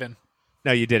 I believe in.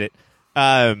 No, you did it.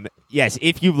 Yes,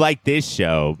 if you like this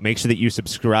show, make sure that you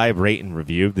subscribe, rate, and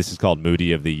review. This is called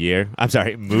Moody of the Year. I'm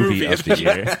sorry, Movie of the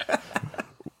Year.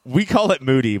 We call it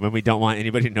Moody when we don't want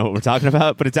anybody to know what we're talking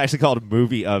about, but it's actually called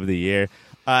Movie of the Year.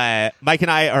 Mike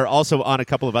and I are also on a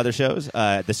couple of other shows.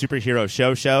 The Superhero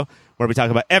Show, where we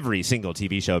talk about every single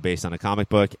TV show based on a comic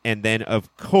book. And then,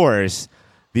 of course,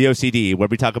 The OCD, where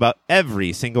we talk about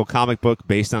every single comic book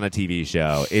based on a TV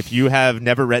show. If you have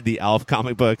never read the Alf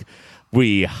comic book,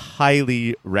 we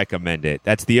highly recommend it.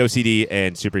 That's The OCD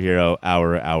and Superhero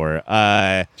Hour.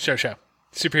 Show.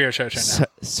 Superhero Show now.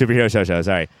 Superhero Show,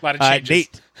 sorry. A lot of changes.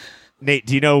 Nate,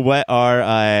 do you know what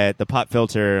our the Pop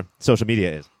Filter social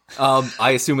media is?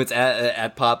 I assume it's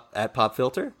at Pop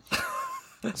Filter.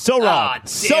 So wrong.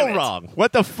 Wrong.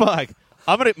 What the fuck?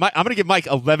 I'm gonna give Mike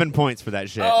 11 points for that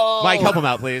shit. Oh. Mike, help him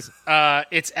out, please.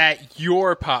 It's at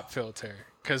your Pop Filter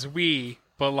because we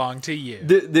belong to you.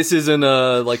 This isn't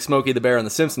like Smokey the Bear on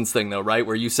The Simpsons thing, though, right?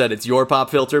 Where you said it's your Pop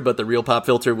Filter, but the real Pop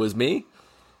Filter was me.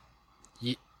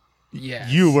 Yeah.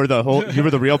 You were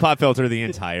the real Pop Filter the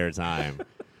entire time.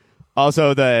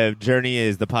 Also, the journey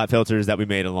is the pop filters that we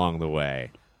made along the way.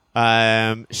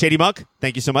 Shady Monk,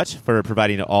 thank you so much for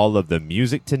providing all of the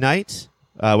music tonight.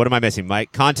 What am I missing,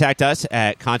 Mike? Contact us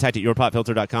at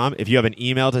contact@yourpopfilter.com if you have an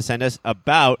email to send us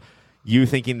about you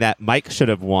thinking that Mike should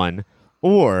have won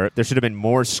or there should have been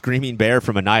more Screaming Bear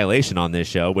from Annihilation on this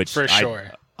show, which for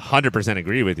sure. I 100%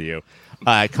 agree with you.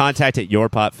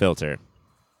 Contact@yourpopfilter.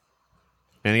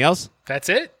 Anything else? That's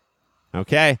it.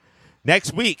 Okay.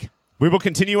 Next week, we will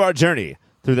continue our journey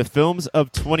through the films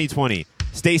of 2020.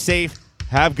 Stay safe,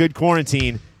 have good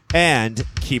quarantine, and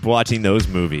keep watching those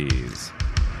movies.